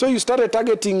 So you started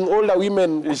targeting older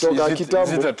women kutoka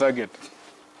kitambo. Is it a target?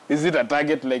 Is it a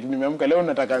target like nimeamka leo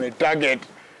nataka ni target?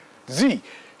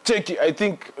 Check, I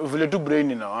think vile tu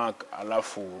brain ina work,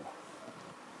 alafu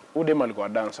udema alikuwa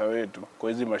dancer wetu kwa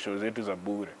hizo mashow zetu za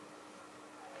bure.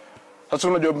 Sasa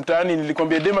unajua mtaani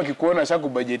nilikwambia dema kikuona shaka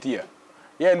budgetia.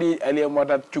 Yeye aliamua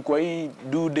atachukua hii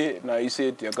dude na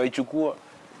iset akaichukua.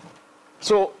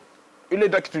 So ile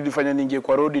taki tulifanya ningie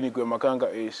kwa road ni kwa makanga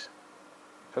ace.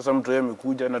 Sasa mtu yeye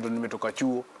amekuja na ndo nimetoka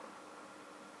chuo.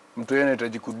 Mtu yeye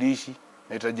anahitaji kudishi,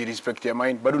 anahitaji respect ya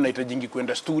mind, bado anahitaji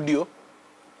kwenda studio.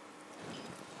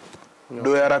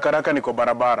 Ndio ya haraka niko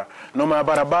barabara. Noma ya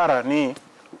barabara ni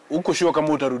uko sure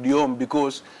kama utarudi home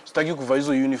because sitaki kuvaa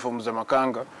hizo uniform za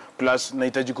makanga, plus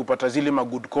nahitaji kupata zile ma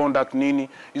good conduct nini,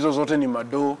 hizo zote ni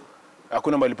mado,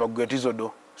 hakuna mahali pa kuget hizo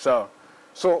do. Sawa.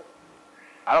 So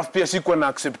alafu pia sikuwa na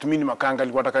accept mimi makanga,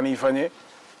 alikuwa nataka niifanye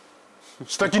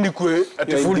sitaki nikue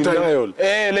at full time.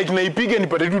 Like naipige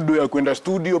nipate tu do ya kwenda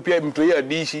studio, pia mtu yeye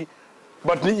adishi,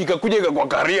 but ni ikakuja kwa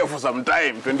career for some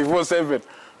time 24/7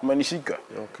 kumanishika.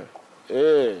 Okay.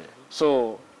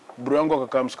 So bro yangu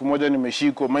akakaa siku moja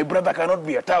nimeshiko, my brother cannot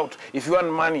be a tout. If you want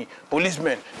money,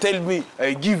 policeman, tell me,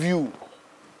 I give you.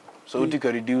 So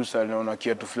utika reduce anaona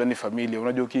kiatu fulani familia.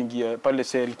 Unajua ukiingia pale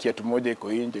cell kiatu moja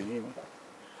iko nje nini.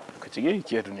 Kachigei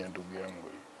kiatu ni ndugu yangu.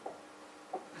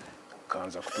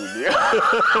 Kaanza kutulia.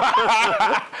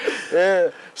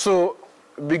 So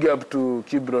big up to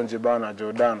Kibronje bana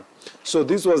Jordan. So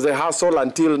this was the hustle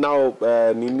until now.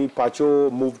 Nini Pacho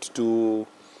moved to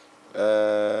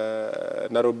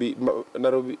Nairobi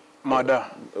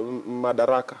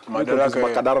Madaraka.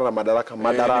 Makadara na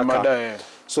Madaraka.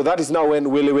 So that is now when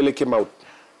Welle came out.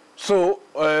 So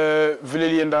vile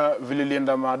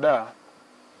lienda Mada.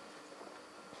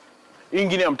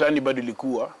 Ingine ya mtaani bado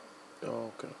ilikuwa.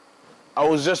 Okay. I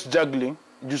was just juggling.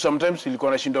 Sometimes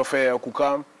ilikuwa nashinda fare ya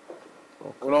kukam.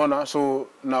 Okay. Unaona, so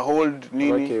na hold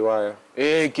nini?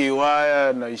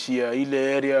 KIBURI naishia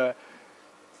ile area.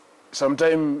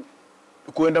 Sometime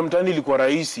kuenda mtaani ilikuwa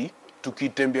rahisi,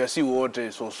 tukitembea si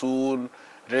wote, so soon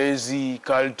Rezi,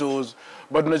 Kaltos,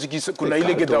 but unachiki kuna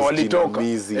ile gedha walitoka.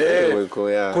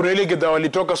 Kuna ile gedha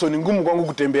walitoka, so ni ngumu kwangu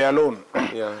kutembea alone.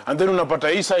 And then unapata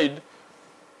hii side,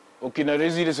 ukina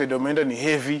Rezi ile side umeenda ni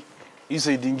heavy, hii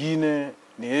side ingine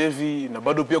ni heavy, na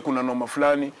bado pia kuna noma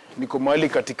fulani, niko mahali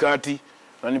katikati,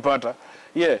 unanipata?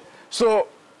 So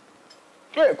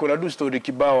kuna du story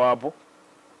kibao hapo.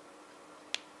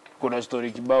 Kuna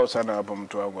story kibao sana hapo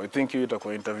mtu wangu. I think you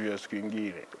itakuwa interview siku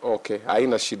nyingine. Okay,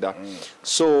 haina shida.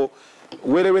 So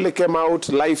Welle came out,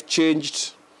 life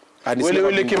changed, and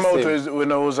Welle came out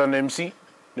when I was an MC.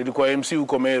 Nilikuwa MC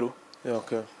huko Meru.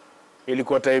 Okay.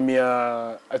 Ilikuwa time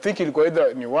ya, I think ilikuwa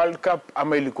either ni World Cup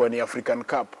ama ilikuwa ni African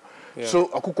Cup. So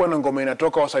hakukuwa na ngoma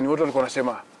inatoka, wasanii wote walikuwa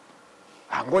wanasema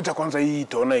ngoja kwanza hii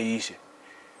itaona iishe.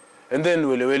 And then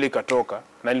Welle katoka,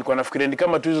 na nilikuwa nafikiria ni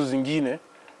kama tu hizo zingine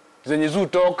zenye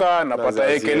toka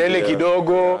napata kelele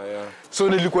kidogo. So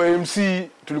nilikuwa MC,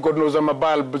 tulikuwa tunauza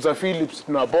mabulb za Philips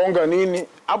na bonga nini.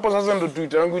 Hapo sasa ndo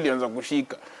Twitter yangu ilianza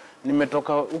kushika.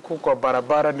 Nimetoka huko kwa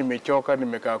barabara, nimechoka,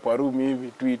 nimekaa kwa room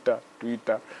hivi,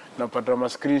 Twitter, napata ma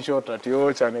screenshot ati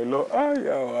channel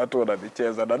watu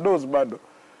wananicheza na dose bado.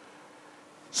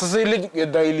 Sasa ile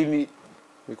gedha ilini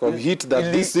because hit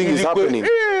that this thing is happening.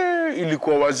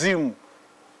 Ilikuwa wazimu.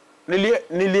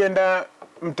 Nilienda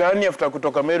mtaani after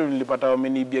kutoka Meru, nilipata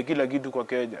wameniibia kila kitu kwa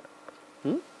keja.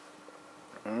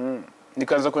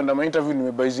 Nikaanza kwenda ma interview,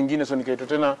 nimebai zingine, so nikaitwa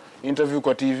tena interview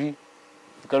kwa TV.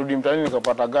 Nikarudi mtaani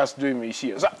nikapata gas ndio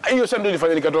imeishia. Sasa hiyo sasa ndio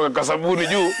ilifanya nikatoka Kasabuni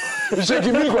juu.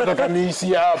 Nishakimili kwa nataka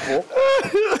niishie hapo.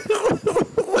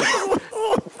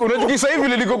 Kuna tukisa hivi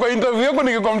niliko kwa interview yako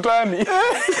niko mtaani.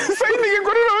 Sasa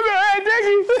ningekuwa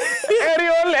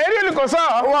Ariel liko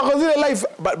sawa. Wako zile live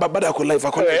baada ya live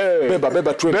ako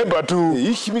beba tu.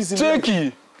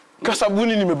 Cheki.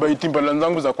 Kasabuni nimebai Timberland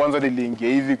zangu za kwanza niliingia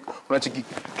hivi. Unachiki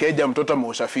keja mtoto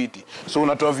ameosha fiti. So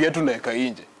unatoa viatu na eka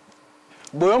nje.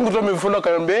 Boy wangu tu amefulla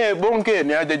kaniambia bonke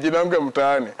ni aje jina langu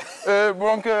mtaani.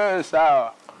 Bonke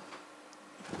sawa.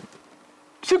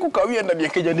 Siku kawia ndani ya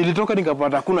keja nilitoka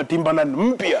nikapata hakuna Timberland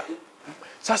mpya.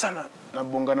 Sasa na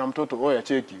bonga na mtoto, oya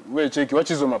cheki, wewe cheki,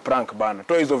 wacha hizo maprank bana,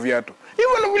 toa hizo viatu.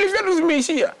 Hivyo na vile viatu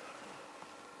zimeishia.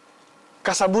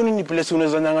 Kasabuni ni place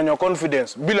unaweza nyang'anywa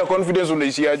confidence. Bila confidence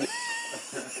unaishiaje?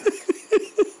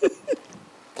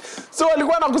 So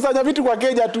walikuwa nakusanya vitu kwa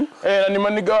keja tu. Na ni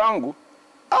maniga wangu.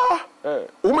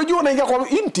 Umejua unaingia kwa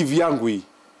hii TV yangu hii.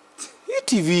 Hii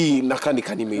TV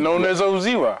nakanika nime. Na unaweza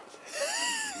uziwa.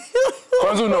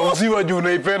 Kwanza unauziwa juu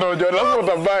unaipenda, unajua lazima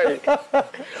utabai.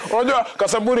 Unajua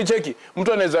Kasabuni cheki,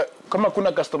 mtu anaweza kama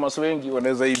kuna customers wengi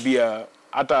wanaweza ibia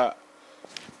hata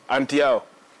anti yao.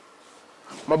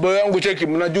 Maboyo yangu cheki,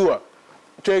 mnajua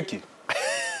cheki.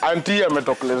 Anti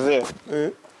ametokelezea.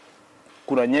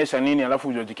 Kuna nyesha nini alafu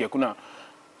unajikia kuna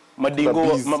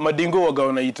madingo waga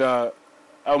wanaita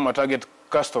au matarget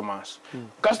customers.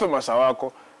 Customers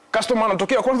hawako. Customer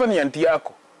anatokea kwanza ni anti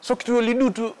yako. So kitu ulidu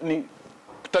tu ni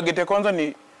target ya kwanza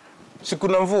ni siku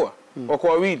na mvua. Wako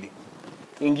wawili.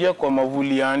 Ingia kwa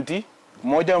mavuli ya anti,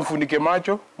 mmoja mfunike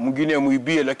macho, mwingine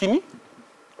amuibie lakini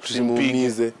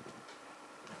usimuumize.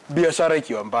 Biashara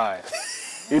ikiwa mbaya.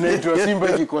 Inaitwa Simba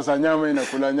ikikosa nyama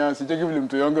inakula nyasi. Cheki vile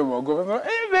mtu yonge mwogopa.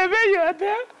 Bebe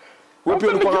yote. Wapi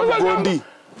ulikuwa mgondi?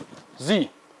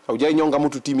 Haujai nyonga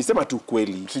mtu Timi, sema tu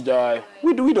kweli. Sijai.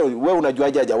 Wewe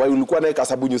unajuaje hajawahi ulikuwa naye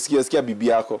Kasabuni sikia bibi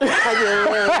yako.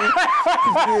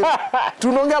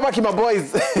 Tunaongea hapa kima boys.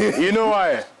 You know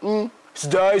why?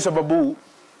 Sijai sababu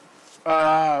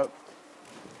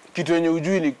kitu yenye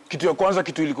ujui ni kitu ya kwanza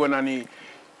kitu ilikuwa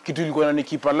nani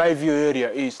kipa live hiyo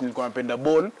area is nilikuwa napenda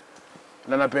ball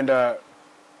na napenda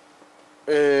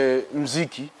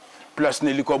muziki plus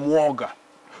nilikuwa muoga.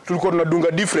 Tulikuwa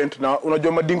tunadunga different na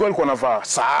unajua madingo alikuwa anavaa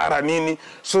Sahara nini,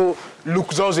 so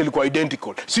look zao zilikuwa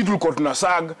identical. Si tulikuwa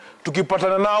tunasag,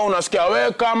 tukipatana nao unasikia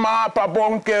wewe kama hapa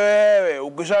bonke wewe,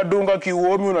 ukishadunga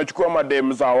kiuomi unachukua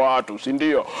madem za watu, si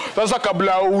ndio? Sasa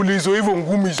kabla ulizo hivyo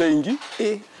ngumi zaingi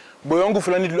boy wangu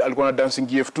fulani alikuwa na dancing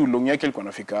F2, long yake alikuwa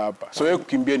anafika hapa, so yeye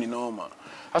kukimbia ni noma.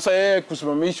 Sasa yeye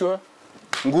kusimamishwa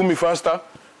ngumi faster.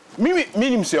 Mimi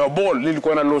ni msee wa ball,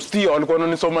 nilikuwa na lostia, walikuwa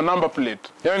wananisoma number plate.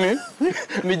 Yaani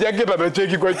ni jacket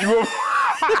anacheki kwa chuo.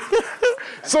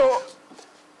 So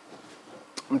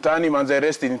mtaani manze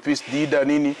rest in peace Dida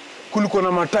nini, kulikuwa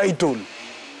na title.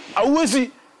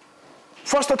 Hauwezi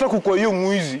first hata kwa hiyo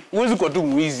mwizi, huwezi kwa tu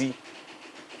mwizi.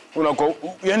 Unakuwa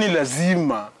yani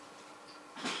lazima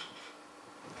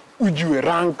ujue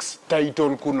ranks,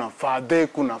 title, kuna fadhe,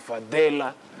 kuna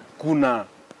fadela, kuna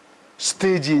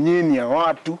stage yenyewe ya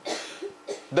watu.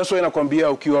 That's why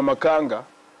nakwambia ukiwa makanga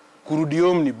kurudi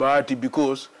home ni bahati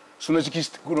because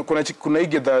kuna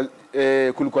igedha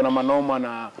kulikuwa na manoma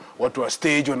na watu wa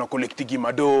stage wana collect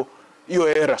mado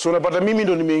hiyo era. So unapata mimi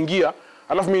ndo nimeingia,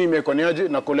 alafu mimi nimekuwa niaje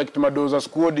na collect mado za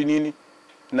squad nini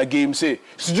na game say.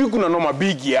 Sijui kuna noma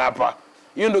big hapa.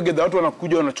 Hiyo ndo gedha watu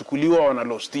wanakuja wanachukuliwa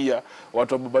wanalostia,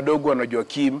 watu wadogo wanajua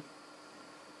Kim.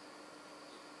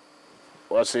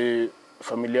 Wase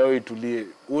familia yao itulie.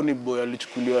 Huo ni boy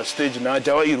alichukuliwa stage na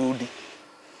hajawahi rudi.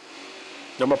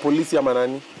 Na polisi ama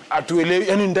nani? Atuelewi,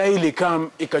 yani ndai ile kam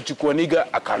ikachukua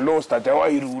niga akalost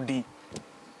hajawahi rudi.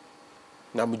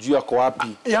 Na mjui ako wapi?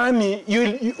 Yani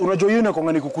unajua yeye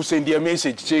inakonga kukusendia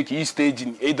message check hii stage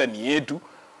ni either ni yetu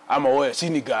ama wewe si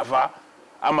ni gava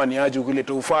ama ni aje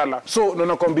kuleta ufala. So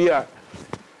nakwambia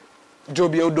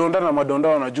job ya udonda na madonda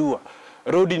wanajua.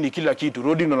 Rodi ni kila kitu.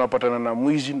 Rodi ndo unapatana na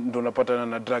mwizi, ndo unapatana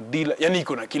na drug dealer. Yani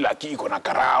iko na kila kitu, iko na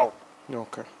karao.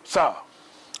 Okay. Sawa.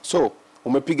 So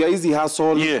umepiga hizi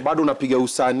hustle, bado unapiga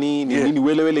usanii, ni nini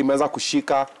wele imeanza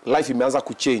kushika, life imeanza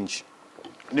kuchange.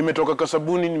 Nimetoka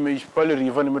Kasabuni, nimeishi pale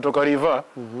River, nimetoka River.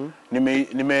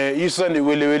 Isa ni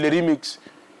wele remix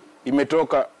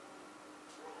imetoka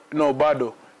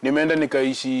bado. Nimeenda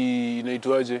nikaishi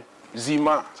inaitwaje?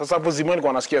 Zima. Sasa hapo Zima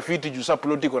nilikuwa nasikia fiti juu sa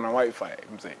plot iko na wifi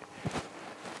mzee.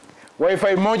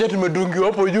 Wifi moja tumedungiwa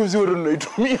hapo juu sio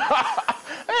tunaitumia.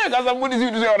 Kasabuni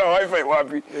sisi tunao na wifi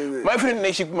wapi? My friend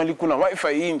naishi mali kuna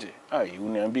wifi nje.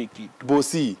 Uniambie kitu.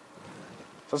 Bosi.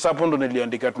 Sasa hapo ndo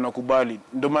niliandika Tunakubali.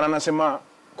 Ndio maana nasema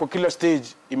kwa kila stage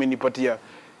imenipatia.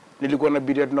 Nilikuwa na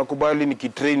bidia Tunakubali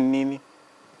nikitrain nini.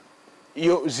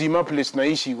 Hiyo Zima place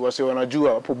naishi wase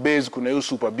wanajua hapo base kuna hiyo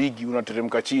super big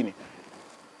unateremka chini.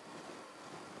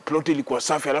 Plot ilikuwa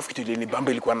safi, alafu kitu ile ni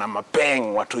bamba ilikuwa na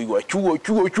mapeng, watu wa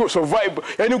chuo survive.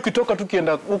 Yani ukitoka tu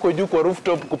kienda huko juu kwa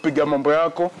rooftop kupiga mambo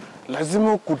yako,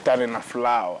 lazima ukutane na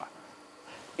flower.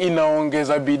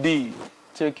 Inaongeza bidii.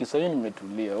 Cheki sasa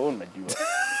nimetulia, wewe unajua.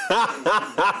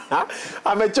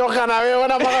 Amechoka na wewe,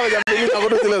 ona mpaka hujapeleka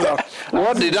kuto zile za.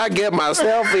 What did I get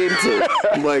myself into?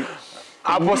 Like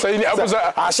hapo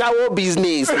sasa ashawo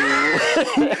business.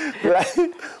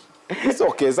 It's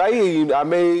okay. Sasa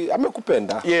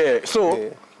amekupenda. Yeah, so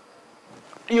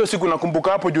hiyo siku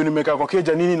nakumbuka hapo juu nimekaa kwa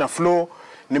keja nini na flow,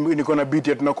 niko na beat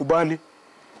ya Tunakubali.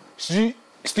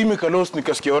 Steam ikalos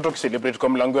nikasikia watu celebrate kwa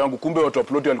mlango yangu, kumbe watu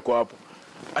upload walikuwa hapo.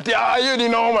 Ati hiyo ni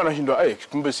noma nashindwa,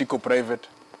 kumbe siko private.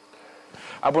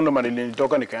 Hapo ndo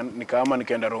nilitoka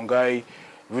nikaenda Rongai,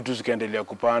 vitu zikaendelea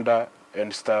kupanda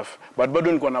and stuff. But bado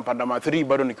nilikuwa napanda ma 3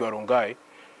 bado nikiwa Rongai.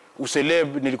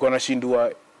 Useleb nilikuwa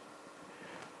nashindwa.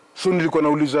 So nilikuwa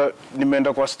nauliza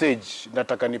nimeenda kwa stage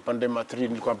nataka nipande ma 3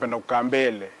 nilikuwa napenda kukaa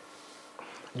mbele.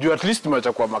 Juu at least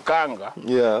macha kwa makanga.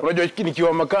 Yeah. Unajua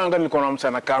nikiwa makanga nilikuwa na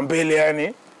msana kaa mbele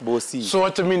yani bosi. So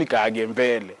hata mimi nikaage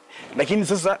mbele. Lakini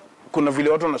sasa kuna vile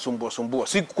watu wanasumbua.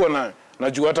 Sikuwa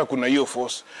najua hata kuna hiyo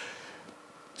force.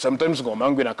 Sometimes ngoma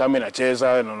yangu inakaa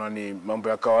inacheza naona ni mambo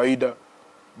ya kawaida.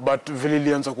 But vile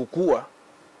ilianza kukua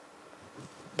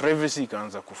privacy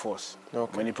ikaanza kuforce.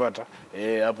 Okay. Umenipata?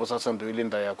 Hapo sasa ndio ile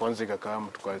nda ya kwanza ikakaa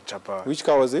tukachapa. Which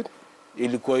car was it?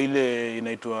 Ilikuwa ile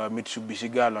inaitwa Mitsubishi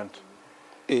Galant.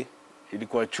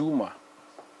 Ilikuwa chuma.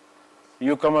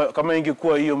 Hiyo kama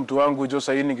ingekuwa hiyo mtu wangu jo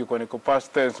sasa ingekuwa niko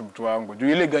past tense mtu wangu. Juu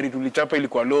ile gari tulichapa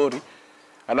ilikuwa lori.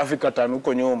 Alafu ikatana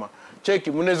huko nyuma.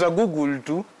 Cheki mnaweza Google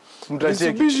tu.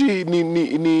 Mitsubishi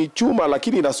ni chuma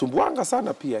lakini inasumbuanga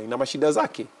sana pia. Ina mashida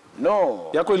zake. No.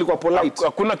 Yako ilikuwa polite.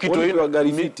 Hakuna kitu ile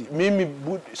gari fiti. Mimi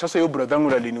sasa hiyo brother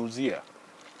yangu aliniuzia.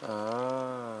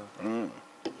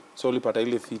 So ulipata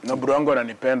ile fiti. Na bro wangu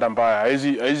ananipenda mbaya.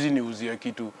 Haizi niuzia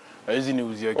kitu.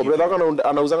 Brother wangu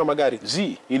anauzanga magari.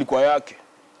 Ilikuwa yake.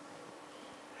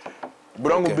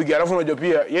 Bro wangu big alafu unajua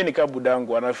pia yeye ni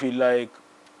kabudangu ana feel like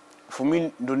for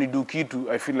me ndo ni do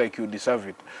kitu I feel like you deserve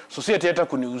it. So si hata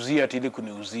kuniuzia ile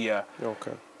kuniuzia.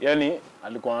 Okay. Yani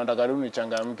alikuwa anataka rudi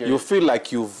changamke. You feel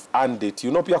like you've earned it.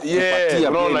 You know pia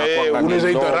kukupatia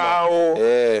unaweza itarao.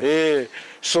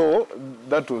 So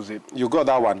that was it. You got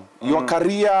that one. Your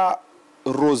career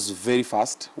rose very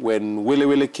fast when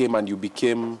Wele came and you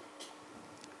became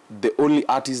the only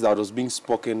artist that was being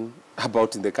spoken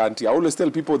about in the country. I always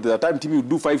tell people that time Timmy would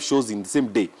do 5 shows in the same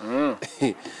day.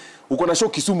 Uko na show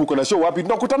Kisumu, uko na show wapi?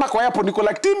 Tunakutana kwa hapo niko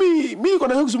like Timmy, mimi niko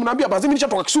na show Kisumu naambia basi mimi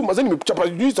nishatoka Kisumu, basi nimechapa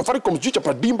Safaricom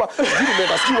chapa Dimba,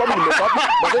 nimeenda sio wapi nimepata.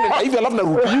 Basi hivi alafu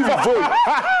narudi hivi voice.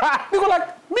 Niko like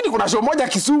mimi niko na show moja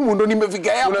Kisumu ndo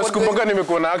nimefika hapo. Unasikumbuka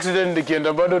nimekuwa na accident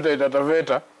nikienda bado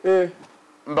Taveta.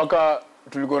 Mpaka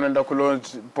tulikuwa tunaenda kulaunch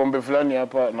pombe fulani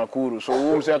hapa Nakuru. So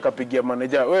huyo mzee akapigia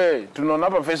manager, "We, tunaona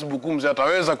hapa Facebook mzee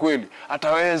ataweza kweli?"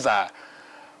 Ataweza.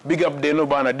 Big up Deno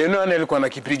bana. Deno alikuwa na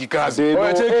kipigi kazi.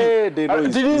 Deno,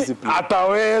 Deno is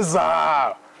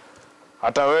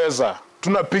ataweza.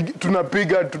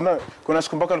 tunapiga kuna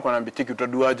siku mpaka alikuwa ananiambia cheki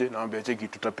utaduaje, naambia cheki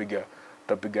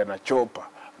tutapiga na chopa,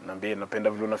 naambia napenda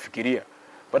vile unafikiria,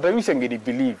 but I wish angeni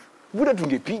believe buda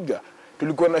tungepiga.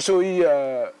 Tulikuwa na show hii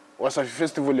ya Wasafi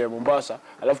Festival ya Mombasa,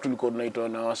 alafu tulikuwa tunaitwa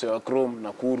na wase wa Chrome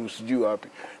na Kuru sijui wapi,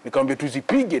 nikamwambia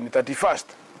tuzipige ni 31st.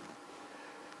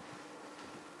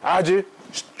 Aje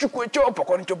chukue chopa,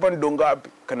 kwani chopa ni dongapi?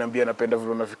 Kaniambia napenda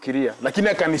vile unafikiria, lakini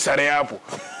akanisare hapo.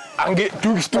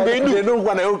 Tungeidu ndio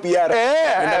kwa na OPR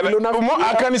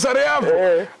akanisare hapo,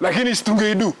 lakini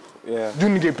tungeidu juu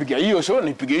ningepiga hiyo show,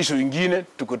 nipige hiyo nyingine,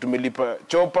 tuko tumelipa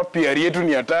chopa, PR yetu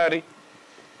ni hatari.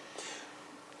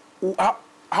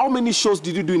 How many shows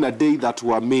did you do in a day that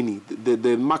were many?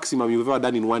 The maximum you've ever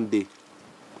done in one day?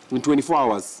 In 24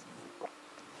 hours?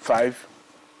 5.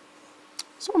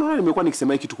 So unaona nimekuwa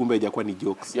nikisema hiki tukumbe hajakuwa ni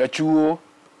jokes. Ya chuo,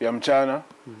 ya mchana.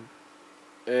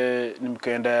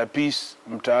 Nikaenda ya Peace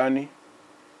mtaani.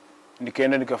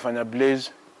 Nikaenda nikafanya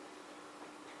Blaze.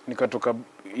 Nikatoka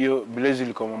hiyo Blaze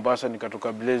ilikuwa Mombasa,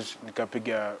 nikatoka Blaze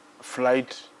nikapiga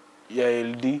flight ya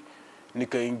LD,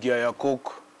 nikaingia ya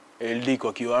Coke LD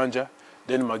kwa kiwanja,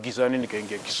 then magizani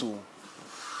nikaingia Kisumu.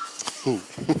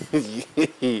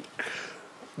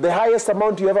 The highest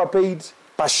amount you ever paid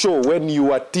per show when you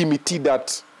were Timmy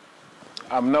Tdat?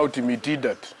 I'm now Timmy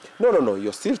Tdat. No,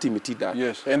 you're still Timmy Tdat.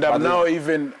 Yes, and I'm now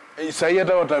even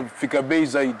Sayata watafika bei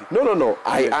zaidi. No.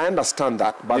 Yes. I understand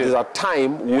that, but there's a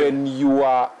time when you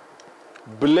are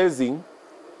blazing,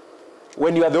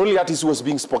 when you are the only artist who was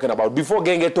being spoken about. Before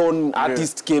Gengeton,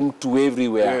 artists came to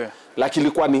everywhere. Like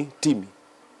ilikuwa ni Timmy.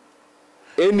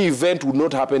 Any event would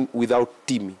not happen without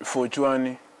Timmy.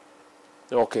 Fortuani.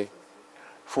 Okay.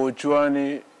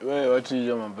 Fortuani, wewe wacha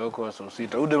hiyo mambo yako ya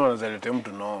sosita. Udema anazalete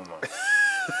mtu noma.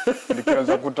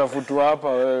 Nikianza kutafutwa hapa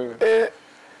wewe.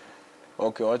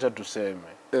 Okay, wacha tuseme.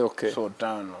 Okay. So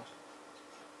 5.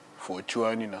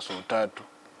 Fortuani na so 3.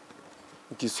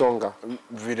 Kisonga.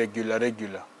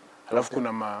 Regular. Alafu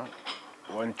kuna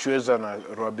wanchweza na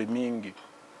roabe mingi.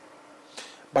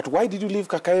 But why did you leave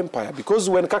Kaka Empire? Because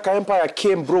when Kaka Empire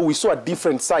came, bro, we saw a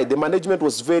different side. The management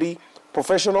was very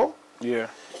professional. Yeah.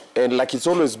 And like it's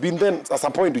always been, then at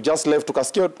some point you just left.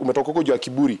 Tukasikia umetoka huko juu ya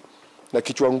Kiburi na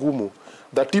kichwa ngumu.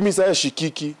 The team is haya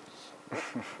shikiki.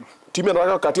 Team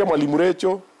anataka katia Mwalimu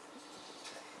Recho.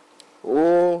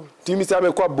 Oh, team is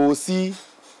amekuwa bossy.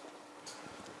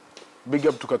 Big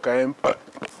up to Kaka Empire.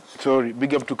 Sorry,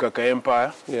 big up to Kaka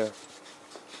Empire. Yeah.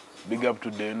 Big up to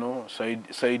Deno,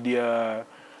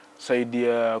 side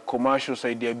ya commercial,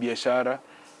 side ya biashara,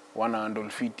 wana handle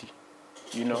fiti,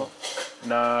 you know.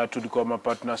 Na tulikuwa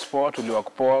mapartner sport,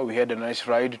 tuliwork poa, we had a nice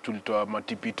ride, tulitoa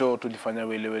matipito, tulifanya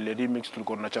wele remix,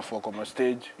 tulikuwa tunachafua kwa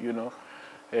stage, you know.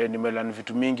 Nimelan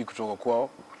vitu mingi kutoka kwao.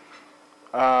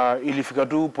 Ilifika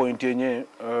tu point yenye,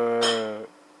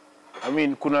 I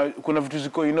mean, kuna vitu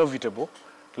ziko innovable,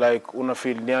 like una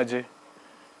feel niaje,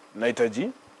 naitaji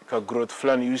ka growth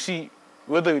flani. You see,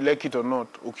 whether you like it or not,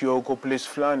 ukiwa uko place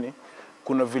flani,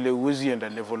 kuna vile uwezi enda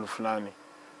level flani.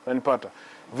 Unanipata?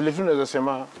 Vile tu naweza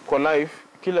sema kwa life,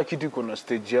 kila kitu iko na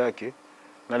stage yake,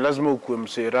 na lazima ukuwe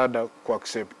mserada ku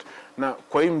accept. Na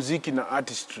kwa hii muziki na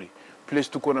artistry, place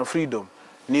tuko na freedom,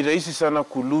 ni rahisi sana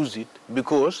ku lose it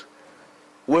because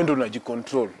wewe ndo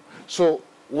unajicontrol. So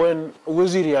when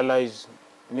uwezi realize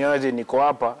niaje niko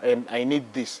hapa and I need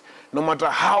this, no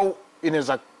matter how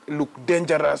inaweza look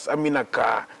dangerous, I mean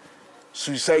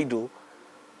suicidal,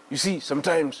 you see,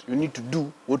 sometimes you need to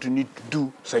do what you need to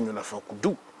do sasa unafaa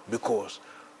kudo, because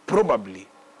probably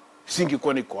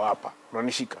singekuwa niko hapa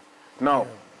unanishika. Now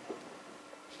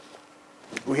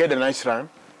we had a nice run,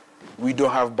 we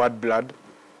don't have bad blood.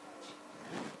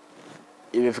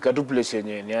 Imefika tu place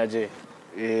yenye niaje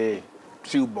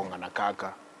si ubonga na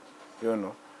kaka, you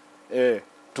know,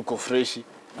 tuko fresh, I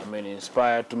mean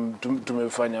inspired,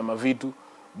 tumefanya mavitu,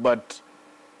 but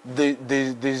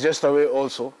there's just a way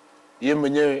also yeye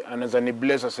mwenyewe anaweza ni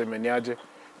bless aseme niaje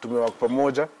tumewaka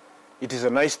pamoja. It is a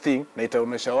nice thing na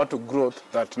itaonesha watu growth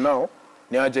that now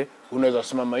niaje unaweza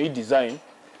simama hii design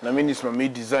na mimi nisimama hii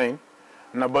design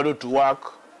na bado to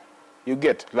work, you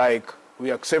get, like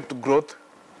we accept growth,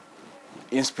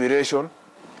 inspiration,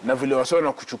 na vile wasio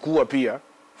na kuchukua pia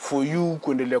for you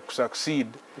kuendelea kusucceed.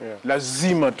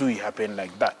 Lazima tu happen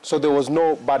like that. So there was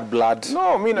no bad blood?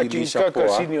 No, mimi na kikaka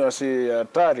sini wase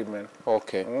hatari, man.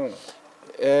 Okay.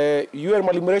 You and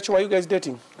Mwalimu Recho, were you guys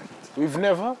dating? We've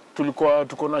never.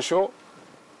 Tuko na show.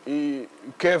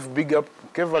 Kev, big up.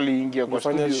 Kev aliingia kwa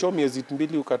studio. Fanya show miezi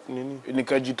 2 ukat nini?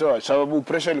 Nikajitoa sababu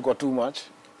pressure ilikuwa too much.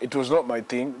 It was not my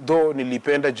thing. Though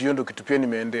nilipenda jio ndo kitu pia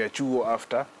nimeendea chuo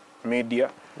after media.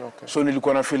 Okay. So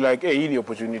nilikuwa na feel like hii ni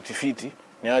opportunity fiti.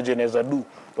 Niaje naweza do.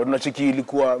 But tunachiki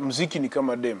ilikuwa muziki ni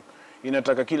kama dem.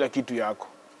 inataka kila kitu yako.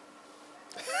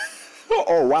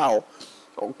 Oh wow.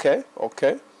 Okay,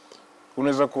 okay.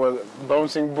 Unaweza kuwa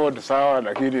bouncing board sawa,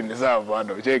 lakini ni sawa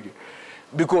bado, cheki.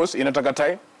 Because inataka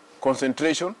time,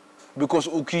 concentration, because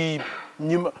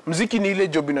muziki ni ile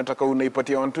job inataka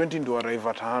unaipatia 120 ndio arrive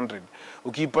at 100.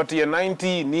 Ukiipatia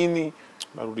 90 nini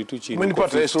narudi tu chini.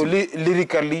 Umenipata, so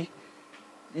lyrically,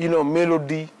 you know,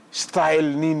 melody,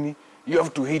 style nini, you have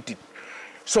to hit it.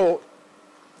 So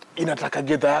inataka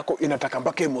gedha yako, inataka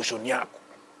mpaka emotion yako.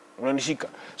 Unanishika?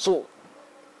 So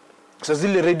sasa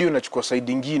zile radio inachukua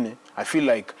side nyingine, I feel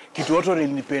like kitu watu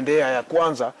walinipendea ya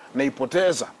kwanza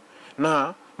naipoteza.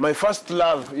 Na my first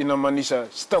love inamaanisha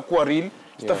sitakuwa real,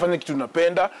 sitafanya kitu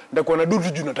napenda, ndakuwa na dudu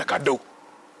juu nataka do.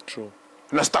 True.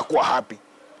 Na sitakuwa happy.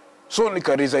 So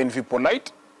nika resign vi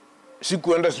polite.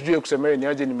 Sikuenda sijui kusemea ni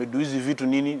aje nimedu hizi vitu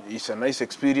nini. It's a nice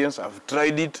experience. I've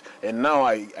tried it and now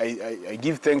I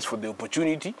give thanks for the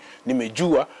opportunity.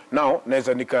 Nimejua now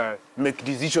naweza nika make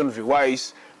decision vi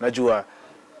wise. Najua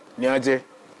ni aje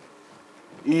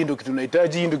hii ndio kitu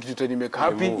nahitaji, hii ndio kitu itanimake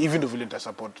happy, hivi ndio vile nita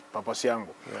support purpose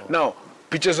yangu. Now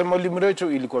picha za Mwalimu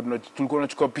Recho ilikuwa tulikuwa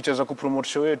tunachukua picha za kupromote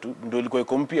show yetu, ndio ilikuwa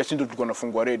iko mpya, si ndio tulikuwa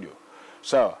nafungua radio.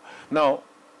 Sawa. Now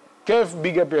Kev,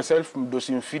 big up yourself,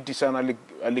 mdosi mfiti sana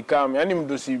alikama, yani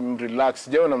mdosi relax,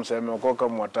 jao na mseme wakoka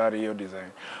mwatari hiyo design.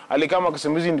 Alikama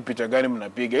akasema hizi ni picha gani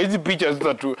mnapiga? Hizi picha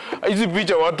zitatu, hizi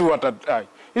picha watu watatai.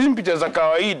 Hizi picha za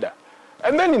kawaida.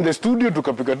 And then in the studio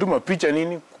tukapiga tu mapicha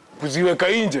nini kuziweka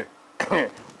nje.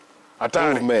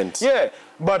 Atari. Yeah,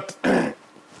 but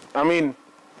I mean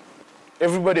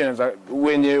everybody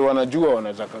wenye wanajua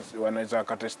wanaweza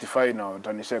testify na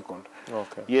watani second.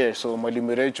 Okay. Yeah, so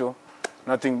Mwalimu Recho,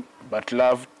 nothing but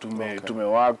love,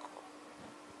 tumework,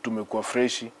 tumekuwa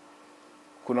freshi.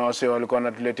 Kuna wase walikuwa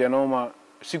wanatuletea noma,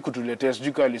 siku tuletea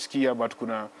sijui kama alisikia, but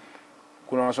kuna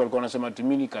wase walikuwa wanasema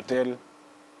Timini Cartel,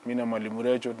 mimi na Mwalimu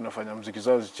Recho tunafanya muziki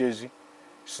zao zichezi.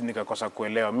 Si nikakosa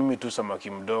kuelewa, mimi tu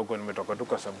samaki mdogo nimetoka tu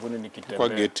Kasabuni nikitembea. Kwa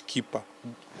gatekeeper.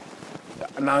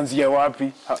 Naanzia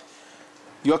wapi?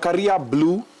 Your career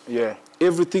blew. Yeah.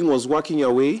 Everything was working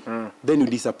your way. Then you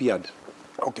disappeared.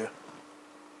 Okay.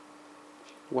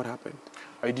 What happened?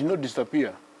 I did not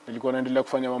disappear. Nilikuwa naendelea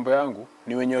kufanya mambo yangu.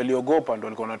 Ni wenye waliogopa ndio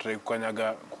walikuwa wanataka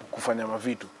kukanyaga kufanya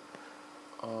mavitu.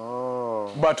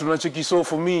 Oh. But unacheki, so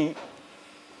for me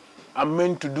I'm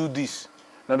meant to do this.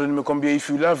 Na ndio nimekwambia if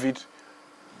you love it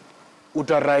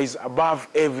uta rise above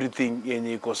everything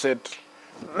yenye iko set.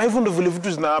 Na hivyo ndio vile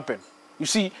vitu zina happen. You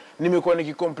see, nimekuwa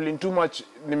nikicomplain too much,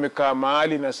 nimekaa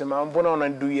mahali nasema mbona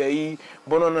wananiduia hii,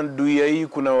 mbona wananiduia hii,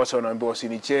 kuna wasa wanaambia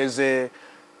wasinicheze,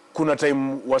 kuna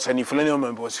time wasanii fulani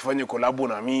wameambia wasifanye collab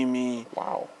na mimi.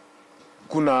 Wow.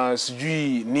 Kuna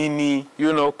sijui nini,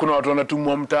 you know, kuna watu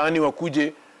wanatumwa mtaani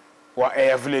wakuje wa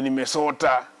air vile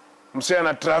nimesota. Msee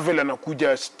ana travel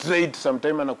anakuja straight,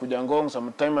 sometime anakuja Ngong,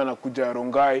 sometime anakuja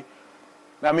Rongai.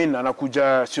 I mean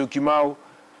anakuja Syokimau.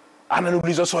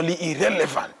 Ananiuliza swali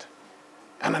irrelevant.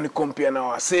 Ananikompea na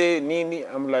wase nini,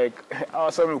 I'm like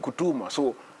awasame kutuma.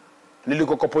 So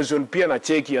nilikuwa kwa position pia na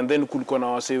cheki, and then kulikuwa na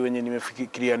wase wenye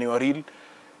nimefikiria ni wa real,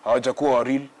 hawajakuwa wa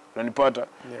real, unanipata.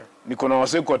 Niko na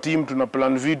wase kwa team tuna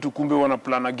plan vitu, kumbe wana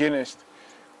plan against,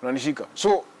 unanishika.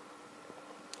 So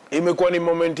imekuwa ni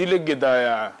moment ile gedha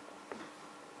ya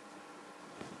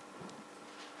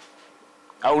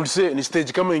I would say ni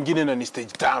stage kama ingine na ni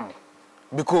stage tamu,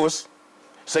 because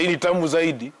sasa ni tamu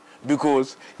zaidi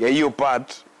because ya hiyo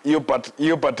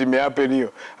part imehappen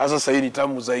hiyo. Sasa sasa ni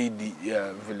tamu zaidi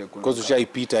ya vile kuna. Because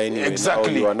ushaipita anyway.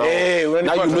 Exactly. Now you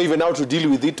know even how to deal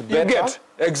with it better. You get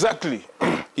exactly.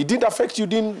 It didn't affect you,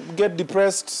 didn't get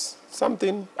depressed,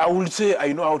 something. I would say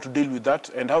I know how to deal with that,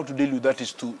 and how to deal with that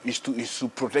is to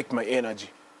protect my energy.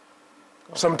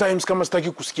 Okay. Sometimes kama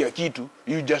sitaki kusikia kitu,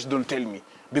 you just don't tell me,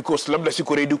 because labda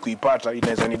siko ready kuipata,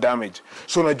 inaweza ni damage.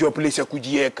 So najua place ya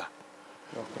kujieka.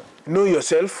 Okay. Know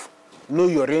yourself, know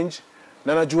your range,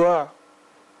 na najua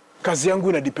kazi yangu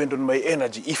ina depend on my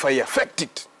energy. If I affect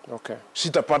it, okay,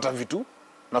 sitapata vitu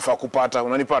nafaa kupata,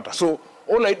 unanipata. So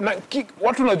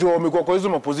watu najua wamekuwa kwa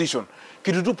hizo position.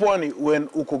 Kitu tu poa ni when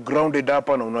uko grounded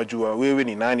hapa na unajua wewe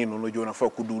ni nani na unajua unafaa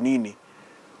kudu nini,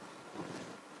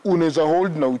 unaweza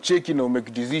hold na ucheki na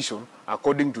make decision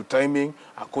according to timing,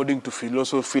 according to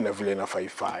philosophy na vile nafaa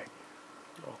ifai.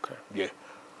 Okay. Yeah.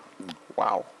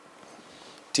 Wow.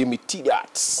 Timmy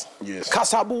Tdat. Yes.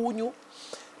 Kasabunyu.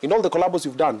 In all the collabs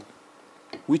you've done,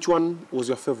 which one was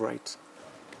your favorite?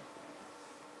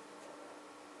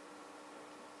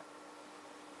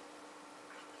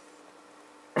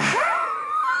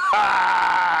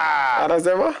 I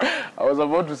was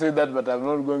about to say that, but I'm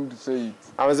not going to say it.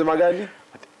 Amesema gani?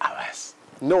 Hours.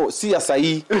 No, see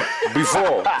Asai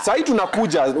before. Sai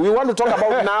tunakuja. We want to talk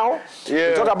about now. Yeah.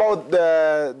 We talk about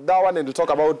that one and we talk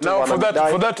about now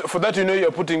for that you know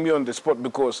you're putting me on the spot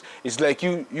because it's like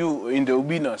you in the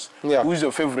Obinaz. Yeah. Who is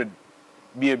your favorite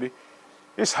baby?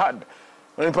 It's hard.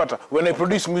 When I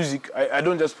produce music, I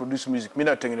don't just produce music. Mimi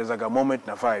natengeneza moment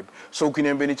na vibe. So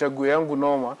ukiniambia nichague yangu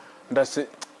noma, ndase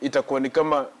itakuwa ni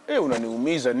kama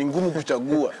unaniumiza, ni ngumu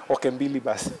kuchagua. Okay, mbili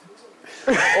basi.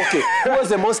 Okay, who was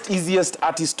the most easiest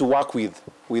artist to work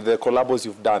with the collabos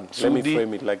you've done? Let me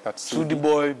frame it like that. Sudi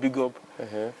Boy, big up.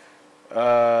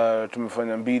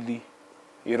 Tumefanya mbili.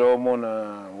 Iromo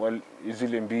na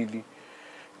zile mbili.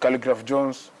 Khaligraph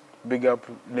Jones, big up.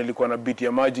 Nilikuwa na beat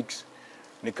ya Magics.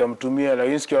 Nikamtumia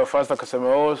lakini sikia first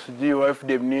akasema sijui wife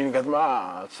dem nini,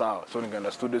 nikasema sawa. So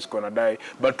nikaenda studios kwa nadai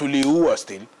but tuliua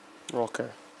still. Okay.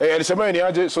 Alisema ni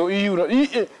aje so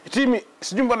Timmy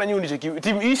sijui mbona nyinyi unicheki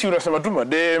Timmy hii unasema tu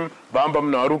madem bamba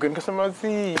mnaruka, nikasema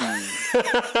si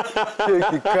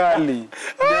cheki kali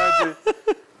niaje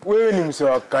wewe ni mse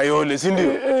wa Kayole si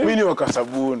ndio mimi ni wa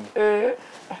Kasabuni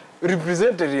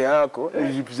representative yako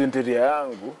ni representative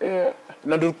yangu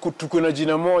na tuko na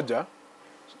jina moja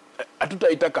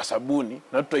hatutaita Kasabuni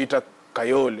na tutaita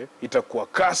Kayole, itakuwa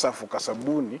Kasa for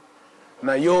Kasabuni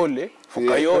na Yole for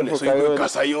Kayole, so iwe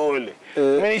Kasayole.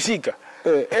 Umenishika?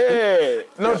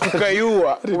 Na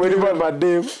tukayua wewe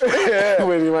madem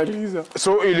umenimaliza.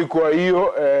 So ilikuwa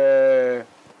hiyo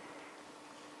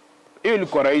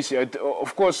ilikuwa rahisi.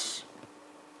 Of course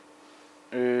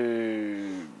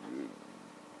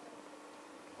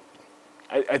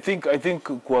I think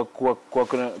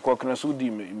kwa kuna Sudi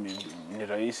ni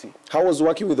rahisi. How was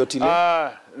working with Otile?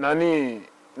 Nani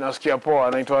nasikia poa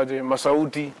anaitwaje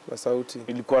Masauti.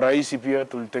 Ilikuwa rahisi pia,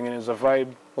 tulitengeneza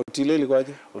vibe. Otile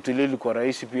ilikuwaje? Otile ilikuwa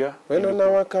rahisi pia. Wewe na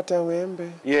wakata wembe.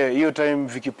 Yeah, hiyo time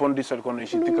Vicky Pondis alikuwa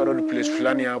anaishi Thika Road place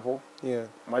fulani hapo. Yeah.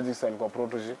 Magic alikuwa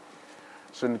protege.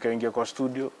 So nikaingia kwa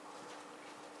studio.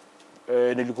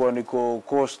 Nilikuwa niko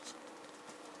Coast.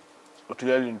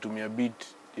 Otile alinitumia beat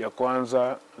ya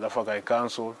kwanza, alafu akai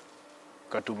cancel,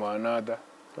 katuma another.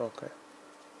 Okay.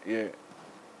 Yeah.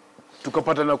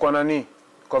 Tukapatana kwa nani?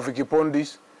 Kwa Vicky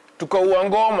Pondis. Tukaua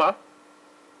ngoma.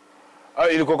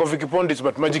 Ilikuwa kwa Vicky Pondis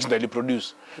but Magic ndiye aliproduce.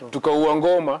 Tukaua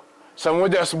ngoma. Saa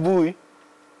moja asubuhi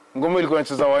ngoma ilikuwa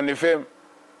inacheza 1FM.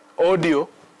 Audio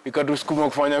ikatusukuma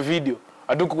kufanya video.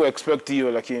 Hatuku expect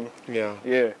hiyo lakini.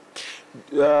 Yeah.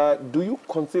 Do you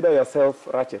consider yourself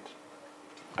ratchet?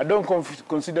 I don't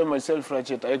consider myself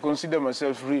ratchet. I consider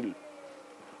myself real.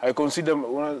 I consider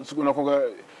unakonga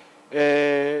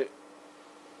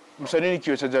msanii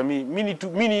kio cha jamii.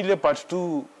 Mimi ile part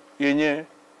 2 yenye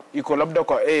iko labda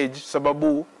kwa age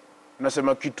sababu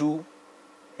nasema kitu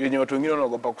yenye watu wengine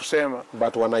wanaogopa kusema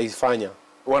but wanaifanya.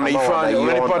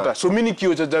 Unanipata. So mimi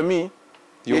kio cha jamii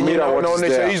yenye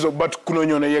naonesha hizo but kuna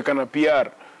wenye wanaiweka na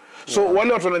PR. So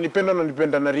wale watu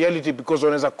wananipenda na reality because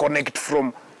wanaweza connect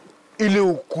from ile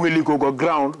ukweli kwa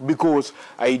ground because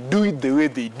I do it the way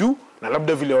they do na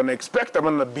labda vile wana expect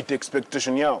ama na beat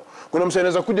expectation yao. Kuna msanii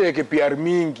anaweza kuja yake PR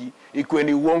mingi ikuwe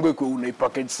ni uongo ikuwe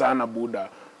unaipackage sana buda.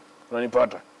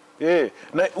 Unanipata?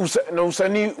 Na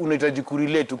usanii unahitaji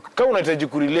kurelate. Kama unahitaji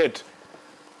kurelate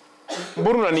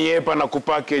mbona unaniepa na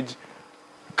kupackage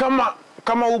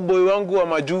kama uboy wangu wa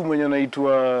majuu mwenye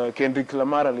anaitwa Kendrick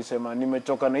Lamar alisema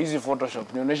nimetoka na hizi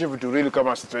Photoshop nionyeshe vitu real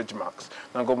kama stretch marks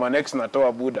na ngoma next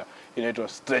natoa buda inaitwa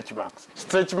stretch marks.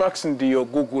 Stretch marks ndio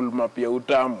Google map ya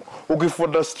utamu.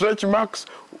 Ukifuata stretch marks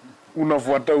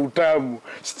unafuata utamu.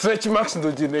 Stretch marks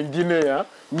ndio jina lingine ya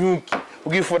nyuki.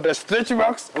 Ukifuata stretch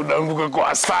marks unaanguka kwa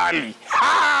asali.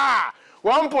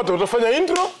 Wampoto utafanya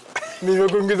intro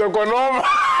nimekuingiza kwa noma.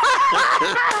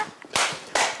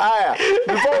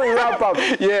 Before we wrap up,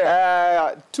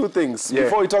 two things.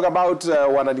 Before we talk about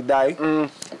Wananidai,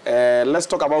 let's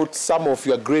talk about some of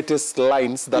your greatest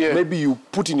lines that maybe you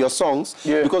put in your songs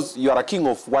because you are a king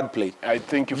of wordplay. I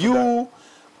thank you for that.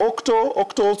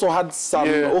 Octo also had some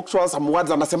some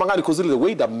words and nasemanga nikozile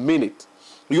wait a minute.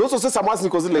 You also say some words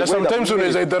nikozile sometimes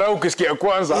unaweza idharau ukisikia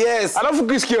kwanza. Alafu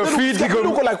ukisikia feed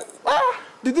iko like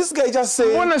did this guy just say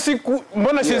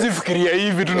mbona siwezi fikiria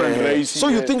hivi tu na rahisi. So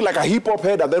you think like a hip hop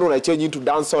head and then when I change into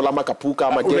dancehall ama kapuka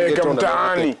ama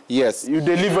genge yes you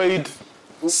deliver it.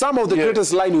 Some of the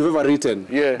greatest line you've ever written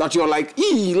that you're like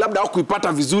labda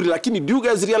hukuipata vizuri lakini do you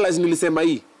guys realize nilisema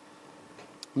hii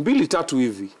mbili tatu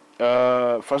hivi.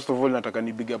 First of all nataka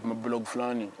ni big up my blog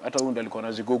fulani hata huyu ndiye alikuwa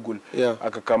anazi Google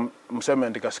akamsema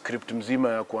andika script mzima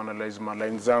ya kuanalyze my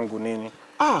lines zangu nini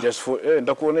just for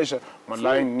ndakuonesha my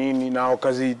line nini na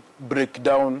wakazi break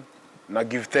down na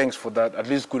give thanks for that at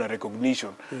least kuna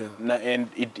recognition and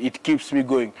it keeps me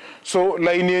going. So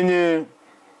line yenye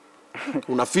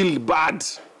Una feel bad?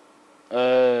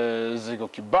 Ziko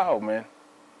kibao, man.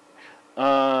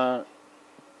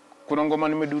 Kuna ngoma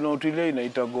nimeduna utile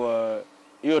inaitagwa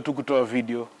hiyo tu kutoa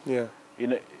video. Yeah.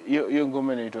 Hiyo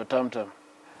ngoma inaitwa Tamtam.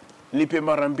 Nipe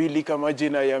mara mbili kama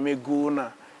jina ya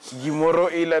Meguna. Gimoro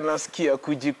ila nasikia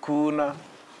kujikuna.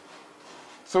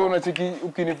 So unacheki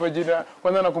ukinipa jina.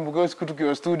 Kwanza nakumbuka siku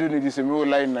tukiwa studio nilisemea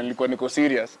line na nilikuwa niko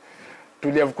serious.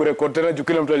 Tuliavu kurekodi tena juu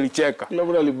kila mtu alicheka. Kila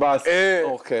mtu alibasi.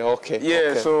 Okay.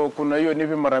 Yeah, so kuna hiyo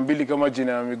nipe mara mbili kama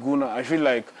jina ya Meguna. I feel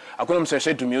like hakuna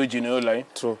msashai tumia jina hiyo line.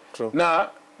 True. Na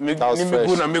ni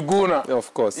Meguna. Yeah,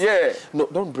 of course. Yeah. No,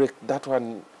 don't break that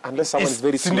one unless someone is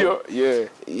very slow. Yeah.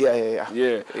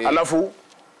 Alafu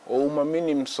mami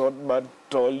ni msort but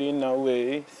tall in a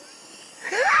way.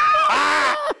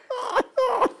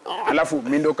 Alafu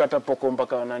mindo kata poko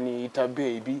mpaka wananiita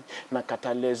baby na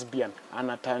kata lesbian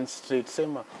ana turn straight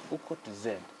sema uko TZ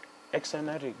X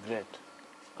ana regret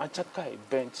acha kai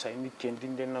bench saini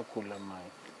kendinde na kula mai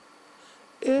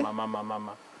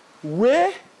mama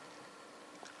Where?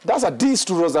 That's a diss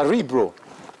to Rosary, bro.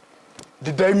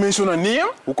 Did I mention a name?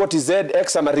 Uko TZ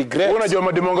X ana regret. Unajua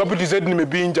mademo ngapi TZ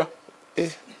nimebinja?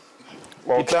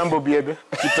 Kitambo biebe,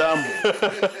 kitambo.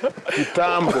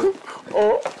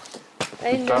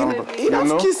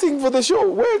 Enough kissing for the show.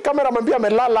 Where cameraman be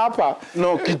amelala hapa?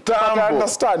 No, kitambo. I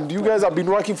understand. You guys have been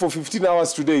working for 15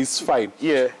 hours today. It's fine.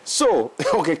 Yeah. So,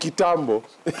 okay, kitambo.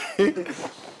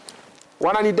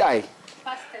 Wananidai?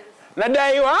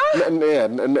 Nadaiwa?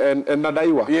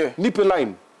 Nadaiwa. Yeah. Nipe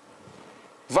line.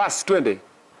 Verse 20.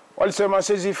 Walisema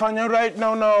sezifanya right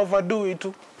now na overdo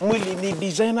itu. Mwili ni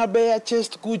designer bare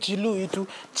chest Gucci Louis itu.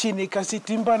 Chini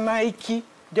kasitimba Nike.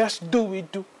 Just do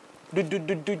it do.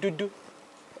 Do.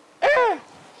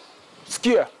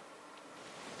 Sikia.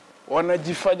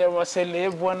 Wanajifanya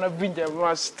maselebu, wanabinja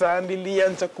master.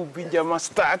 Nilianza kubinja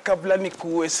master kabla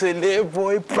nikuwe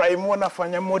celeboy. Prime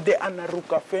wanafanya mode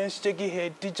anaruka fence. Cheki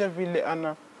head teacher vile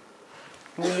ana.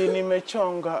 Mwili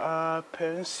nimechonga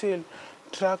pencil.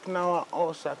 Track na wa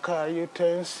Osaka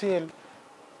utensil.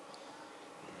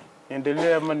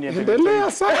 Endelea mani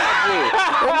endelea sana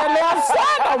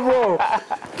bro.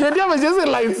 Kenyan amejeza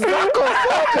lines zako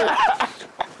zote.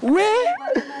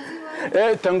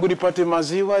 Tangu nipate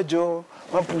maziwa jo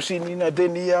mapusini na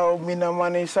deni yao mina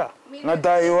manesa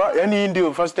nadaiwa yani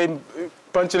ndio first time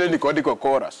punchline niko kwa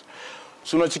chorus.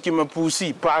 So unachiki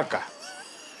mapusi paka.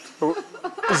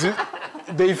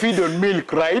 They feed on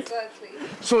milk, right? Exactly.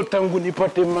 So tangu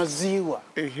nipate maziwa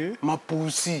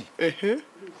mapusi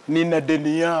nina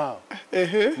deni yao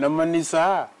na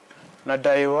manisa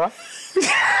nadaiwa.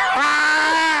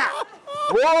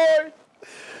 Boy.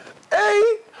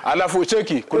 Alafu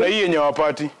cheki kuna hii yenye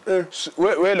wapati.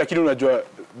 Wewe lakini unajua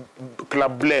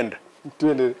club blend.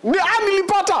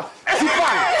 Nilipata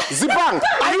Zipang.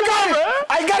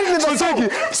 I got it in the song.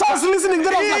 So I was listening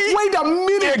then I was like, wait a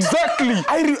minute. Exactly.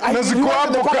 I ziko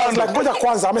hapo kwanza. Ngoja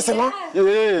kwanza amesema.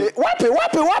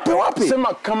 Wapi?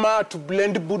 Sema kama to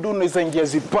blend budu unaweza ingia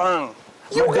Zipang.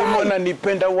 Mademo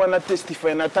wananipenda wana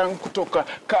testify na tangu kutoka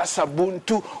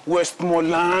Kasabuntu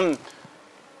Westmoreland.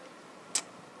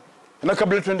 Na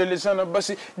kabla tuendelee sana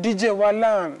basi DJ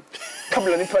Walan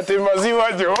kabla nipate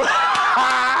maziwa jo.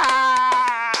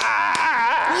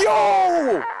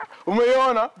 Yo!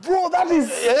 Umeona? Bro, that is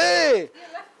You left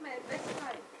my best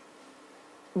friend.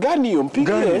 Gani yo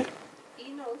mpige?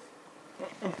 He knows.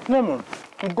 Naman,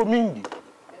 mko mingi.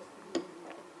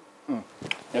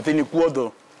 Yathini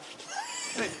kuodo.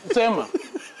 Sema.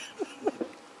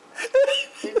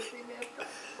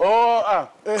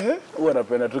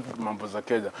 Wanapenda tu mambo za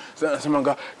Kenya.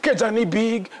 Semanga Kenya ni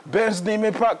big, Benz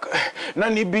nimepack, na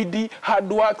ni bidi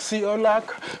hard work sio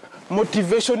luck.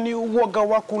 Motivation ni uoga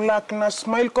wa kulak na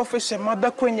smile coffee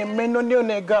semada kwenye meno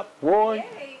nionega. Boy.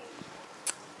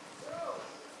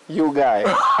 You guy.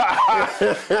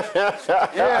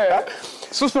 Yeah.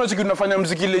 So tunachiki tunafanya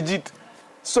muziki legit.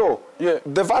 So,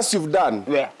 the verse you've done.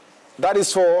 Yeah. That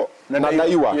is for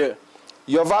Nadaiwa. Yeah.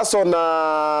 Your verse on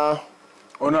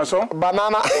on a song?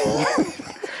 Banana.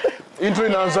 Intro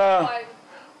inaanza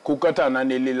kukata na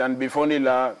nililand before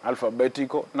nila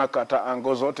alphabetical nakata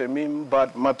ango zote mimi bad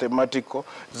mathematical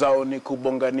zao ni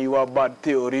kubonganiwa bad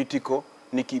theoretical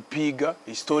nikipiga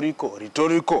historical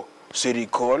rhetorical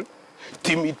serical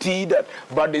Timmy Tdat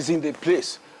bad is in the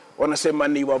place wanasema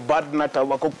ni wa bad nata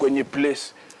wako kwenye place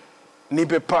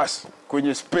nipe pass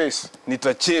kwenye space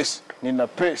nita chase nina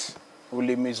pace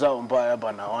ulimi zao mbaya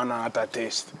bana wana hata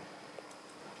test.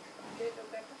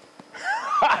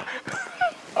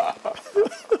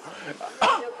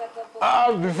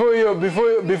 Before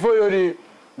you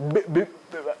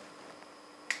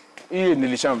hii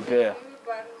nilishampea.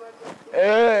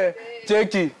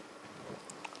 Cheki.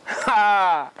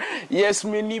 Yes,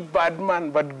 mini bad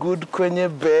man, but good kwenye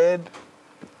bed.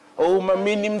 Oh, my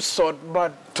mini msot,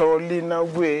 but tall in a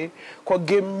way. Kwa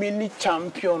game mini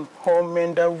champion, home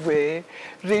and away.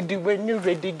 Ready when you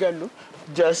ready, galu.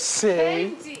 Just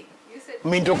say.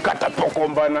 Mindo kata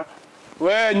pokombana. We,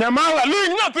 nyamala,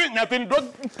 nothing,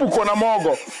 don't puko na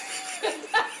mogo.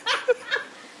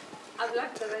 I'm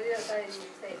like the radio side you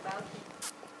say about.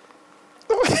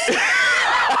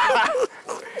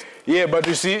 Yeah, but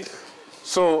you see,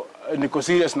 so niko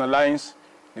serious na lines,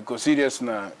 niko serious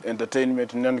na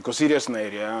entertainment, niko serious na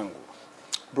area yangu.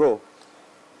 Bro,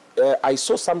 I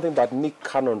saw something that Nick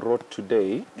Cannon wrote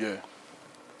today. Yeah.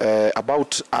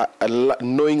 About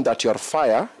knowing that you're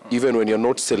fire, even when you're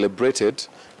not celebrated.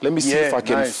 Let me see if I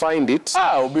can find it.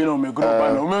 Obinna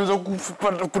umegrow umeanza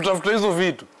kutafuta hizo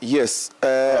vitu. Yes,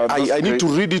 I need to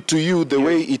read it to you the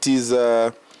way it is.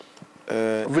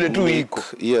 Vile tu iko.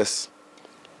 Yes,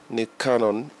 Nick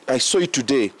Cannon. I saw it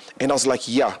today, and I was like,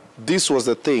 yeah, this was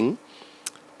the thing.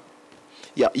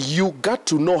 Yeah, you got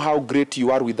to know how great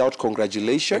you are without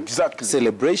congratulation,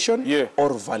 celebration, or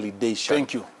validation.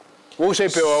 Thank you. What say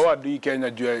pe award hii Kenya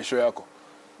juu ya show yako?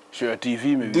 Show ya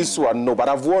TV maybe. This one no, but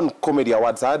I've won comedy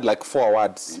awards. I had like 4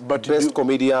 awards. But best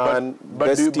comedian,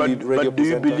 best TV radio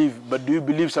presenter. But do you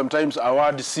believe sometimes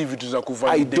awards see vitu za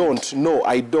kuvalidate? I don't. No,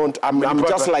 I don't. I'm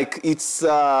just like it's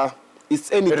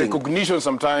anything. Recognition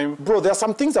sometimes. Bro, there are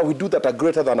some things that we do that are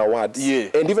greater than awards. Yeah.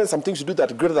 And even some things we do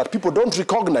that are greater that people don't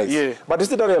recognize. Yeah. But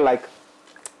instead they're like,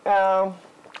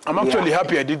 I'm actually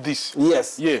happy I did this.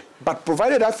 Yes. Yeah. But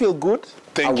provided I feel good,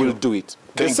 I will do it.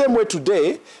 The same way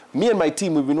today, me and my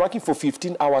team, we've been working for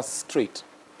 15 hours straight.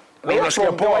 They were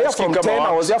here from 10,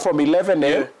 I was here from 11.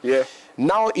 Yeah.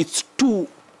 Now it's 2.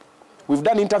 We've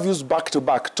done interviews back to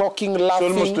back, talking,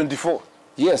 laughing. It's almost 24.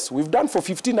 Yes, we've done for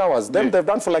 15 hours. Them, they've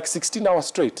done for like 16 hours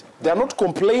straight. They're not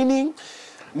complaining.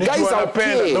 Guys are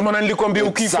okay.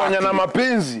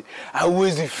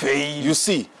 You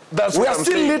see, we are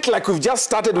still lit like we've just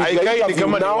started with the interview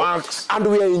now, and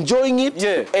we are enjoying it.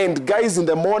 Yeah. And guys, in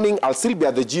the morning, I'll still be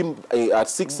at the gym at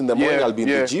 6 in the morning. I'll be in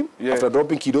the gym after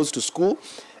dropping kiddos to school.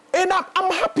 And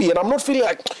I'm happy, and I'm not feeling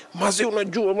like, I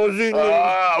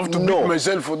have to beat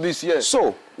myself for this, yes.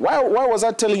 So, why was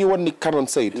I telling you what Nick Cannon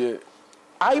said? Yeah.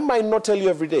 I might not tell you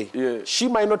every day. Yeah. She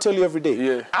might not tell you every day.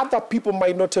 Yeah. Other people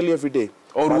might not tell you every day.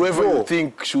 Or but whoever bro, you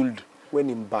think should. When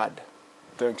in bad.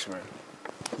 Thanks, man.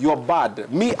 You're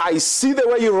bad. Me, I see the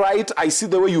way you write. I see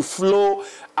the way you flow.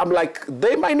 I'm like,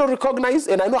 they might not recognize,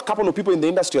 and I know a couple of people in the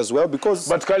industry as well because...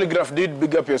 But Khaligraph did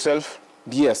big up yourself.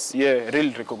 Yes. Yeah,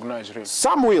 real recognize, real.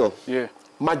 Some will. Yeah.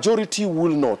 Majority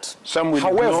will not. Some will.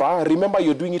 However, remember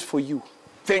you're doing it for you.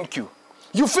 Thank you.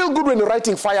 You feel good when you're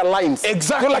writing fire lines.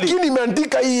 Exactly. Lakini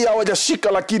imeandika hii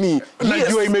hawajashika lakini.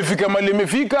 Najua imefika mali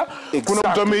imefika.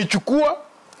 Kuna mtu ameichukua.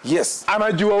 Yes.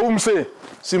 Anajua umse.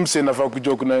 Simse nafaa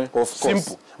kujoke naye. Of course.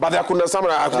 Simple. But there kuna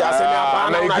someone akijasema hapa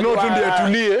na ignore tu ndiye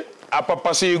atulie.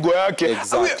 Apapase ego yake.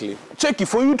 Exactly. Check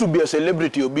for you to be a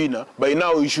celebrity Obinna, by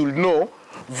now you should know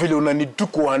vile una need to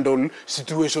handle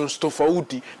situations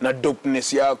tofauti na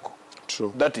dopeness yako.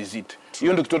 True. That is it.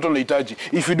 Hiyo ndio kitu tunahitaji.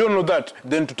 If you don't know that,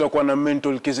 then tutakuwa na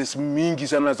mental cases mingi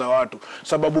sana za watu.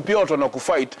 Sababu pia watu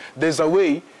wanakufight, there's a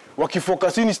way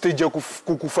wakifocus in stage ya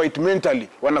kukufight mentally,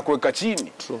 wanakuweka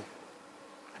chini. True.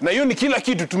 Na hiyo ni kila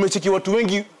kitu. Tumecheki watu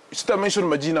wengi, sita mention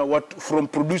majina, from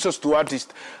producers to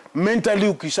artists, mentally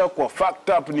ukisha kwa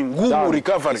fucked up ni ngumu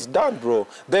recovery. It's done, bro.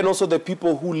 Then also the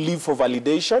people who live for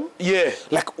validation. Yeah.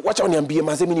 Like, wacha niambie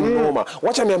mazemi ni mnoma.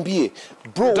 Wacha niambie.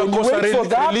 Bro, when you wait for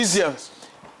that,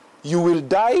 you will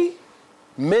die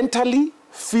mentally,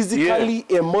 physically,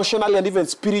 emotionally, and even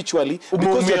spiritually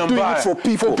because you're doing it for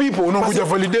people. For people, unakuja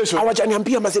validation. Wacha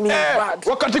niambie mazemi ni bad.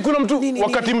 Wakati kuna mtu,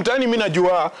 wakati mtaani mimi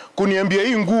najua kuniambia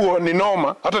hii nguo ni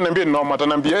noma, hata niambie ni noma,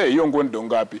 ataniambia hiyo nguo ndio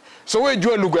ngapi. So wewe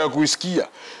jua lugha ya kuisikia.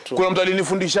 Kuna mtu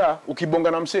alinifundisha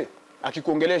ukibonga na msee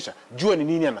akikuongelesha, jua ni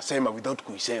nini anasema without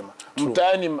kuisema.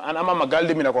 Mtaani ama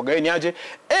magalde mimi nakwambia ni aje,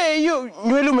 hiyo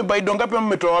nywele umebaido ngapi ama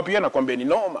umetoa wapi? Anakuambia ni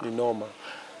noma. Ni noma.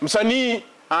 Msanii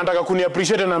anataka kuni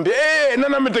appreciate na niambia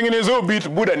nani ametengeneza beat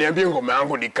buda niambie ngoma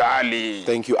yangu ni kali.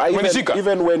 Thank you.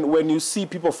 Even when you see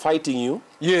people fighting you,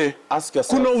 ask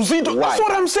yourself, kuna uzito. That's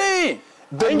what I'm saying.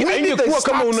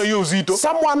 Kama una uzito,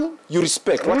 someone you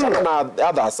respect. Wachana na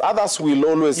others will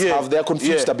always have their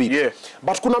confused a bit.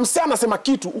 But kuna msee anasema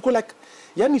kitu uko like,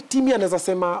 yani Timmy anaweza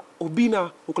sema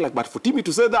Obinna, uko like, but for Timmy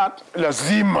to say that,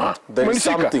 lazima there is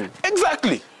something.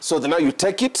 Exactly. So then now you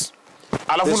take it.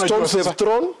 Alafu the stones have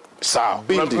thrown. Sawa.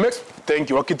 Build it. Thank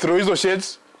you. Wakithrow hizo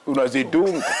shades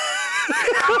unazidunga.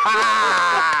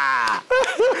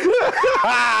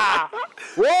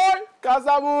 What?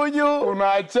 Kasamunyu.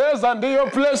 Unacheza ndiyo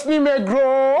place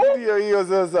nimegrow. Ndio hiyo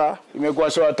sasa.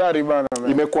 Imekuwa so hatari bana.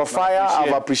 Imekuwa fire.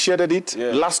 I've appreciated it.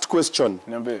 Yeah. Last question.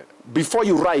 Niambie. Before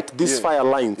you write these fire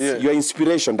lines, your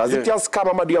inspiration, does it just come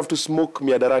or do you have to smoke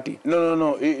miadarati?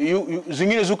 No. You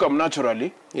zingine zuka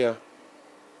naturally. Yeah.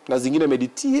 Na zingine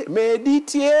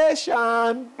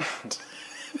meditation.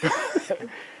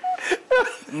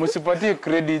 Msipatie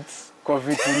credits kwa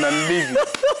vitu na livi.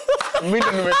 Mimi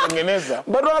ndo nimetengeneza.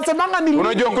 Bado wanasemanga ni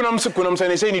unajua kuna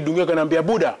msanii ni dungia kanaambia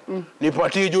Buda,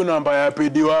 nipatie jo namba ya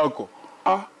pedi wako.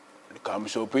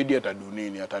 Nikamsho pedi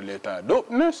atadunini ataleta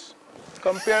dopeness.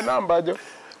 Kampea namba jo.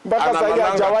 Mpaka sasa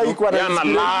hajawahi kuwa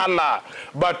na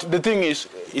but the thing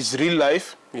is real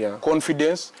life,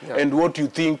 confidence and what you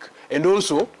think and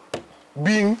also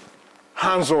being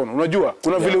hands on. Unajua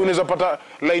kuna vile unaweza pata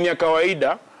line ya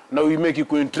kawaida na we make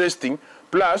it interesting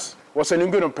plus wasanii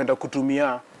wengi wanapenda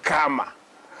kutumia kama.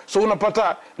 So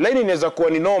unapata line inaweza kuwa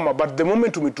ni normal but the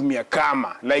moment umetumia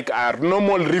kama like a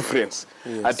normal reference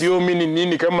ati yo mini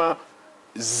nini kama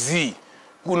z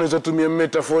unaweza tumia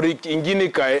metaphoric ingine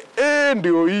kae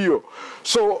ndio hiyo.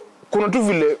 So kuna tu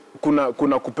vile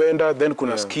kuna kupenda then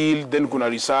kuna skill then kuna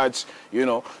research, you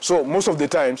know. So most of the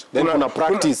times then kuna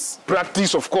practice.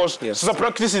 Practice of course. Sasa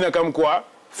practice inakam kwa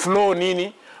flow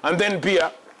nini and then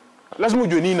pia lazima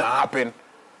ujue nini happen.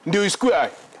 Ndio isikue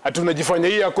ati unajifanya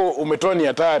hii yako umetoa ni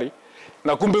hatari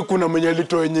na kumbe kuna mwenye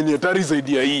alitoa yenye ni hatari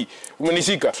zaidi ya hii.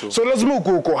 Umenishika? So lazima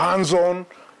uko hands on,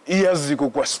 ears ziko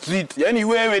kwa street. Yaani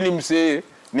wewe ni msee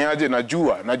ni aje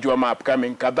najua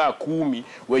upcoming kadhaa 10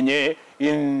 wenye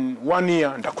in 1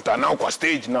 year nitakutana nao kwa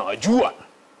stage na wajua.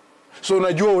 So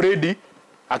najua already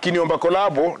akiniomba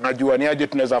collabo najua ni aje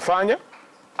tunaweza fanya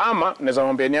ama naweza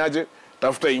mwambia ni aje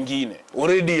tafuta ingine.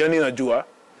 Already yani najua.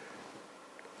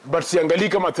 But siangalii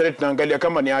kama threat, naangalia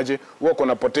kama ni aje wako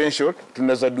na potential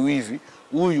tunaweza do hivi.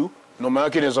 Huyu noma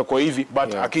yake inaweza kwa hivi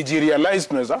but akijirealize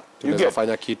tunaweza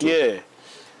fanya kitu.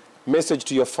 Message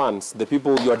to your fans, the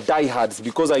people, your diehards,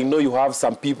 because I know you have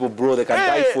some people, bro, that can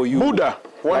die for you. Buda,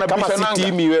 kama si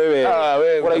Timmy wewe.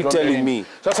 What are you telling me?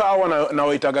 Sasa hawa na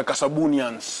waitaga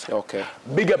Kasabunians. Okay.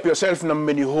 Big up yourself na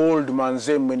mmeni hold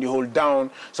manze, mmeni hold down.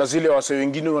 Sasa zile wase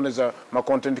wengine wanaweza ma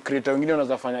content creator wengine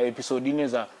wanaweza fanya episode ine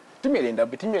za Timmy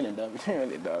alienda.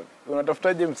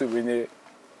 Unatafutaje mse wenye?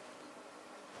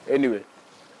 Anyway,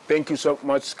 thank you so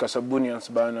much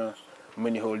Kasabunians bana.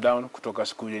 Mmeni hold down kutoka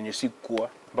siku yenye sikuwa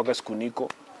mpaka siku niko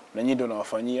na nyinyi ndio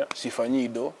nawafanyia. Sifanyii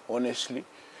do honestly,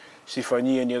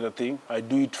 sifanyii any other thing. I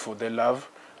do it for the love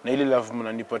na ile love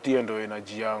mnanipatia ndio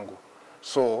energy yangu,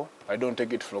 so I don't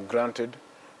take it for granted.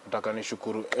 Nataka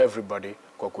nishukuru everybody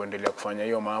kwa kuendelea kufanya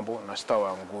hiyo mambo na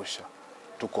sitawaangusha.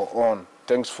 Tuko on.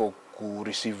 Thanks for ku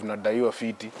receive na Daiwa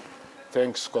fiti.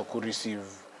 Thanks kwa ku receive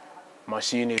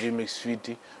Machine remix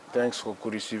fiti. Thanks kwa ku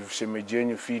receive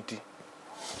Shemejenyu fiti.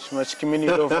 Much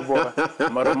community love boy.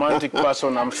 I'm a romantic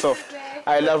person, I'm soft.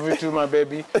 I love you too, my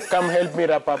baby. Come help me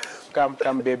wrap up.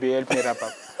 Come baby, help me wrap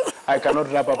up. I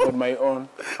cannot wrap up on my own.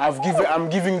 I'm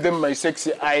giving them my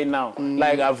sexy eye now.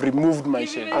 Like I've removed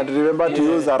myself. And remember to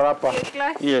use a rapper.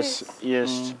 Yes.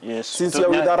 Since you're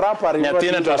with a rapper, remember to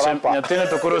use a rapper. Nyatena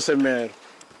tokoro semer.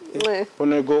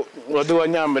 Onego wadu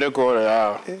nyamre ko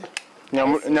ya. I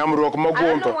don't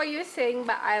know what you're saying,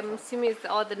 but I'm assuming it's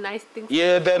all the nice things.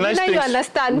 Yeah, they're nice things. You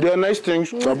understand. They're nice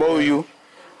things about you.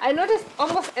 I noticed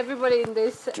almost everybody in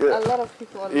this, a lot of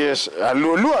people. Yes,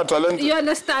 Lulu talent. You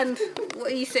understand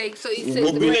what he's saying, so he says.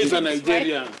 Obinna is a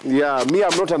Nigerian. Yeah, me,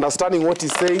 I'm not understanding what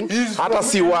he's saying. Hata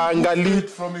siwaangali.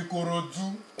 From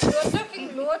Ikorodu. You're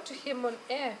talking lower to him on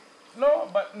air. No,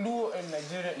 but Luo in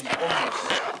Nigeria is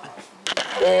almost.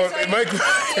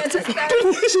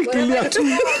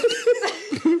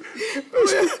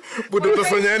 Buda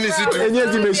utafanya nini situ? Enye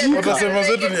zimeshika. Utasema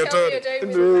zetu ni hatari.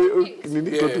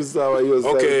 Nini kitu sawa hiyo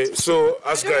sasa. Okay, so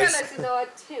as guys.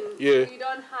 Yeah. We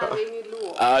don't have any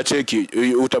Luo. Cheki,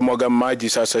 utamwaga maji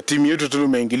sasa. Team yetu tu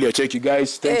tumeingilia. Cheki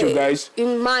guys, thank you guys.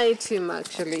 In my team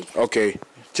actually. Okay.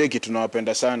 Cheki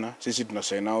tunawapenda sana. Sisi tuna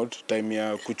sign out. Time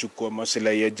ya kuchukua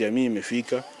maslahi ya jamii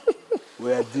imefika.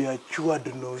 Where they are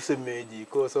chewed no semeji.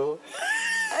 So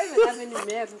I don't have any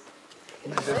meru.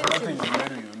 There's nothing in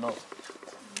meru, you know.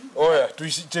 Oh yeah, to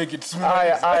check it.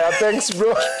 Aya, thanks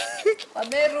bro.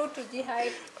 Meru to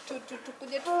jihai to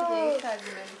kuje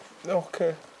kazi.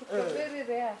 Okay. Very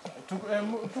rare. To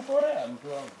Korea, mtu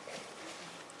wangu.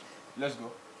 Let's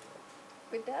go.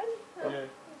 We done? Yeah.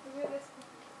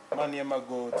 Money I'ma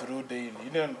go through daily,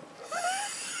 you know.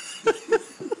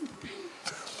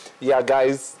 Yeah,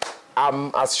 guys,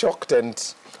 I'm as shocked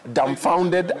and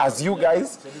dumbfounded as you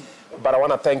guys, but I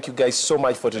want to thank you guys so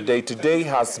much for today. Today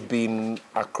has been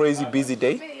a crazy busy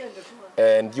day.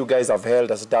 And you guys have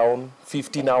held us down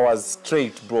 15 hours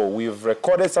straight, bro. We've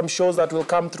recorded some shows that will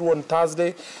come through on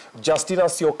Thursday. Justina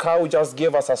Siokau just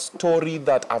gave us a story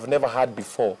that I've never heard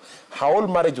before. Her whole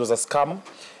marriage was a scam,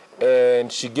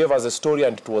 and she gave us a story,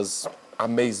 and it was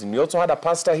amazing. We also had a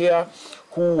pastor here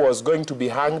who was going to be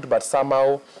hanged, but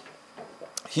somehow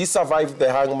he survived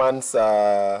the hangman's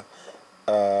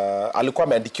alikuwa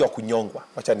ameandikiwa kunyongwa,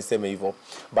 wacha niseme hivyo,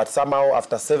 but somehow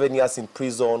after 7 years in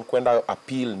prison, kwenda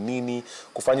appeal nini,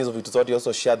 kufanya hizo vitu zote,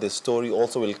 also share the story,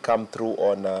 also will come through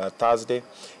on Thursday.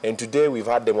 And today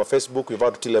we've had them on Facebook. We've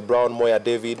had Tile Brown, Moya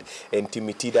David, and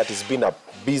Timmy Tdat. It's been a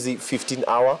busy 15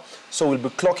 hour, so we'll be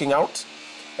clocking out,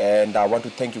 and I want to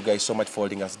thank you guys so much for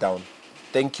holding us down.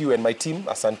 Thank you, and my team,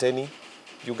 asanteni.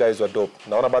 You guys were dope.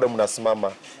 Naona bado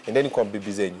mnasimama, endeni kwa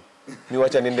bibi zenyu. Mi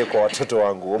wacha niende kwa watoto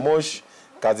wangu. Omosh,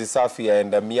 kazi safi,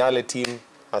 and Miale team,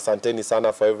 asanteni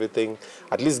sana for everything.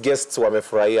 At least guests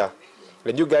wamefurahia.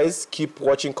 And you guys keep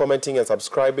watching, commenting, and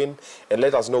subscribing, and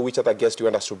let us know which other guest you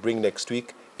want us to bring next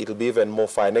week. It'll be even more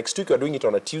fun. Next week we're doing it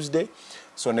on a Tuesday.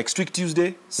 So next week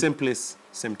Tuesday, same place,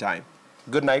 same time.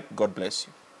 Good night. God bless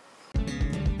you.